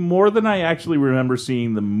movie more than I actually remember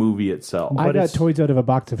seeing the movie itself. I got toys out of a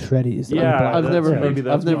box of Shreddies. Yeah, I've never heard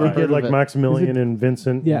like of it. Maximilian and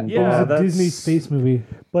Vincent. Yeah, and it was a Disney space movie.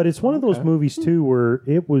 But it's one of those movies too where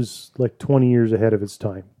it was like 20 years ahead of its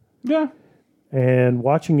time. Yeah. And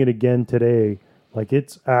watching it again today, like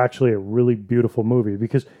it's actually a really beautiful movie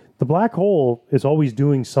because the black hole is always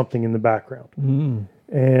doing something in the background. Mm.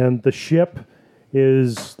 And the ship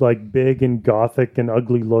is like big and gothic and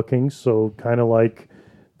ugly looking, so kind of like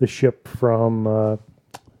the ship from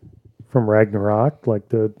Ragnarok, like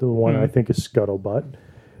the one I think is Scuttlebutt.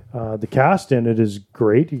 The cast in it is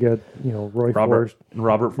great. You got Robert Forster.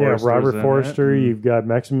 Yeah, Robert Forster. You've got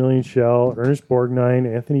Maximilian Schell, Ernest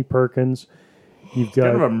Borgnine, Anthony Perkins. You've got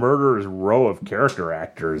kind of a murderer's row of character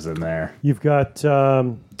actors in there. You've got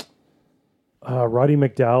Roddy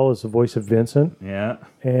McDowall is the voice of Vincent. Yeah.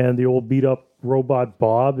 And the old beat up robot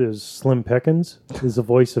Bob is Slim Pickens, is the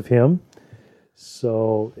voice of him.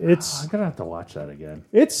 So it's I'm gonna have to watch that again.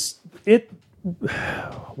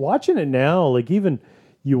 Watching it now, like even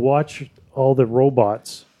you watch all the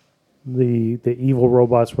robots, the evil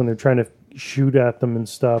robots when they're trying to shoot at them and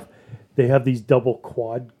stuff, they have these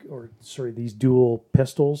these dual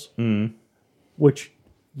pistols, which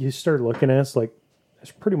you start looking at, it's like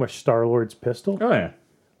it's pretty much Star-Lord's pistol. Oh yeah.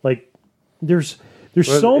 Like there's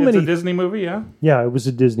so many. It's a Disney movie, yeah. Yeah, it was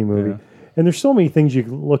a Disney movie, and there's so many things you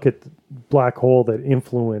can look at Black Hole that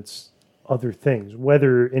influence other things,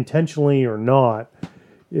 whether intentionally or not.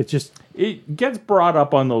 It gets brought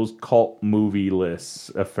up on those cult movie lists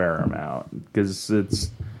a fair amount because it's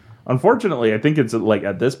unfortunately I think it's like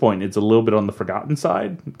at this point it's a little bit on the forgotten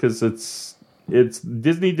side because it's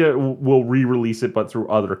Disney will re-release it, but through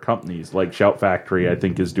other companies like Shout Factory. I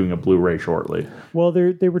think is doing a Blu-ray shortly. Well,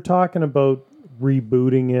 they were talking about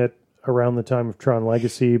rebooting it around the time of Tron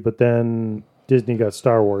Legacy, but then Disney got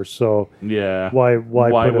Star Wars, so yeah, why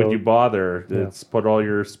would you bother? Yeah. It's put all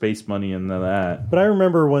your space money into that. But I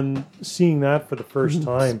remember when seeing that for the first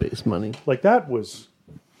time, space money, like that was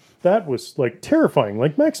like terrifying.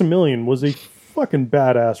 Like Maximilian was a fucking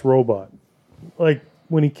badass robot. Like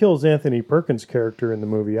when he kills Anthony Perkins' character in the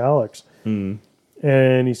movie Alex, and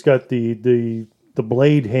he's got the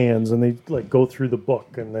blade hands, and they like go through the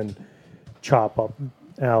book and then chop up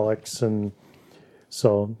Alex. And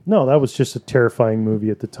so no, that was just a terrifying movie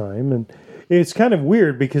at the time. And it's kind of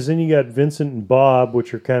weird because then you got Vincent and Bob,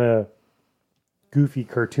 which are kind of goofy,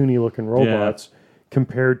 cartoony looking robots,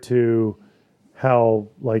 compared to how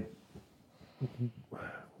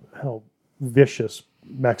vicious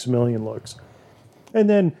Maximilian looks. And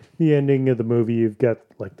then the ending of the movie, you've got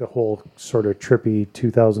like the whole sort of trippy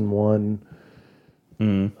 2001,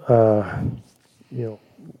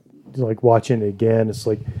 like watching it again, it's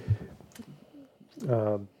like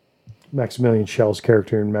Maximilian Schell's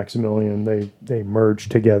character and Maximilian, they merge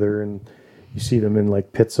together and you see them in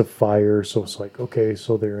like pits of fire. So it's like, okay,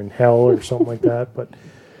 so they're in hell or something like that. But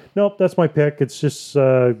nope, that's my pick. It's just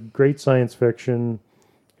great science fiction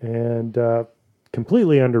and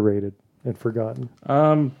completely underrated and forgotten.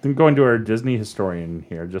 Then going to our Disney historian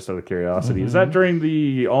here, just out of curiosity, is that during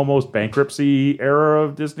the almost bankruptcy era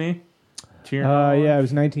of Disney? Yeah, it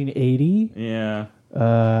was 1980. Yeah.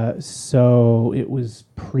 So it was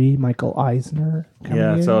pre-Michael Eisner.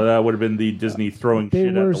 Yeah, so that would have been the Disney throwing shit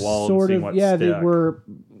at the wall and seeing what stuck. They were.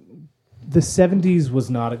 The 70s was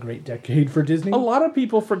not a great decade for Disney. A lot of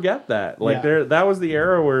people forget that. That was the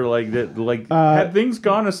era where had things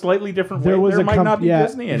gone a slightly different way, there might not be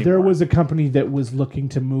Disney anymore. There was a company that was looking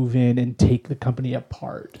to move in and take the company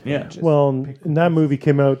apart. Yeah. Well, and that movie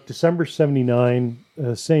came out December 79,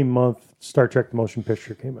 same month Star Trek The Motion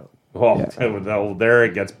Picture came out. Oh, there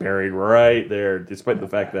it gets buried right there, despite the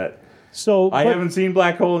fact that I haven't seen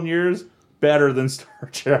Black Hole in years. better than Star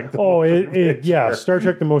Trek. Star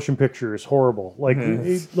Trek the motion picture is horrible. Like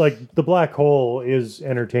like the Black Hole is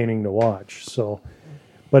entertaining to watch. So,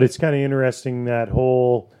 but it's kind of interesting that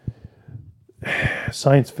whole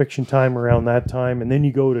science fiction time around that time, and then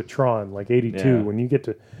you go to Tron, like 82. When you get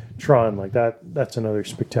to Tron, like that's another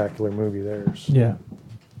spectacular movie there. So. Yeah.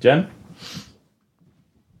 Jen?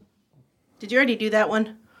 Did you already do that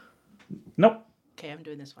one? Nope. Okay, I'm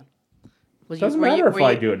doing this one. Doesn't matter if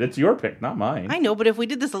I do it. It's your pick, not mine. I know, but if we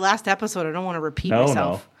did this the last episode, I don't want to repeat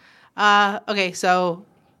myself. Okay, so,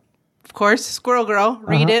 of course, Squirrel Girl.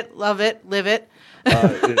 Read it, love it, live it.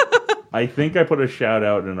 I think I put a shout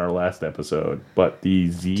out in our last episode, but the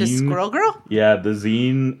zine... To Squirrel Girl? Yeah, the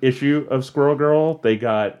zine issue of Squirrel Girl, they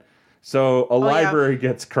got... So a library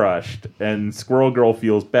gets crushed, and Squirrel Girl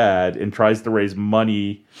feels bad and tries to raise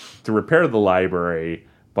money to repair the library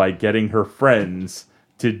by getting her friends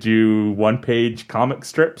to do one-page comic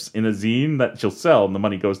strips in a zine that she'll sell, and the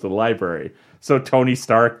money goes to the library. So Tony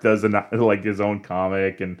Stark does his own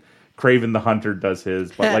comic, and Kraven the Hunter does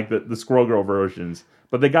his, but like the Squirrel Girl versions.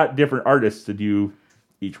 But they got different artists to do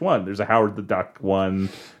each one. There's a Howard the Duck one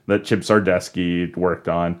that Chip Zdarsky worked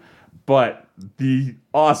on. But the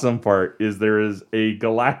awesome part is there is a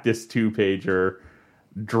Galactus 2-pager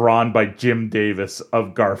drawn by Jim Davis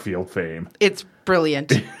of Garfield fame. It's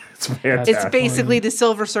brilliant. It's fantastic. It's basically the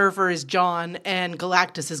Silver Surfer is John and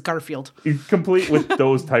Galactus is Garfield. It's complete with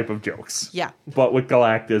those type of jokes. Yeah. But with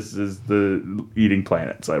Galactus is the eating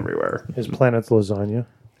planets everywhere. His planet's lasagna.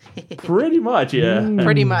 Pretty much, yeah.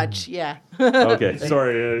 Pretty much, yeah. Okay,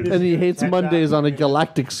 sorry. And he hates Mondays on a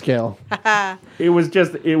galactic scale. I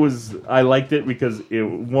liked it because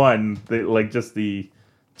the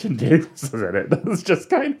Jim Davis is in it. That was just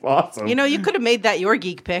kind of awesome. You know, you could have made that your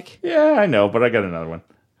geek pick. Yeah, I know, but I got another one.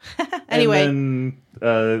 Anyway. And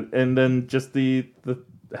then just the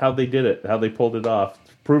how they did it, how they pulled it off.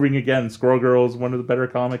 Proving again, Squirrel Girl is one of the better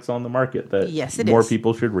comics on the market that more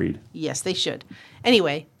people should read. Yes, they should.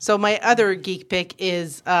 Anyway, so my other geek pick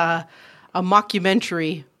is a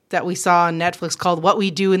mockumentary that we saw on Netflix called What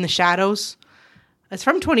We Do in the Shadows. It's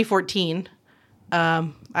from 2014.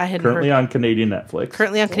 Currently on Canadian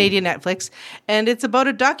Netflix. And it's about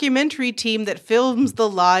a documentary team that films the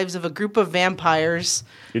lives of a group of vampires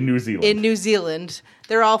in New Zealand.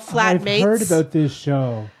 They're all flatmates. I've heard about this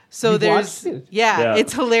show. So there's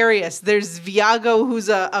it's hilarious. There's Viago, who's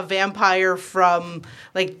a vampire from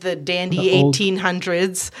like the dandy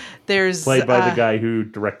 1800s. There's played by the guy who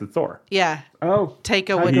directed Thor. Yeah. Oh,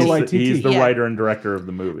 Taika Waititi. He's the writer and director of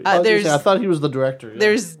the movie. I thought he was the director. Yeah.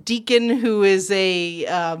 There's Deacon, who is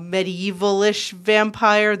a medieval-ish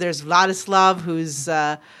vampire. There's Vladislav, who's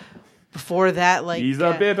before that, like he's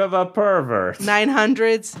a bit of a pervert.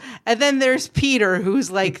 900s, and then there's Peter,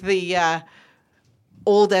 who's like the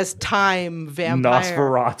old as time vampire.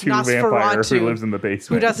 Nosferatu vampire who lives in the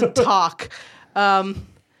basement. Who doesn't talk.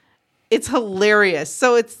 It's hilarious.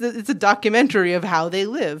 So it's a documentary of how they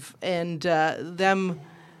live and them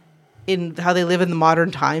in how they live in the modern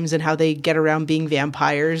times and how they get around being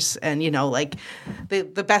vampires. And, you know, like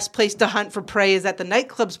the best place to hunt for prey is at the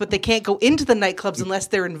nightclubs, but they can't go into the nightclubs unless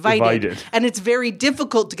they're invited. And it's very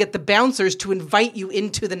difficult to get the bouncers to invite you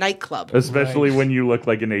into the nightclub. Especially when you look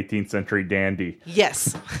like an 18th century dandy.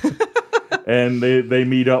 Yes. And they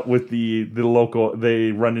meet up with the local,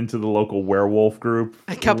 they run into the local werewolf group.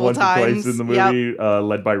 A couple of times. Twice in the movie,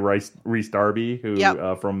 led by Rhys Darby,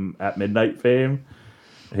 who from At Midnight fame.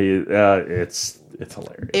 It's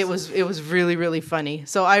hilarious. It was really, really funny.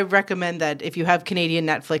 So I recommend that if you have Canadian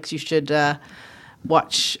Netflix, you should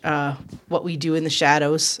watch What We Do in the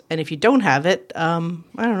Shadows. And if you don't have it, I don't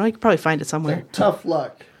know, you can probably find it somewhere. Tough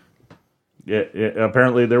luck. Yeah,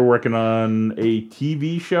 apparently they're working on a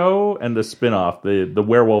TV show and a spin-off. The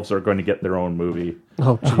werewolves are going to get their own movie.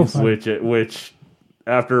 Oh, jeez. Which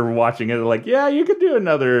after watching it, they're like, yeah, you could do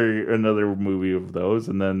another movie of those,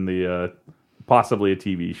 and then the possibly a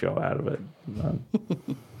TV show out of it.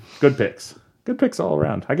 Good picks all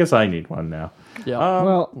around. I guess I need one now. Yeah.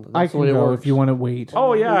 Well, I can go if you want to wait.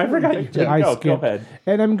 Oh yeah, I forgot you could go ahead.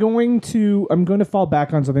 And I'm going to fall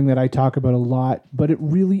back on something that I talk about a lot, but it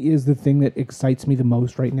really is the thing that excites me the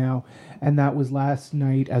most right now. And that was last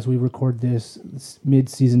night as we record this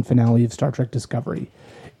mid-season finale of Star Trek Discovery.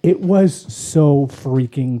 It was so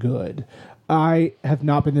freaking good. I have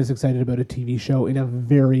not been this excited about a TV show in a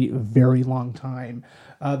very, very long time.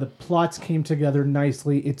 The plots came together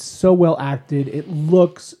nicely. It's so well acted. It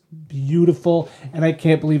looks beautiful. And I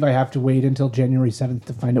can't believe I have to wait until January 7th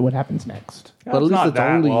to find out what happens next. But at least not it's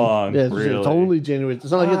that only long, it's really. only January.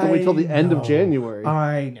 It's not like you have to wait till the end of January.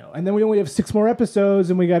 I know. And then we only have 6 more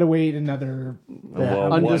episodes, and we got to wait another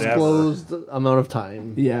Well, Undisclosed amount of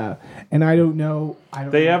time. Yeah, and I don't know.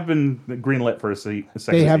 They have been greenlit for a second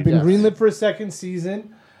They have been Yes. greenlit for a second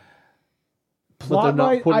season. But they're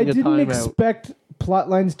not Plotline, putting I a didn't time out. expect plot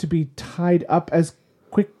lines to be tied up as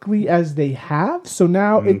quickly as they have. So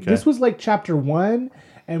now this was like chapter 1,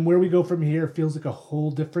 and where we go from here feels like a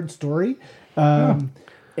whole different story.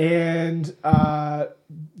 And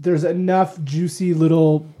there's enough juicy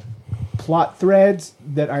little plot threads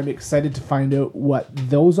that I'm excited to find out what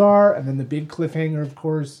those are. And then the big cliffhanger, of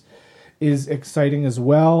course, is exciting as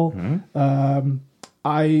well.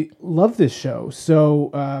 I love this show.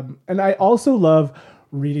 So, and I also love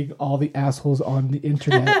reading all the assholes on the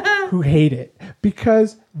internet who hate it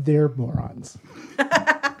because they're morons.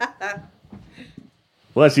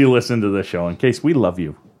 Unless you listen to the show. In case we love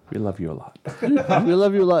you. We love you a lot. We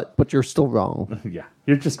love you a lot, but you're still wrong. Yeah.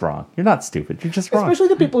 You're just wrong. You're not stupid. You're just wrong. Especially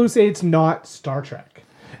the people who say it's not Star Trek.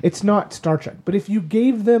 It's not Star Trek. But if you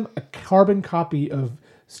gave them a carbon copy of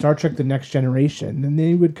Star Trek The Next Generation, then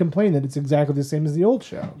they would complain that it's exactly the same as the old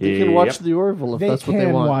show. You can watch the Orville if that's what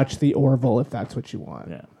they want. watch the Orville if that's what you want.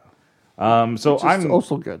 Yeah. So It's I'm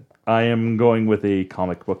also good. I am going with a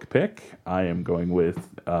comic book pick. I am going with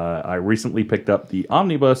I recently picked up the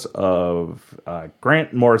omnibus of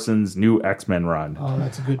Grant Morrison's new X-Men run. Oh,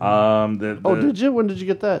 that's a good one. Did you? When did you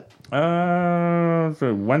get that?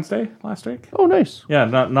 So Wednesday last week. Oh, nice. Yeah,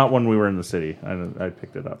 not when we were in the city. I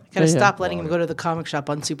picked it up. Gotta Yeah, stop letting him go to the comic shop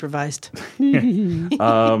unsupervised.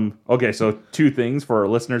 Okay, so 2 things for our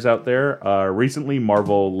listeners out there. Recently,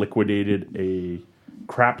 Marvel liquidated a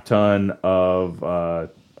crap ton of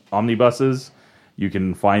omnibuses. You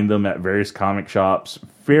can find them at various comic shops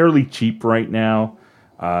fairly cheap right now.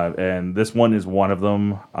 And this one is one of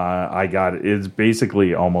them. I got it. It's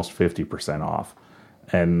basically almost 50% off.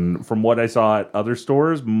 And from what I saw at other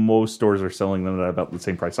stores, most stores are selling them at about the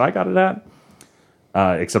same price I got it at.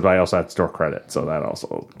 Except I also had store credit, so that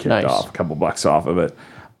also kicked off a couple bucks off of it.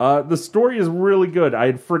 The story is really good. I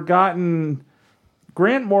had forgotten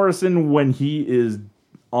Grant Morrison, when he is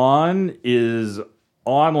on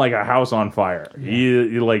like a house on fire.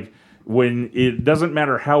 He like, when it doesn't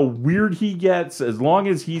matter how weird he gets, as long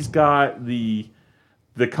as he's got the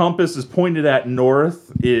compass is pointed at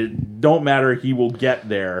north, it don't matter, he will get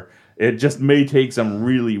there. It just may take some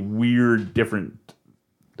really weird different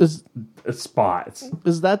spots.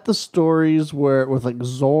 Is that the stories where with like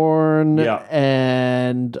Zorn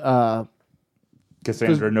and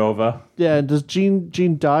Cassandra Nova. Yeah, does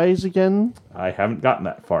Jean dies again? I haven't gotten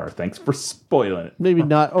that far. Thanks for spoiling it. Maybe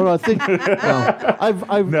not. Oh no, I think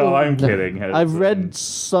no. I'm kidding. I've read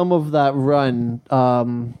some of that run. I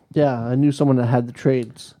knew someone that had the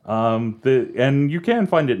trades. And you can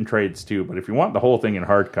find it in trades too. But if you want the whole thing in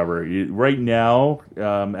hardcover, right now,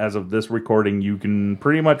 as of this recording, you can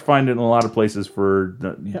pretty much find it in a lot of places for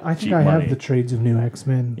I think cheap I money. have the trades of New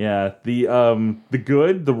X-Men. Yeah,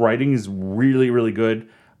 the writing is really, really good.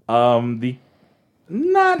 The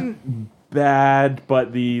not bad,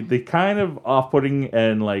 but the kind of off-putting,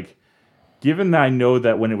 and like, given that I know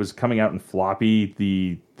that when it was coming out in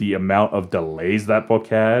floppy, the amount of delays that book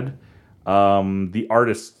had, the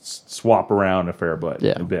artists swap around a fair bit.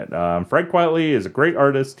 Fred Quietly is a great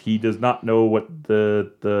artist. He does not know what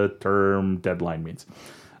the term deadline means.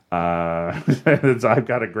 I've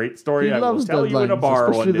got a great story. He I will loves tell you in a deadlines, bar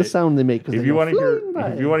especially one day. the sound they make. If you want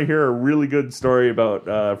to hear a really good story about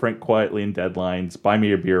Frank Quietly and deadlines, buy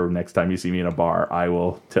me a beer next time you see me in a bar. I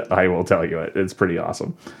will tell you it. It's pretty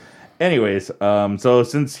awesome. Anyways, so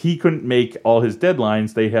since he couldn't make all his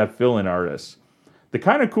deadlines, they have fill-in artists. The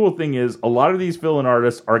kind of cool thing is a lot of these fill-in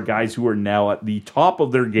artists are guys who are now at the top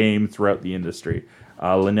of their game throughout the industry.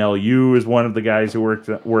 Linnell Yu is one of the guys who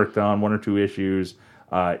worked on 1 or 2 issues.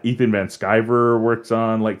 Ethan Van Sciver works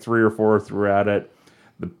on like 3 or 4 throughout it.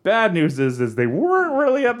 The bad news is they weren't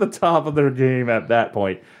really at the top of their game at that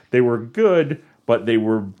point. They were good, but they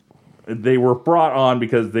were brought on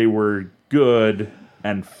because they were good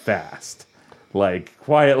and fast. Like,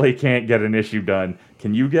 Quietly can't get an issue done.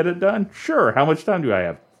 Can you get it done? Sure. How much time do I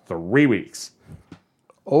have? 3 weeks.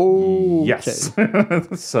 Oh, yes.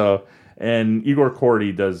 So, and Igor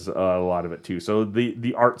Korty does a lot of it too. So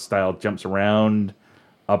the art style jumps around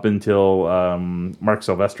up until Mark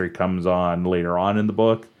Silvestri comes on later on in the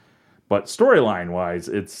book. But storyline wise,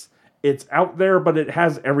 it's out there, but it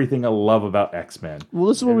has everything I love about X-Men. Well,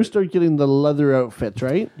 this is when we start getting the leather outfits,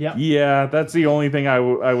 right? Yeah. Yeah, that's the only thing I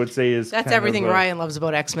would say is That's everything Ryan loves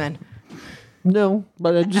about X-Men. No,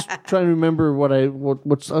 but I'm just trying to remember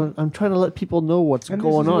what's. I'm trying to let people know what's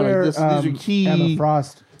going on. Where, These are key. Emma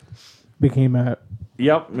Frost became a.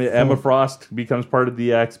 Yep, Emma Frost becomes part of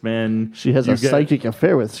the X-Men. She has a psychic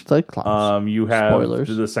affair with Cyclops. You have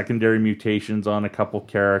Spoilers. the secondary mutations on a couple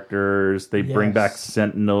characters. They bring back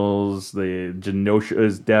Sentinels. The Genosha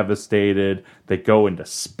is devastated. They go into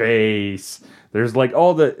space. There's like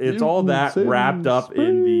all that wrapped up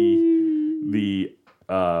in the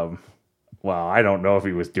well, I don't know if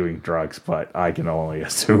he was doing drugs, but I can only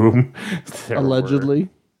assume. Allegedly.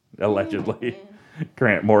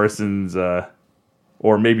 Grant Morrison's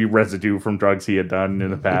or maybe residue from drugs he had done in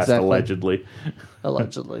the past, allegedly.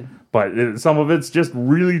 But some of it's just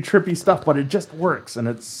really trippy stuff, but it just works, and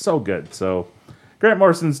it's so good. So Grant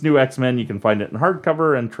Morrison's New X-Men, you can find it in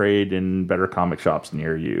hardcover and trade in better comic shops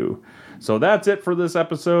near you. So that's it for this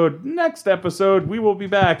episode. Next episode, we will be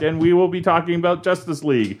back, and we will be talking about Justice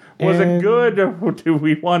League. Was it good, or do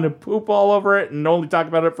we want to poop all over it and only talk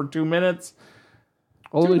about it for 2 minutes?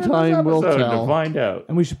 Only time will tell. To find out.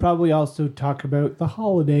 And we should probably also talk about the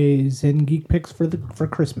holidays and geek picks for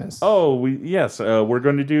Christmas. Oh, we're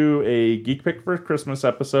going to do a Geek Pick for Christmas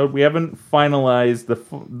episode. We haven't finalized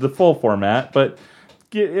the full format, but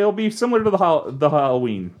it'll be similar to the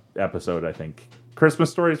Halloween episode, I think.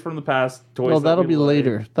 Christmas stories from the past. Toys well, that'll be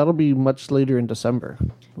later. That'll be much later in December.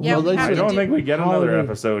 Yeah, I don't think we get another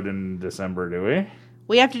episode in December, do we?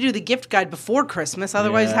 We have to do the gift guide before Christmas.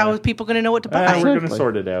 Otherwise, how are people going to know what to buy? We're going to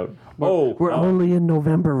sort it out. We're only in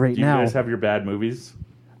November now. Do you guys have your bad movies?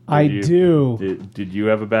 I do. Did you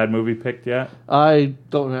have a bad movie picked yet? I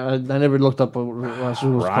don't know. I never looked up what it was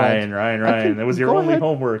called. Ryan. That was your only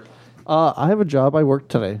homework. I have a job. I worked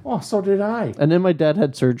today. Oh, so did I. And then my dad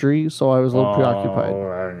had surgery, so I was a little preoccupied.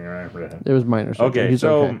 It was minor surgery. Okay, He's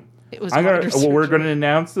so... okay. It was we're going to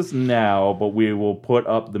announce this now, but we will put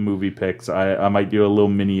up the movie picks. I might do a little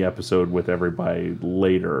mini episode with everybody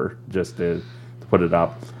later just to put it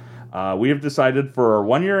up. We have decided for our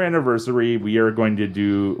 1 year anniversary, we are going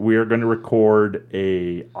to record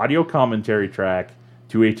a audio commentary track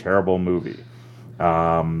to a terrible movie.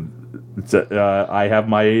 I have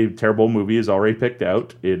my terrible movie is already picked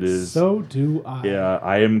out. It is. So do I. Yeah,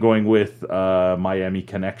 I am going with Miami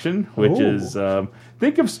Connection, which is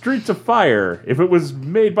think of Streets of Fire if it was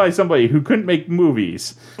made by somebody who couldn't make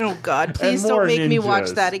movies. Oh God! Please don't make me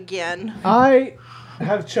watch that again. I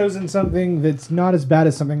have chosen something that's not as bad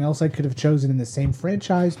as something else I could have chosen in the same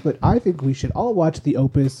franchise, but I think we should all watch the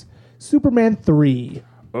opus Superman 3.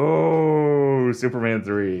 Oh, Superman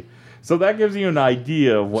 3. So that gives you an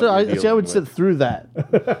idea of what I would sit through that.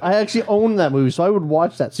 I actually own that movie, so I would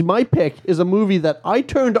watch that. See, my pick is a movie that I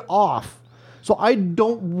turned off, so I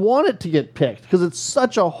don't want it to get picked because it's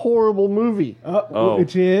such a horrible movie.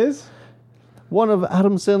 Which is? One of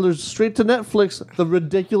Adam Sandler's straight to Netflix, The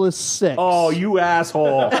Ridiculous Six. Oh, you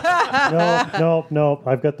asshole. No.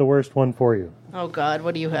 I've got the worst one for you. Oh God,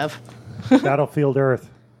 what do you have? Battlefield Earth.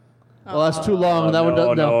 Well, that's too long.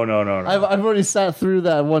 No. I've already sat through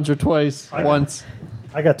that once or twice.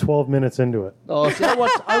 I got 12 minutes into it. Oh, see,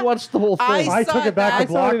 I watched the whole thing. I took it back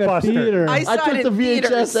to Blockbuster. I took the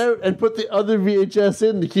VHS out and put the other VHS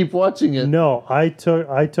in to keep watching it. No, I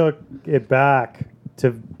took it back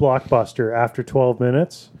to Blockbuster after 12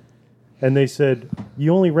 minutes, and they said,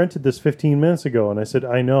 "You only rented this 15 minutes ago." And I said,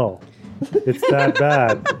 "I know. It's that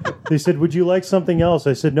bad." They said, "Would you like something else?"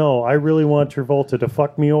 I said, "No, I really want Travolta to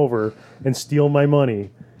fuck me over and steal my money.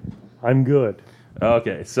 I'm good."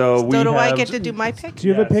 Okay, so I get to do my pick? Do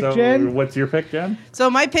you have a pick, Jen? What's your pick, Jen? So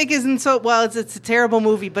my pick isn't it's a terrible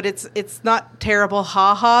movie, but it's not terrible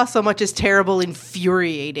ha-ha so much as terrible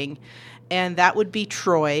infuriating. And that would be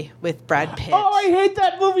Troy with Brad Pitt. Oh, I hate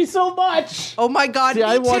that movie so much. Oh my God, me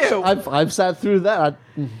too. I've sat through that.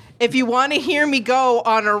 If you want to hear me go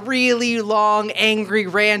on a really long, angry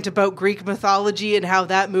rant about Greek mythology and how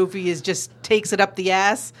that movie just takes it up the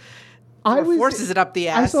ass, forces it up the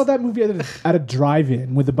ass. I saw that movie at a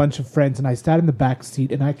drive-in with a bunch of friends, and I sat in the back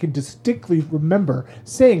seat, and I can distinctly remember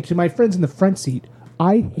saying to my friends in the front seat,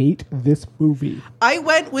 I hate this movie. I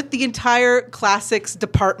went with the entire classics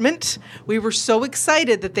department. We were so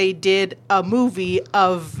excited that they did a movie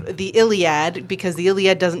of the Iliad because the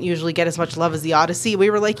Iliad doesn't usually get as much love as the Odyssey. We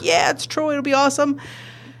were like, yeah, it's Troy. It'll be awesome.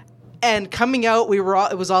 And coming out,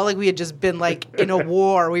 it was all like we had just been like in a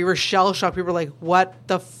war. We were shell shocked. We were like, what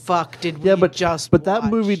the fuck did we just watch? But that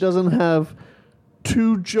movie doesn't have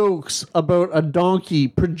 2 jokes about a donkey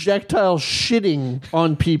projectile shitting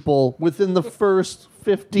on people within the first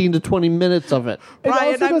 15 to 20 minutes of it.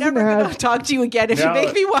 Brian, also I'm doesn't never going have- to talk to you again if you No.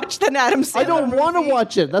 make me watch the Adam Sandler I don't want to movie.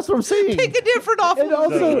 watch it. That's what I'm saying. Pick a different awful And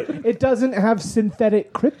also, it doesn't have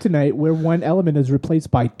synthetic kryptonite where one element is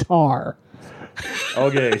replaced by tar.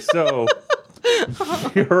 Okay, so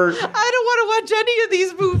I don't want to watch any of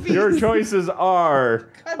these movies. your choices are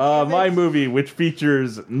damn it. my movie, which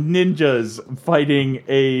features ninjas fighting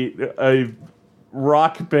a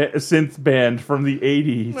rock synth band from the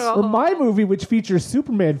 80s. Or my movie, which features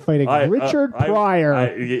Superman fighting Richard Pryor.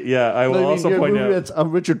 I will also your point movie out. that's a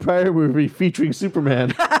Richard Pryor movie featuring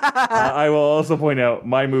Superman. I will also point out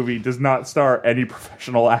my movie does not star any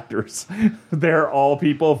professional actors. They're all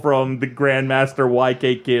people from the Grandmaster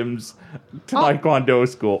YK Kim's Taekwondo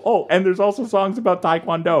school. Oh, and there's also songs about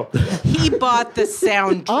Taekwondo. He bought the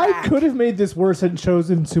soundtrack. I could have made this worse and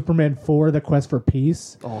chosen Superman 4, The Quest for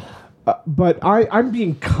Peace. But I'm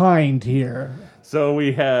being kind here. So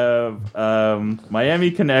we have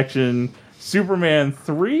Miami Connection, Superman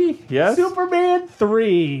 3, yes? Superman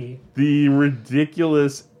 3. The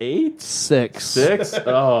Ridiculous 8? 6.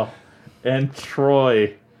 Oh, and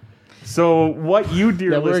Troy. So what you,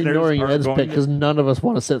 dear Yeah, we're listeners, ignoring are Ed's going pick because none of us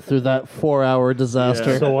want to sit through that 4-hour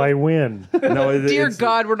disaster. So I win. Dear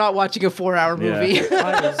God, we're not watching a 4-hour movie.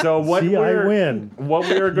 Yeah. So what See, I win. What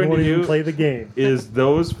we are You going to won't even do play the game. is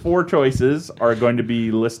those 4 choices are going to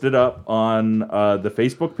be listed up on the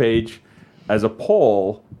Facebook page as a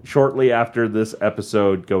poll shortly after this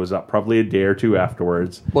episode goes up, probably a day or two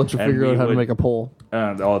afterwards. Once you And figure we out how to would- make a poll.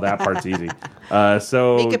 that part's easy.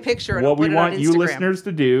 So Make a picture and what I'll we put it on want you Instagram. listeners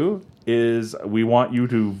to do is we want you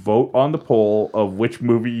to vote on the poll of which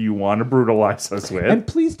movie you want to brutalize us with. And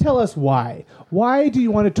please tell us why. Why do you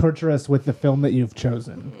want to torture us with the film that you've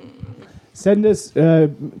chosen? Send us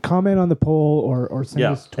comment on the poll or send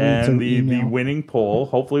us tweets and or the email. winning poll,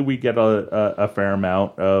 hopefully we get a fair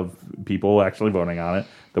amount of people actually voting on it.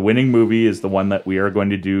 The winning movie is the one that we are going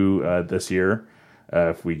to do this year.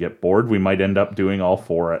 If we get bored, we might end up doing all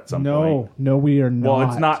 4 at some point. No, we are not. Well,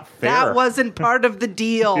 it's not fair. That wasn't part of the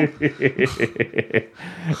deal.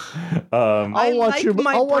 I'll watch your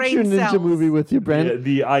ninja cells. movie with you, Brent.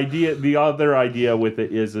 The other idea with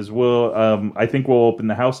it is we'll, I think we'll open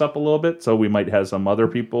the house up a little bit, so we might have some other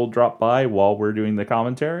people drop by while we're doing the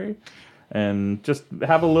commentary, and just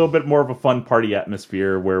have a little bit more of a fun party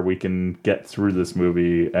atmosphere where we can get through this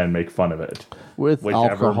movie and make fun of it, With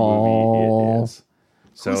whichever alcohol. movie it is.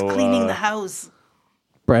 So, Who's cleaning the house?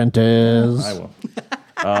 Brent is. I will.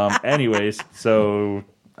 Anyways, so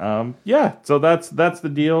so that's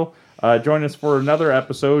the deal. Join us for another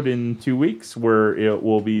episode in 2 weeks where it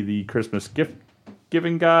will be the Christmas gift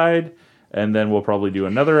giving guide, and then we'll probably do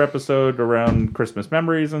another episode around Christmas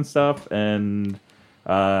memories and stuff, and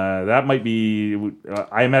that might be.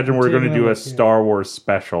 I imagine we're going to do a Star Wars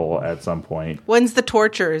special at some point. When's the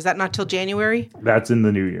torture? Is that not till January? That's in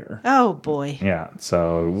the new year. Oh, boy. Yeah,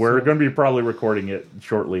 so we're going to be probably recording it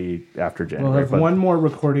shortly after We'll January. have but- one more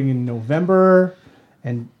recording in November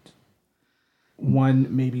and one,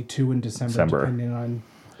 maybe 2 in December. Depending on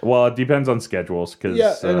Well, it depends on schedules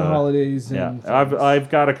because and holidays. Yeah, And I've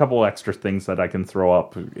got a couple extra things that I can throw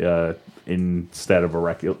up instead of a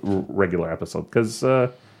regular episode because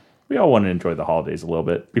we all want to enjoy the holidays a little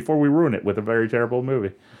bit before we ruin it with a very terrible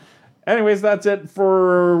movie. Anyways, that's it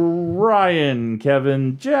for Ryan,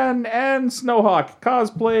 Kevin, Jen, and Snowhawk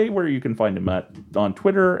Cosplay, where you can find him on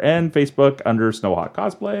Twitter and Facebook under Snowhawk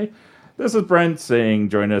Cosplay. This is Brent saying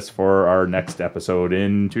join us for our next episode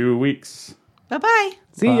in 2 weeks. Bye-bye.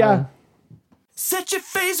 see ya. Set your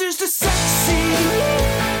phasers to sexy.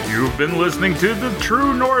 You've been listening to the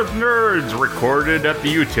True North Nerds, recorded at the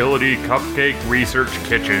Utility Cupcake Research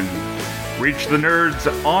Kitchen. Reach the nerds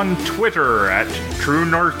on Twitter at True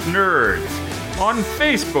North Nerds, on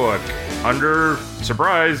Facebook under,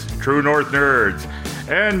 surprise, True North Nerds,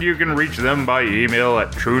 and you can reach them by email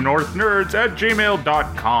at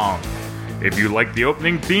truenorthnerds@gmail.com. If you like the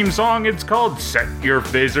opening theme song, it's called Set Your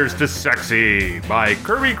Phasers to Sexy by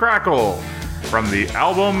Kirby Crackle from the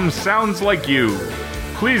album Sounds Like You.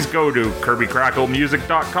 Please go to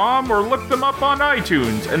KirbyCrackleMusic.com or look them up on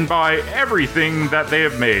iTunes and buy everything that they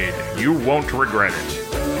have made. You won't regret it.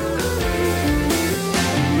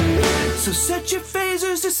 So set your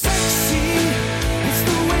phasers to sexy. It's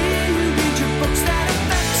the way